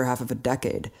for the better half of a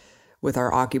decade, with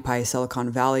our Occupy Silicon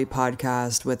Valley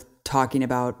podcast, with talking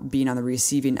about being on the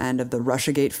receiving end of the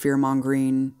Russiagate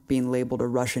fear-mongering, being labeled a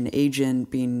Russian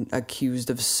agent, being accused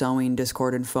of sowing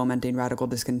discord and fomenting radical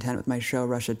discontent with my show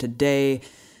Russia Today,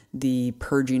 the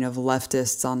purging of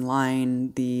leftists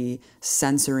online, the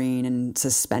censoring and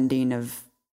suspending of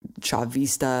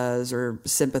Chavistas or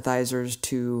sympathizers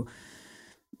to,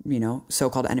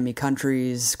 so-called enemy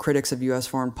countries, critics of U.S.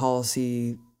 foreign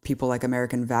policy, people like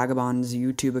American Vagabond's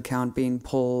YouTube account being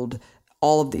pulled,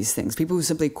 all of these things. People who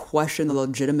simply question the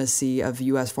legitimacy of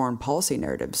U.S. foreign policy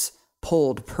narratives,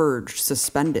 pulled, purged,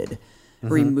 suspended,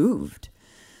 removed.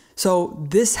 So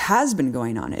this has been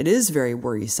going on. It is very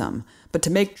worrisome. But to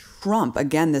make Trump,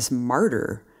 again, this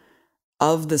martyr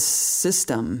of the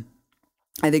system,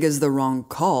 I think is the wrong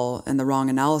call and the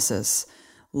wrong analysis.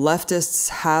 Leftists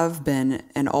have been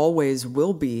and always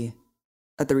will be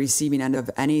at the receiving end of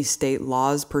any state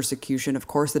laws, persecution. Of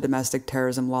course, the domestic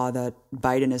terrorism law that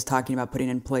Biden is talking about putting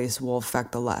in place will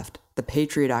affect the left. The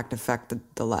Patriot Act affected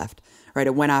the left, right?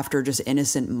 It went after just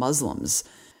innocent Muslims.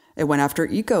 It went after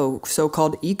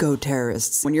so-called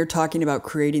eco-terrorists. When you're talking about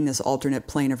creating this alternate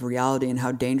plane of reality and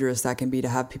how dangerous that can be to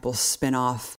have people spin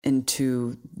off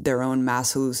into their own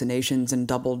mass hallucinations and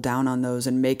double down on those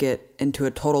and make it into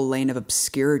a total lane of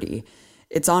obscurity,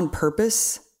 it's on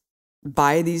purpose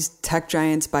by these tech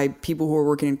giants, by people who are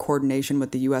working in coordination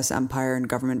with the U.S. empire and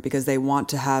government, because they want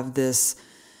to have this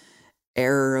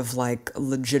air of like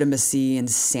legitimacy and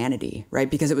sanity,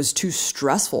 right? Because it was too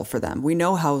stressful for them. We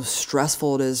know how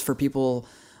stressful it is for people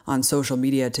on social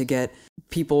media to get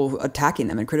people attacking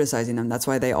them and criticizing them. That's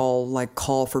why they all like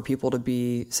call for people to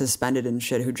be suspended and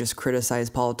shit who just criticize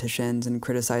politicians and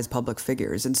criticize public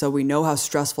figures. And so we know how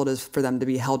stressful it is for them to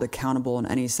be held accountable in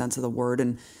any sense of the word.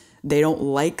 And they don't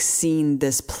like seeing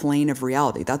this plane of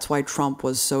reality. That's why Trump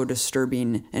was so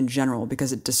disturbing in general,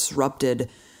 because it disrupted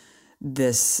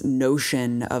this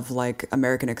notion of like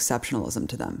American exceptionalism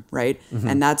to them, right?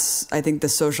 And that's, I think the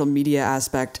social media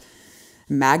aspect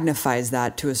magnifies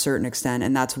that to a certain extent,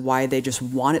 and that's why they just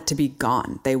want it to be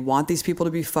gone. They want these people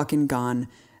to be fucking gone.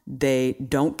 They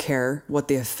don't care what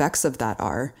the effects of that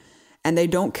are, and they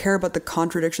don't care about the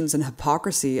contradictions and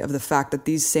hypocrisy of the fact that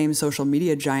these same social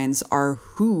media giants are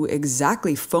who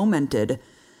exactly fomented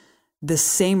the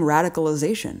same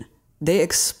radicalization. They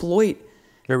exploit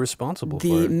They're responsible for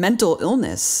the it. mental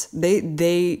illness.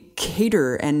 They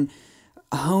cater and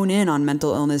hone in on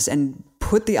mental illness and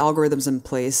put the algorithms in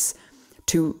place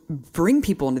to bring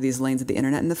people into these lanes of the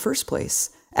internet in the first place.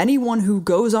 Anyone who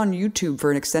goes on YouTube for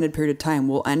an extended period of time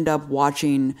will end up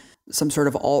watching some sort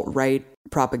of alt-right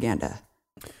propaganda.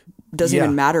 Doesn't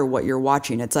even matter what you're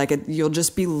watching. It's like you'll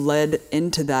just be led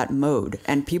into that mode.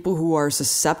 And people who are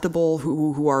susceptible,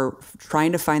 who are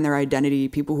trying to find their identity,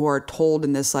 people who are told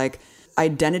in this like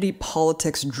identity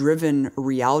politics driven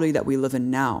reality that we live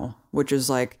in now, which is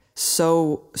like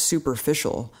so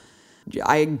superficial.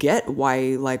 I get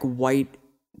why like white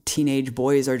teenage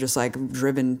boys are just like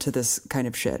driven to this kind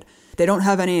of shit. They don't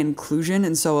have any inclusion,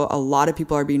 and so a lot of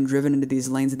people are being driven into these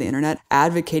lanes of the internet,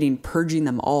 advocating purging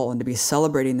them all, and to be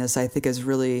celebrating this, I think, is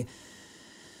really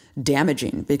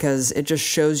damaging, because it just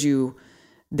shows you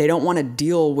they don't want to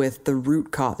deal with the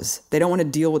root cause. They don't want to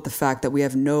deal with the fact that we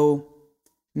have no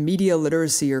media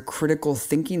literacy or critical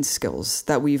thinking skills,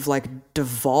 that we've like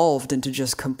devolved into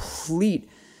just complete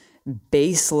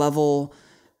base level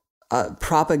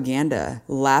propaganda,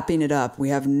 lapping it up. We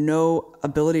have no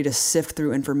ability to sift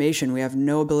through information. We have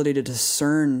no ability to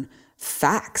discern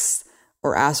facts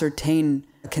or ascertain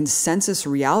a consensus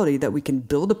reality that we can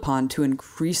build upon to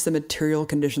increase the material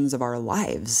conditions of our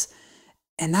lives.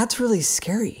 And that's really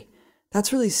scary.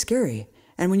 That's really scary.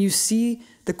 And when you see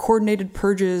the coordinated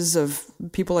purges of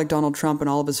people like Donald Trump and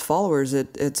all of his followers,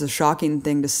 it's a shocking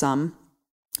thing to some.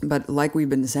 But like we've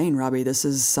been saying, Robbie, this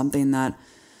is something that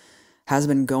has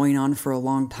been going on for a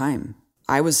long time.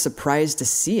 I was surprised to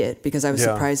see it, because I was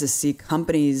surprised to see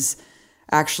companies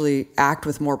actually act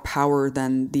with more power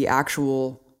than the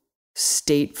actual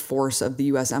state force of the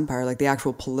U.S. empire. Like the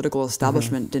actual political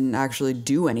establishment didn't actually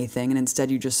do anything. And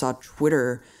instead you just saw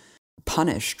Twitter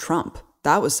punish Trump.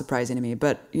 That was surprising to me.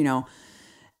 But, you know,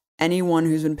 anyone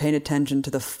who's been paying attention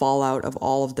to the fallout of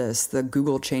all of this, the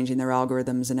Google changing their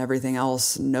algorithms and everything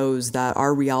else, knows that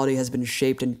our reality has been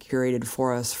shaped and curated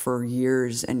for us for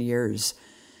years and years.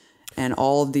 And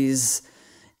all of these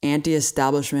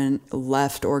anti-establishment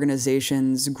left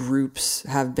organizations, groups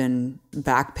have been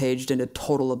backpaged into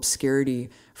total obscurity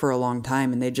for a long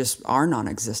time, and they just are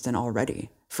non-existent already.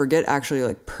 Forget actually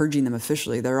like purging them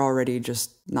officially. They're already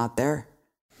just not there.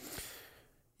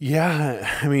 Yeah,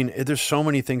 I mean, there's so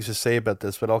many things to say about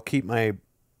this, but I'll keep my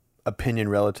opinion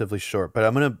relatively short, but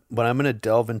I'm gonna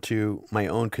delve into my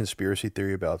own conspiracy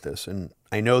theory about this. And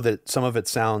I know that some of it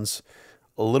sounds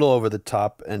a little over the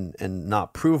top and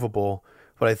not provable,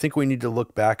 but I think we need to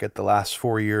look back at the last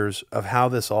 4 years of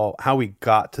how we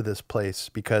got to this place,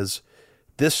 because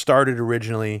this started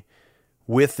originally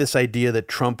with this idea that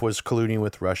Trump was colluding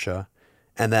with Russia,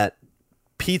 and that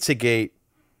Pizzagate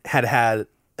had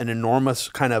an enormous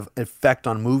kind of effect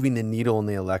on moving the needle in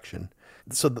the election.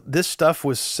 So this stuff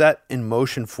was set in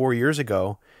motion 4 years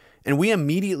ago, and we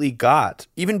immediately got,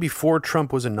 even before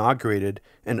Trump was inaugurated,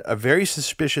 a very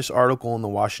suspicious article in the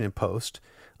Washington Post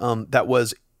that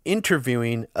was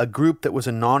interviewing a group that was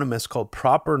anonymous called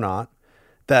Prop or Not,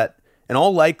 that in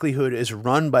all likelihood is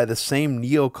run by the same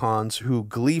neocons who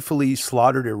gleefully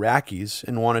slaughtered Iraqis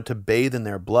and wanted to bathe in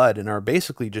their blood and are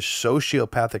basically just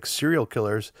sociopathic serial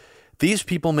killers. These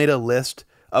people made a list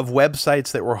of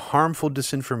websites that were harmful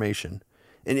disinformation.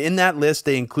 And in that list,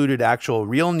 they included actual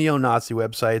real neo-Nazi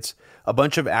websites, a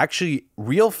bunch of actually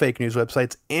real fake news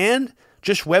websites, and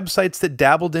just websites that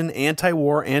dabbled in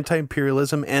anti-war,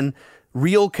 anti-imperialism, and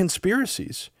real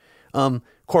conspiracies.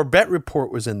 Corbett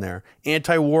Report was in there.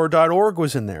 Antiwar.org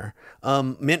was in there.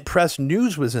 Mint Press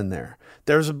News was in there.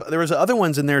 There was other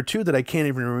ones in there too that I can't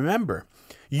even remember.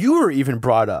 You were even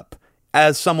brought up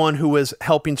as someone who was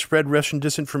helping spread Russian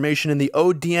disinformation in the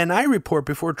ODNI report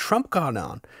before Trump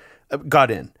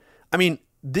got in. I mean,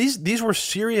 these were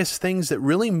serious things that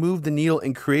really moved the needle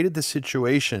and created the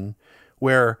situation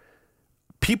where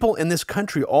people in this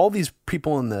country, all these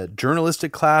people in the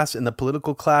journalistic class, in the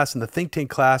political class, in the think tank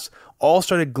class, all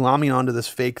started glomming onto this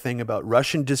fake thing about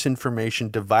Russian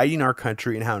disinformation dividing our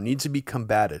country and how it needs to be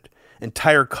combated.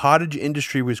 Entire cottage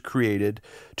industry was created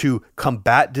to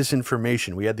combat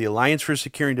disinformation. We had the Alliance for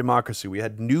Securing Democracy. We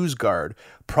had NewsGuard,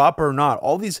 Prop or Not,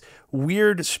 all these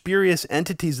weird, spurious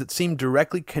entities that seemed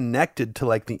directly connected to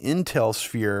like the intel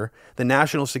sphere, the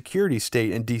national security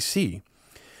state in DC.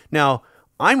 Now,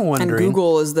 I'm wondering... And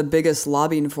Google is the biggest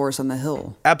lobbying force on the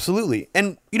Hill. Absolutely.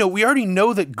 And, we already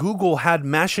know that Google had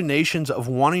machinations of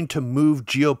wanting to move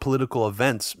geopolitical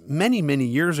events many, many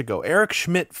years ago. Eric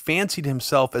Schmidt fancied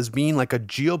himself as being like a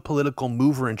geopolitical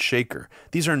mover and shaker.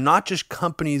 These are not just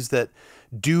companies that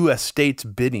do a state's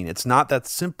bidding. It's not that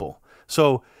simple.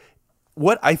 So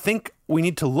what I think we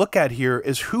need to look at here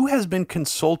is who has been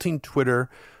consulting Twitter.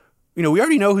 We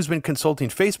already know who's been consulting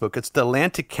Facebook. It's the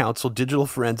Atlantic Council, Digital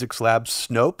Forensics Lab,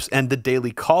 Snopes, and the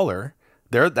Daily Caller.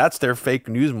 That's their fake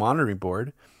news monitoring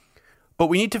board. But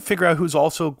we need to figure out who's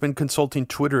also been consulting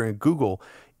Twitter and Google.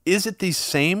 Is it these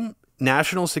same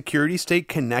national security state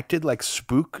connected like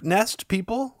spook nest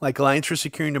people, like Alliance for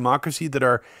Securing Democracy,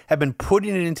 that have been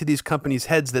putting it into these companies'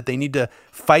 heads that they need to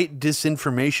fight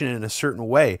disinformation in a certain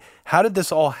way? How did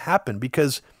this all happen?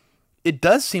 Because it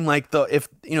does seem like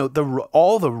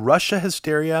all the Russia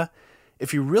hysteria,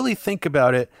 if you really think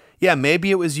about it, yeah, maybe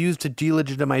it was used to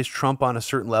delegitimize Trump on a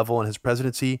certain level in his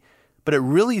presidency, but it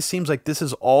really seems like this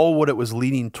is all what it was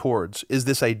leading towards, is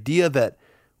this idea that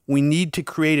we need to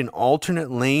create an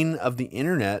alternate lane of the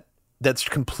internet that's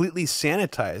completely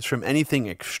sanitized from anything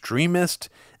extremist,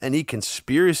 any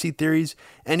conspiracy theories,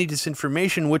 any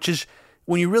disinformation, which is,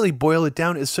 when you really boil it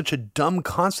down, is such a dumb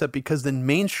concept, because the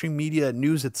mainstream media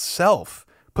news itself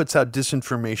puts out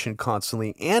disinformation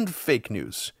constantly and fake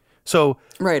news. So,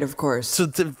 right, of course. So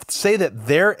to say that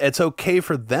it's okay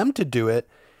for them to do it,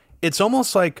 it's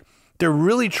almost like they're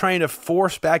really trying to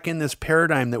force back in this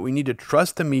paradigm that we need to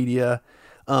trust the media.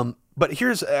 But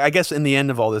here's, I guess, in the end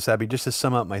of all this, Abby, just to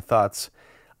sum up my thoughts,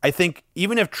 I think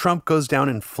even if Trump goes down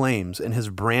in flames and his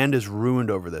brand is ruined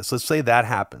over this, let's say that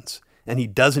happens, and he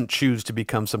doesn't choose to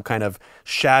become some kind of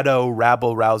shadow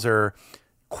rabble-rouser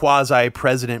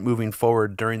quasi-president moving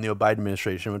forward during the Biden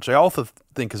administration, which I also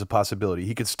think is a possibility.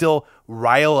 He could still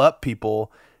rile up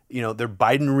people, their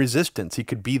Biden resistance. He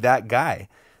could be that guy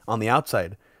on the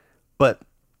outside. But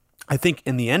I think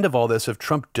in the end of all this, if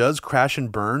Trump does crash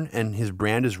and burn and his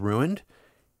brand is ruined,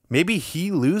 maybe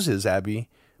he loses, Abby,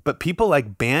 but people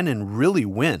like Bannon really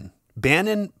win.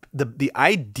 Bannon, the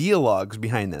ideologues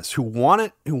behind this, who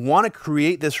want to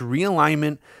create this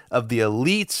realignment of the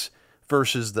elites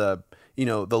versus the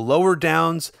lower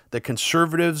downs, the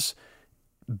conservatives.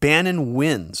 Bannon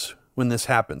wins when this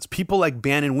happens. People like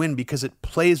Bannon win because it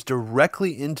plays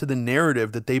directly into the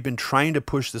narrative that they've been trying to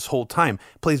push this whole time.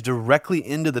 It plays directly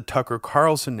into the Tucker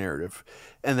Carlson narrative.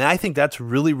 And I think that's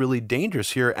really, really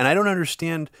dangerous here. And I don't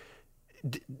understand,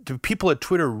 do people at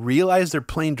Twitter realize they're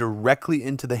playing directly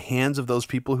into the hands of those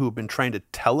people who have been trying to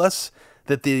tell us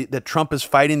that Trump is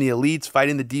fighting the elites,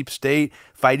 fighting the deep state,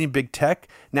 fighting big tech?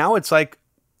 Now it's like,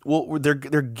 well, they're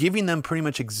giving them pretty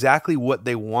much exactly what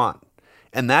they want.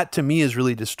 And that to me is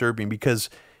really disturbing, because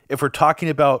if we're talking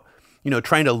about,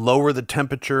 trying to lower the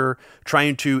temperature,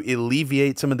 trying to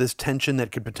alleviate some of this tension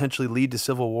that could potentially lead to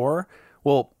civil war,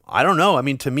 well, I don't know. I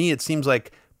mean, to me, it seems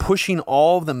like pushing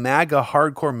all of the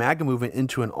hardcore MAGA movement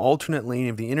into an alternate lane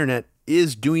of the internet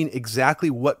is doing exactly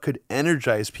what could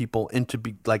energize people into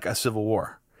like a civil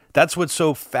war. That's what's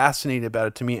so fascinating about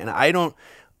it to me. And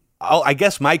I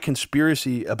guess my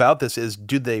conspiracy about this is,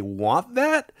 do they want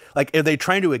that? Like, are they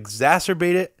trying to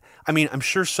exacerbate it? I mean, I'm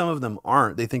sure some of them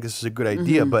aren't. They think this is a good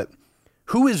idea, but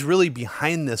who is really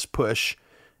behind this push?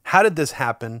 How did this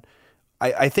happen?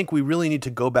 I think we really need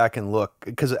to go back and look,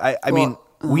 because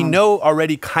we know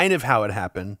already kind of how it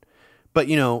happened, but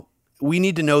we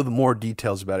need to know the more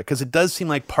details about it, because it does seem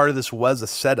like part of this was a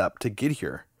setup to get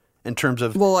here in terms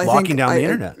of locking down the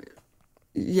internet.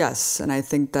 Yes, and I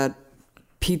think that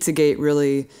Pizzagate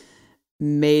really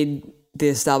made the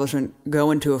establishment go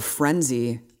into a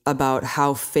frenzy about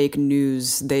how fake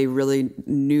news, they really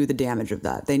knew the damage of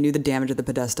that. They knew the damage of the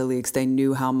Podesta leaks. They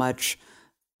knew how much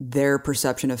their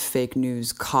perception of fake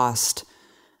news cost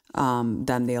them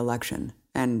the election,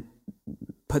 and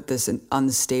put this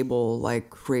unstable, like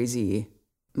crazy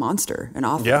monster in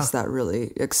office that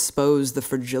really exposed the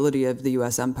fragility of the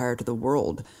U.S. empire to the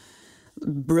world.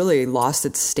 Really lost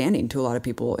its standing to a lot of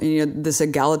people. And, this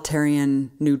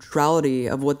egalitarian neutrality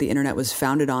of what the internet was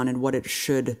founded on and what it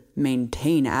should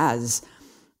maintain as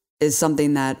is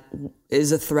something that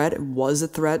is a threat, was a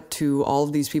threat to all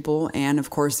of these people. And of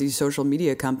course, these social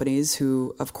media companies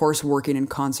who, of course, working in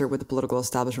concert with the political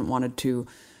establishment, wanted to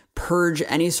purge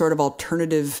any sort of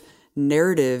alternative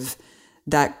narrative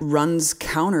that runs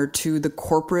counter to the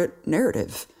corporate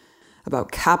narrative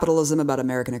about capitalism, about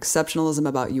American exceptionalism,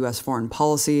 about U.S. foreign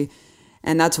policy.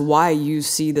 And that's why you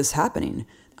see this happening.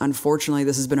 Unfortunately,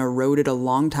 this has been eroded a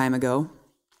long time ago.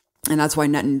 And that's why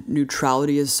net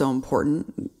neutrality is so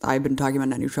important. I've been talking about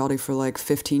net neutrality for like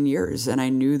 15 years, and I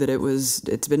knew that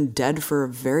it's been dead for a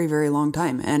very, very long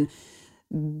time. And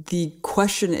the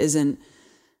question isn't,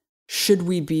 should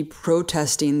we be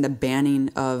protesting the banning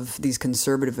of these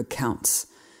conservative accounts?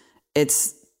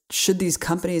 It's, should these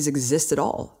companies exist at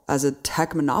all as a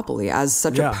tech monopoly, as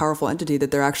such a powerful entity that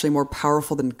they're actually more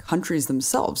powerful than countries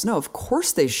themselves? No, of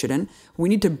course they shouldn't. We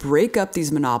need to break up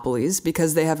these monopolies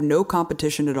because they have no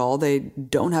competition at all. They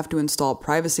don't have to install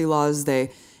privacy laws.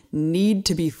 They need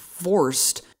to be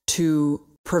forced to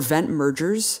prevent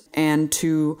mergers and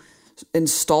to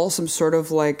install some sort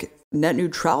of like net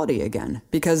neutrality again,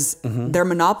 because they're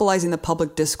monopolizing the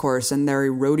public discourse and they're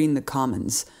eroding the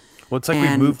commons. Well, it's like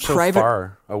we've moved so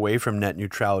far away from net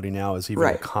neutrality now as even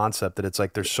a concept that it's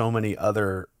like there's so many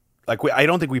other, I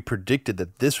don't think we predicted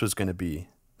that this was going to be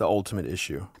the ultimate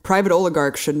issue. Private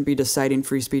oligarchs shouldn't be deciding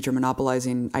free speech or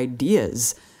monopolizing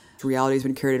ideas. Reality has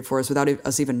been curated for us without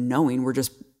us even knowing. We're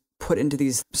just put into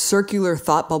these circular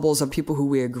thought bubbles of people who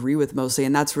we agree with mostly,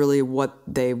 and that's really what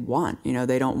they want.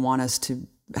 They don't want us to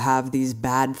have these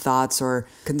bad thoughts or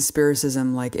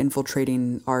conspiracism like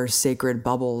infiltrating our sacred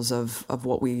bubbles of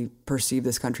what we perceive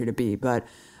this country to be. But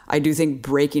I do think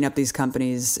breaking up these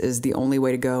companies is the only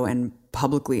way to go, and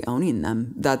publicly owning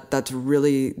them. That's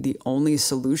really the only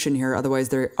solution here. Otherwise,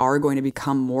 they are going to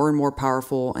become more and more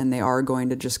powerful, and they are going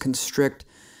to just constrict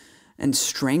and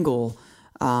strangle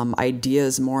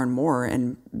ideas more and more.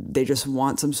 And they just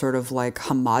want some sort of like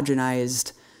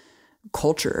homogenized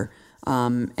culture.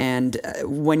 And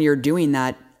when you're doing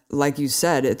that, like you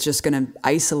said, it's just going to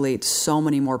isolate so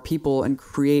many more people and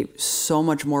create so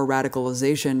much more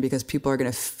radicalization, because people are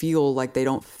going to feel like they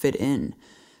don't fit in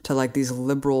to like these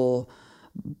liberal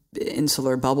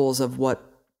insular bubbles of what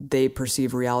they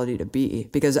perceive reality to be.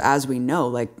 Because as we know,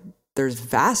 like there's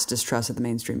vast distrust of the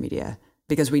mainstream media,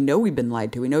 because we know we've been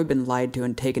lied to. We know we've been lied to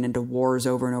and taken into wars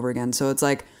over and over again. So it's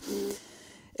like,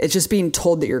 it's just being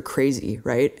told that you're crazy,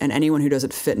 right? And anyone who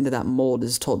doesn't fit into that mold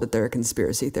is told that they're a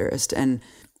conspiracy theorist. And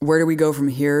where do we go from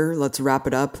here? Let's wrap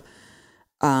it up.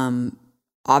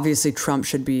 Obviously, Trump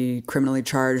should be criminally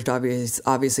charged.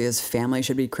 Obviously, his family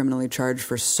should be criminally charged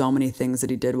for so many things that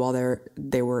he did while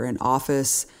they were in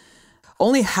office.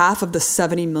 Only half of the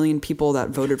 70 million people that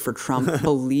voted for Trump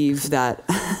believe that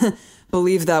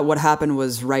what happened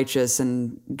was righteous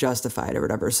and justified or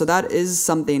whatever. So that is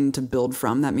something to build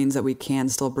from. That means that we can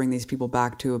still bring these people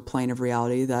back to a plane of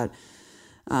reality that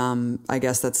I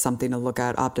guess that's something to look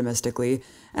at optimistically.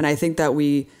 And I think that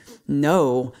we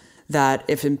know that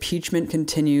if impeachment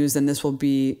continues, then this will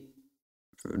be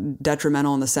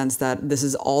detrimental in the sense that this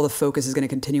is all the focus is going to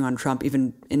continue on Trump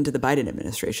even into the Biden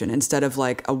administration, instead of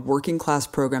like a working class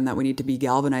program that we need to be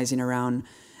galvanizing around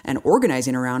and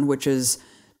organizing around, which is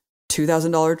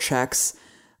 $2,000 checks,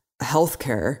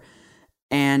 healthcare,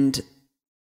 and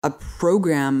a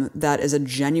program that is a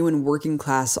genuine working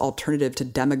class alternative to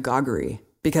demagoguery.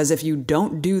 Because if you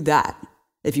don't do that,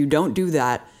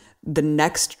 the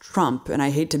next Trump, and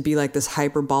I hate to be like this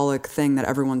hyperbolic thing that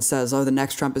everyone says, oh, the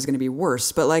next Trump is going to be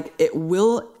worse, but like it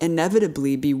will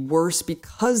inevitably be worse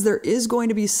because there is going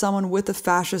to be someone with a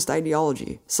fascist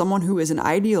ideology, someone who is an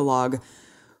ideologue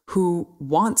who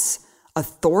wants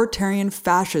authoritarian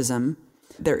fascism.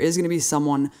 There is going to be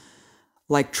someone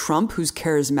like Trump who's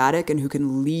charismatic and who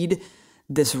can lead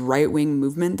this right-wing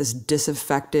movement, this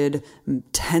disaffected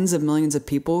tens of millions of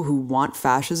people who want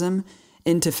fascism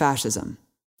into fascism.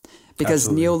 Because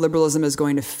neoliberalism is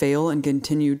going to fail and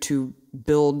continue to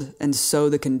build and sow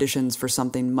the conditions for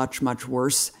something much, much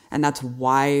worse. And that's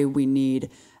why we need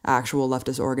actual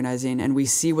leftist organizing. And we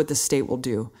see what the state will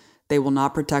do. They will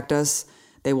not protect us.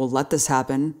 They will let this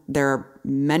happen. There are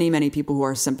many, many people who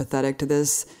are sympathetic to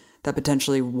this that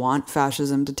potentially want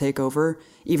fascism to take over,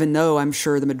 even though I'm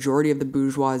sure the majority of the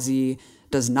bourgeoisie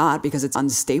does not, because it's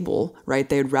unstable, right?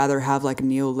 They would rather have like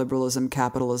neoliberalism,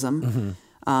 capitalism,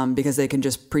 because they can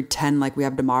just pretend like we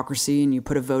have democracy and you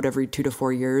put a vote every 2 to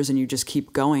 4 years and you just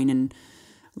keep going and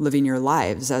living your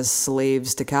lives as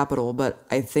slaves to capital. But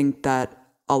I think that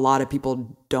a lot of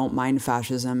people don't mind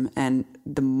fascism, and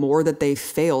the more that they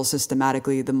fail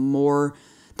systematically, the more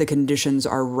the conditions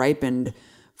are ripened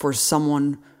for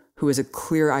someone who is a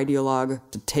clear ideologue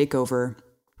to take over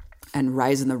and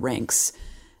rise in the ranks.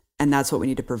 And that's what we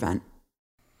need to prevent.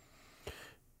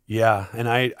 Yeah, and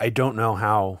I don't know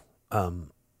how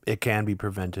it can be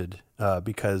prevented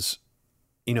because,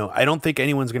 you know, I don't think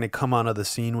anyone's going to come onto the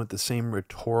scene with the same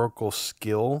rhetorical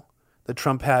skill that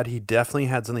Trump had. He definitely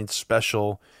had something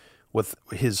special with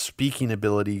his speaking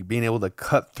ability, being able to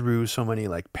cut through so many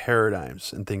like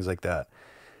paradigms and things like that.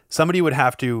 Somebody would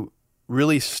have to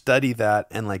really study that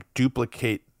and like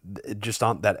duplicate just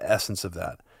on that essence of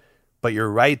that. But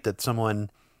you're right that someone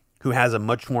who has a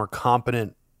much more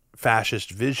competent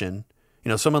fascist vision, you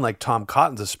know, someone like Tom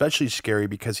Cotton's especially scary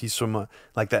because he's from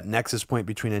like that nexus point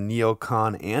between a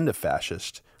neocon and a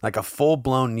fascist, like a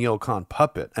full-blown neocon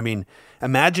puppet. I mean,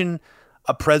 imagine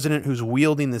a president who's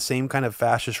wielding the same kind of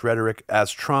fascist rhetoric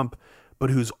as Trump, but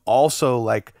who's also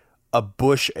like a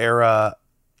Bush era,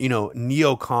 you know,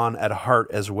 neocon at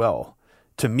heart as well.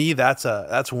 To me, that's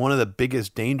one of the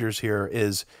biggest dangers here,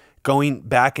 is going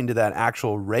back into that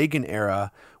actual Reagan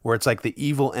era where it's like the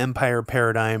evil empire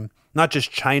paradigm, not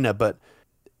just China, but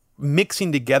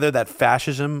mixing together that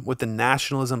fascism with the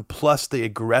nationalism plus the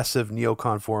aggressive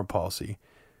neocon foreign policy.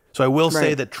 So I will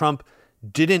say that Trump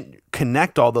didn't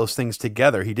connect all those things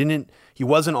together. He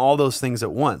wasn't all those things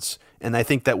at once. And I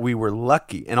think that we were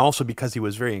lucky. And also because he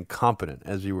was very incompetent,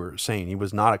 as you were saying. He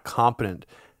was not a competent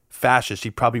fascist.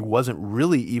 He probably wasn't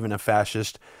really even a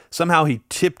fascist. Somehow he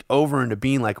tipped over into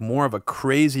being like more of a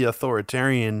crazy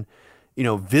authoritarian, you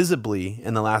know, visibly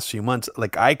in the last few months.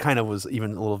 Like I kind of was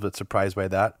even a little bit surprised by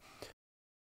that.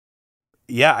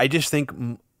 Yeah, I just think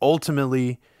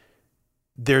ultimately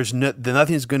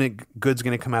nothing's good's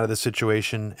going to come out of this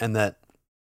situation, and that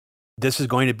this is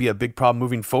going to be a big problem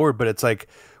moving forward. But it's like,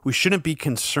 we shouldn't be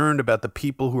concerned about the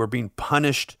people who are being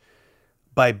punished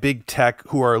by big tech,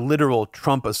 who are literal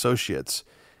Trump associates.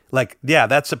 Like, yeah,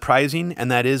 that's surprising, and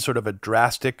that is sort of a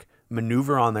drastic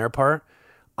maneuver on their part.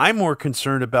 I'm more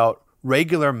concerned about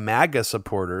regular MAGA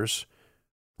supporters.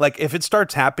 Like, if it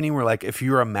starts happening where, like, if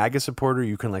you're a MAGA supporter,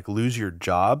 you can, like, lose your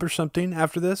job or something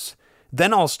after this,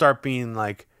 then I'll start being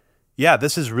like, yeah,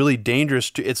 this is really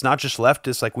dangerous. It's not just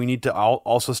leftists. Like, we need to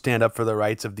also stand up for the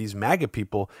rights of these MAGA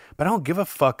people. But I don't give a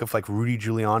fuck if, like, Rudy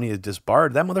Giuliani is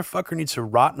disbarred. That motherfucker needs to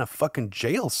rot in a fucking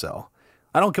jail cell.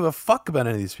 I don't give a fuck about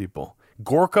any of these people.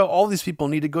 Gorka, all these people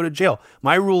need to go to jail.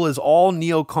 My rule is all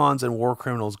neocons and war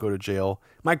criminals go to jail.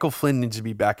 Michael Flynn needs to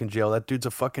be back in jail. That dude's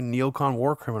a fucking neocon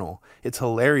war criminal. It's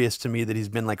hilarious to me that he's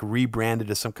been like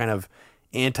rebranded as some kind of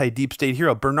anti-deep state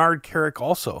hero. Bernard Kerik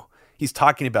also. He's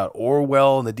talking about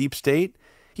Orwell and the deep state.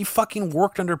 He fucking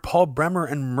worked under Paul Bremer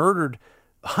and murdered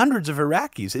hundreds of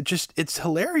Iraqis. It's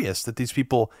hilarious that these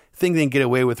people think they can get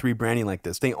away with rebranding like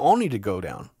this. They all need to go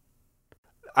down.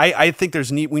 I think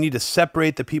we need to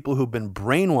separate the people who've been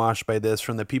brainwashed by this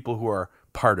from the people who are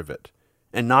part of it,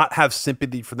 and not have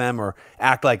sympathy for them or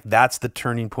act like that's the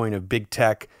turning point of big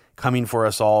tech coming for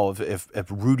us all if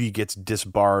Rudy gets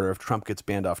disbarred or if Trump gets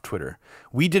banned off Twitter.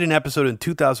 We did an episode in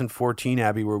 2014,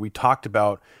 Abby, where we talked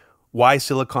about why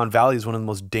Silicon Valley is one of the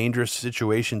most dangerous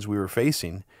situations we were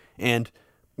facing. And,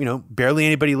 you know, barely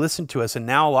anybody listened to us. And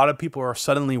now a lot of people are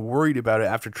suddenly worried about it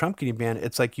after Trump getting banned.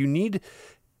 It's like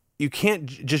you can't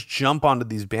just jump onto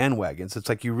these bandwagons. It's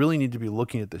like you really need to be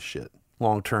looking at this shit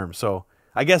long term. So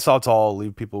I guess that's all I'll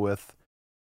leave people with.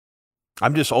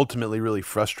 I'm just ultimately really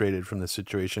frustrated from this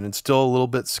situation and still a little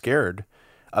bit scared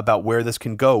about where this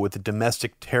can go with the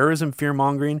domestic terrorism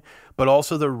fear-mongering, but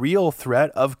also the real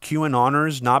threat of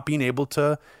QAnoners not being able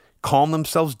to calm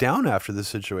themselves down after this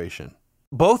situation.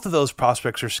 Both of those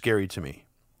prospects are scary to me.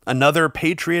 Another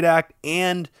Patriot Act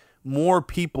and more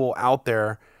people out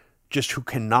there just who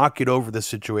cannot get over this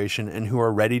situation and who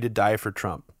are ready to die for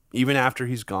Trump, even after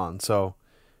he's gone. So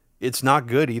it's not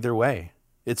good either way.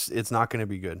 It's not going to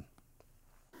be good.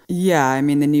 Yeah, I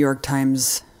mean, the New York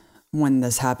Times, when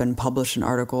this happened, published an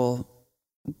article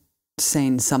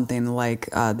saying something like,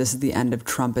 this is the end of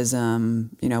Trumpism,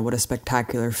 you know, what a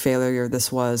spectacular failure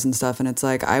this was and stuff. And it's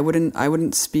like, I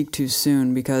wouldn't speak too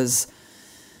soon, because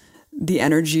the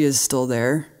energy is still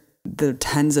there. The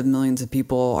tens of millions of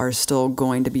people are still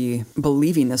going to be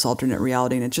believing this alternate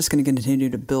reality, and it's just going to continue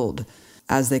to build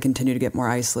as they continue to get more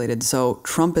isolated. So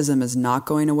Trumpism is not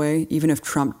going away. Even if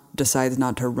Trump decides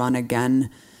not to run again,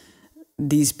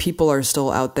 these people are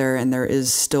still out there, and there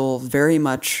is still very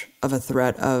much of a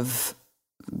threat of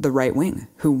the right wing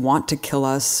who want to kill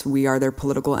us. We are their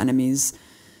political enemies.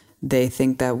 They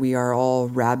think that we are all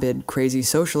rabid, crazy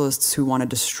socialists who want to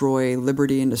destroy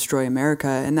liberty and destroy America.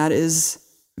 And that is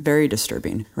very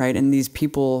disturbing, right? And these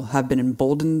people have been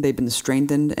emboldened, they've been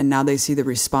strengthened, and now they see the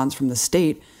response from the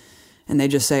state, and they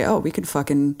just say, oh, we could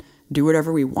fucking do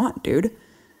whatever we want, dude.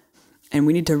 And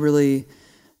we need to really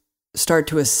start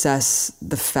to assess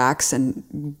the facts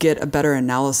and get a better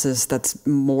analysis that's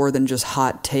more than just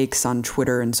hot takes on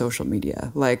Twitter and social media.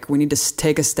 Like, we need to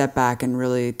take a step back and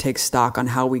really take stock on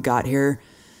how we got here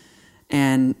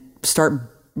and start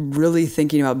really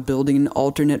thinking about building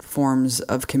alternate forms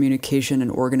of communication and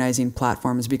organizing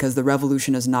platforms, because the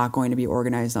revolution is not going to be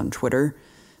organized on Twitter.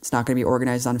 It's not going to be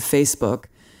organized on Facebook.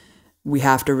 We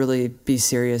have to really be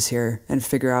serious here and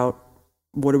figure out,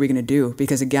 what are we going to do?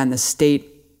 Because again, the state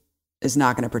is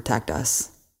not going to protect us.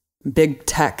 Big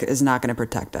tech is not going to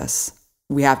protect us.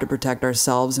 We have to protect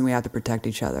ourselves, and we have to protect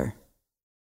each other.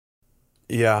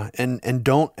 Yeah, and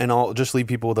I'll just leave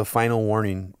people with a final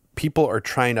warning. People are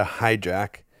trying to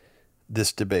hijack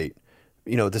this debate.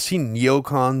 You know, to see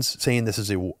neocons saying this is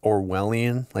a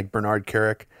Orwellian, like Bernard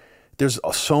Kerik, there's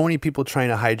so many people trying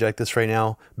to hijack this right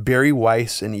now. Barry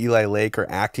Weiss and Eli Lake are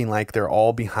acting like they're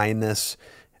all behind this,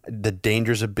 the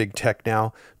dangers of big tech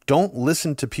now. Don't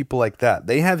listen to people like that.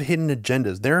 They have hidden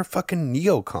agendas. They're fucking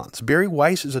neocons. Barry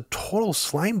Weiss is a total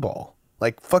slimeball,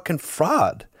 like fucking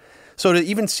fraud. So to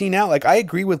even see now, like, I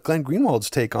agree with Glenn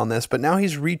Greenwald's take on this, but now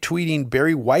he's retweeting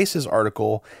Barry Weiss's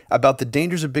article about the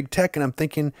dangers of big tech, and I'm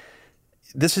thinking,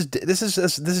 this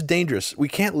is dangerous. We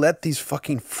can't let these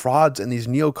fucking frauds and these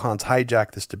neocons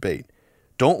hijack this debate.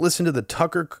 Don't listen to the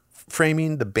Tucker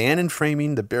framing, the Bannon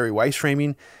framing, the Barry Weiss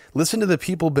framing. Listen to the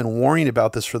people who've been warning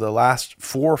about this for the last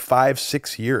 4, 5,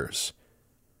 6 years.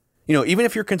 You know, even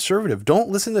if you're conservative, don't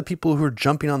listen to the people who are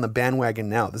jumping on the bandwagon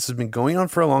now. This has been going on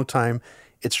for a long time.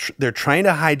 They're trying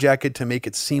to hijack it to make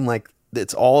it seem like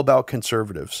it's all about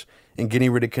conservatives and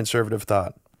getting rid of conservative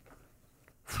thought.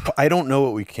 I don't know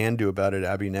what we can do about it,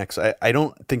 Abby, next. I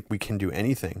don't think we can do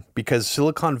anything, because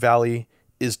Silicon Valley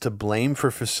is to blame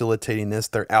for facilitating this.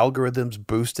 Their algorithms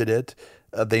boosted it.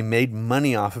 They made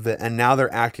money off of it, and now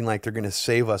they're acting like they're going to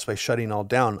save us by shutting all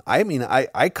down. I mean,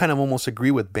 I kind of almost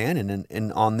agree with Bannon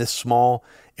in on this small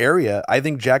area. I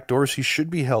think Jack Dorsey should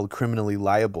be held criminally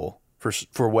liable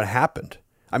for what happened.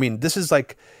 I mean, this is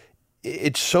like,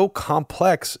 it's so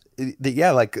complex that,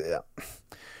 yeah, like,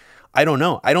 I don't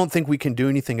know. I don't think we can do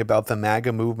anything about the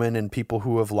MAGA movement and people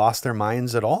who have lost their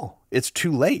minds at all. It's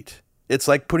too late. It's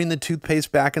like putting the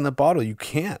toothpaste back in the bottle. You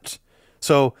can't.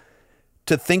 So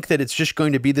to think that it's just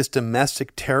going to be this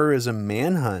domestic terrorism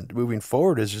manhunt moving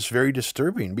forward is just very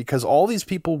disturbing, because all these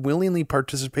people willingly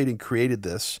participated and created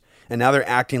this, and now they're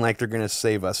acting like they're going to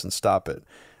save us and stop it.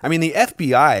 I mean, the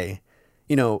FBI,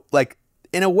 you know, like,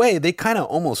 in a way, they kind of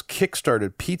almost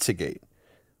kickstarted Pizzagate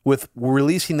with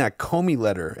releasing that Comey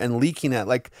letter and leaking that.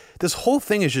 Like, this whole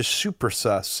thing is just super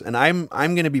sus, and I'm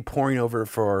going to be poring over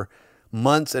for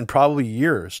months and probably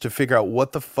years to figure out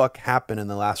what the fuck happened in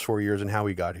the last 4 years and how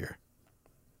we got here.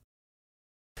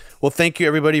 Well, thank you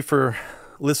everybody for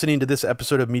listening to this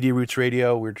episode of Media Roots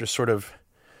Radio. We're just sort of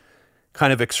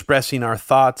kind of expressing our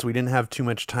thoughts. We didn't have too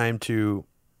much time to,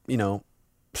 you know,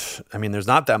 I mean, there's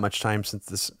not that much time since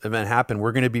this event happened.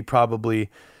 We're going to be probably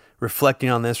reflecting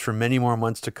on this for many more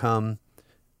months to come.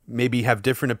 Maybe have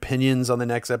different opinions on the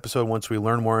next episode once we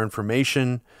learn more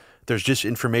information. There's just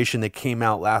information that came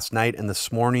out last night and this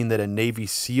morning that a Navy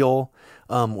SEAL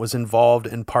was involved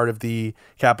in part of the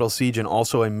Capitol siege, and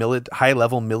also a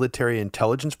high-level military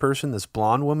intelligence person, this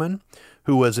blonde woman,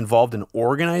 who was involved in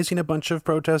organizing a bunch of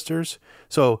protesters.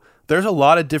 So there's a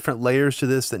lot of different layers to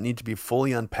this that need to be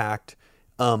fully unpacked.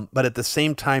 But at the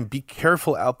same time, be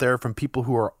careful out there from people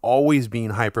who are always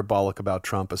being hyperbolic about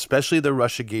Trump, especially the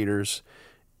Russiagators.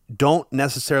 Don't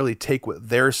necessarily take what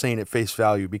they're saying at face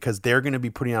value, because they're going to be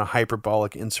putting out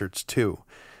hyperbolic inserts too.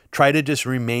 Try to just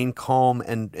remain calm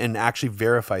and actually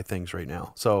verify things right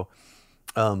now. So,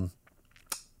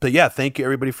 but yeah, thank you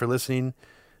everybody for listening.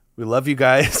 We love you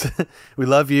guys. We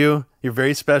love you. You're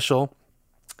very special.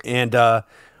 And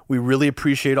we really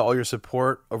appreciate all your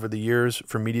support over the years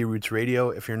for Media Roots Radio.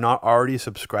 If you're not already a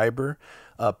subscriber,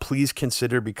 please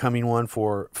consider becoming one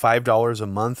for $5 a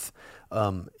month.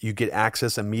 You get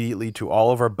access immediately to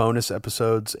all of our bonus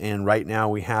episodes. And right now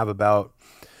we have about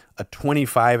a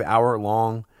 25-hour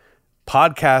long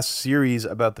podcast series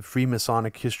about the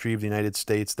Freemasonic history of the United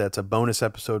States. That's a bonus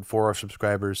episode for our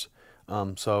subscribers.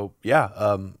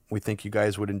 We think you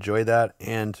guys would enjoy that.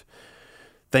 And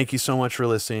thank you so much for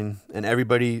listening. And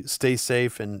everybody stay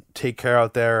safe and take care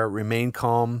out there. Remain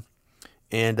calm.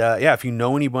 And if you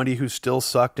know anybody who's still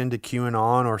sucked into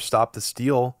QAnon or Stop the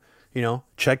Steal,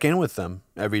 check in with them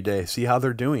every day. See how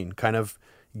they're doing. Kind of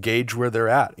gauge where they're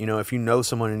at. If you know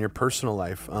someone in your personal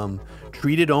life,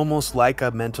 treat it almost like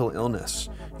a mental illness.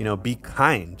 Be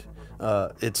kind.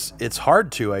 It's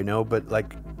hard to, I know, but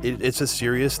it's a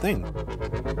serious thing.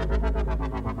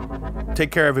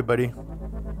 Take care, everybody.